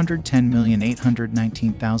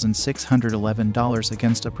 $210,819,611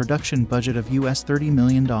 against a production budget of US $30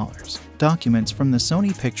 million. Documents from the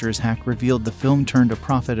Sony Pictures hack revealed the film turned a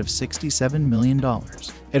profit of $67 million.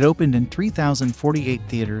 It opened in 3,048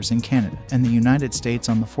 theaters in Canada and the United States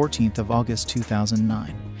on the 14th of August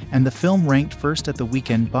 2009, and the film ranked first at the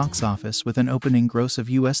weekend box office with an opening gross of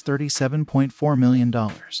US $37.4 million.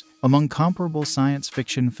 Among comparable science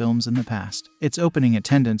fiction films in the past, its opening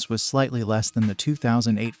attendance was slightly less than the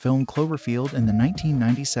 2008 film Cloverfield and the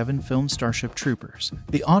 1997 film Starship Troopers.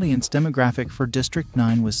 The audience demographic for District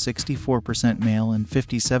 9 was 64% male and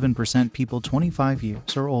 57% people 25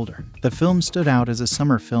 years or older. The film stood out as a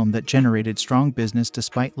summer film that generated strong business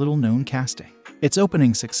despite little-known casting. Its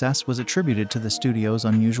opening success was attributed to the studio's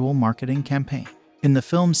unusual marketing campaign. In the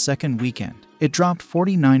film's second weekend, it dropped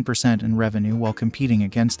 49% in revenue while competing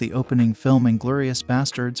against the opening film Inglourious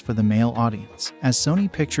Basterds for the male audience, as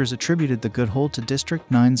Sony Pictures attributed the good hold to District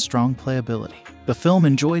 9's strong playability. The film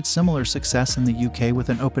enjoyed similar success in the UK with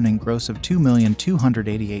an opening gross of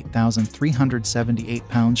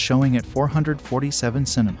 £2,288,378 showing at 447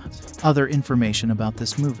 cinemas. Other information about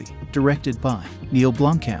this movie: directed by Neill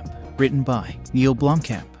Blomkamp, written by Neill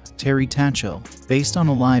Blomkamp, Terri Tatchell, based on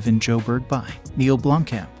a live-in Joburg by Neill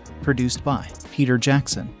Blomkamp, produced by Peter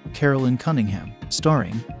Jackson, Carolynne Cunningham,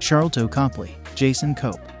 starring Sharlto Copley, Jason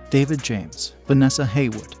Cope, David James, Vanessa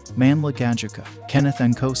Haywood, Manla Gadjika, Kenneth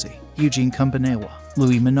Nkosi, Eugene Kumbanewa,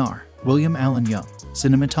 Louis Minar, William Allen Young.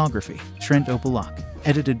 Cinematography: Trent Opalak.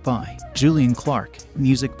 Edited by Julian Clark.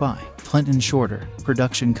 Music by Clinton Shorter.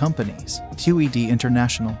 Production companies: QED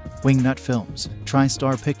International, WingNut Films,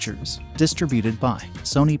 TriStar Pictures. Distributed by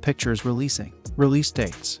Sony Pictures. Release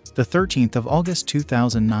dates: the 13th of August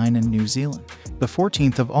 2009 in New Zealand, the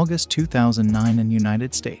 14th of August 2009 in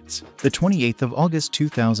United States, the 28th of August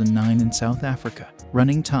 2009 in South Africa.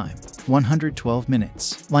 Running time: 112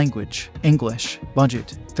 minutes. Language: English.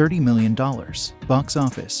 Budget: $30 million. Box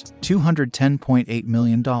office: $210.8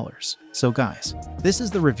 million. So guys, this is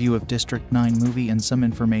the review of District 9 movie and some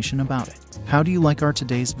information about it. How do you like our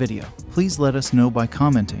today's video? Please let us know by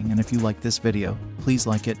commenting, and if you like this video, please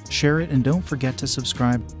like it, share it, and don't forget to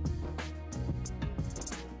subscribe.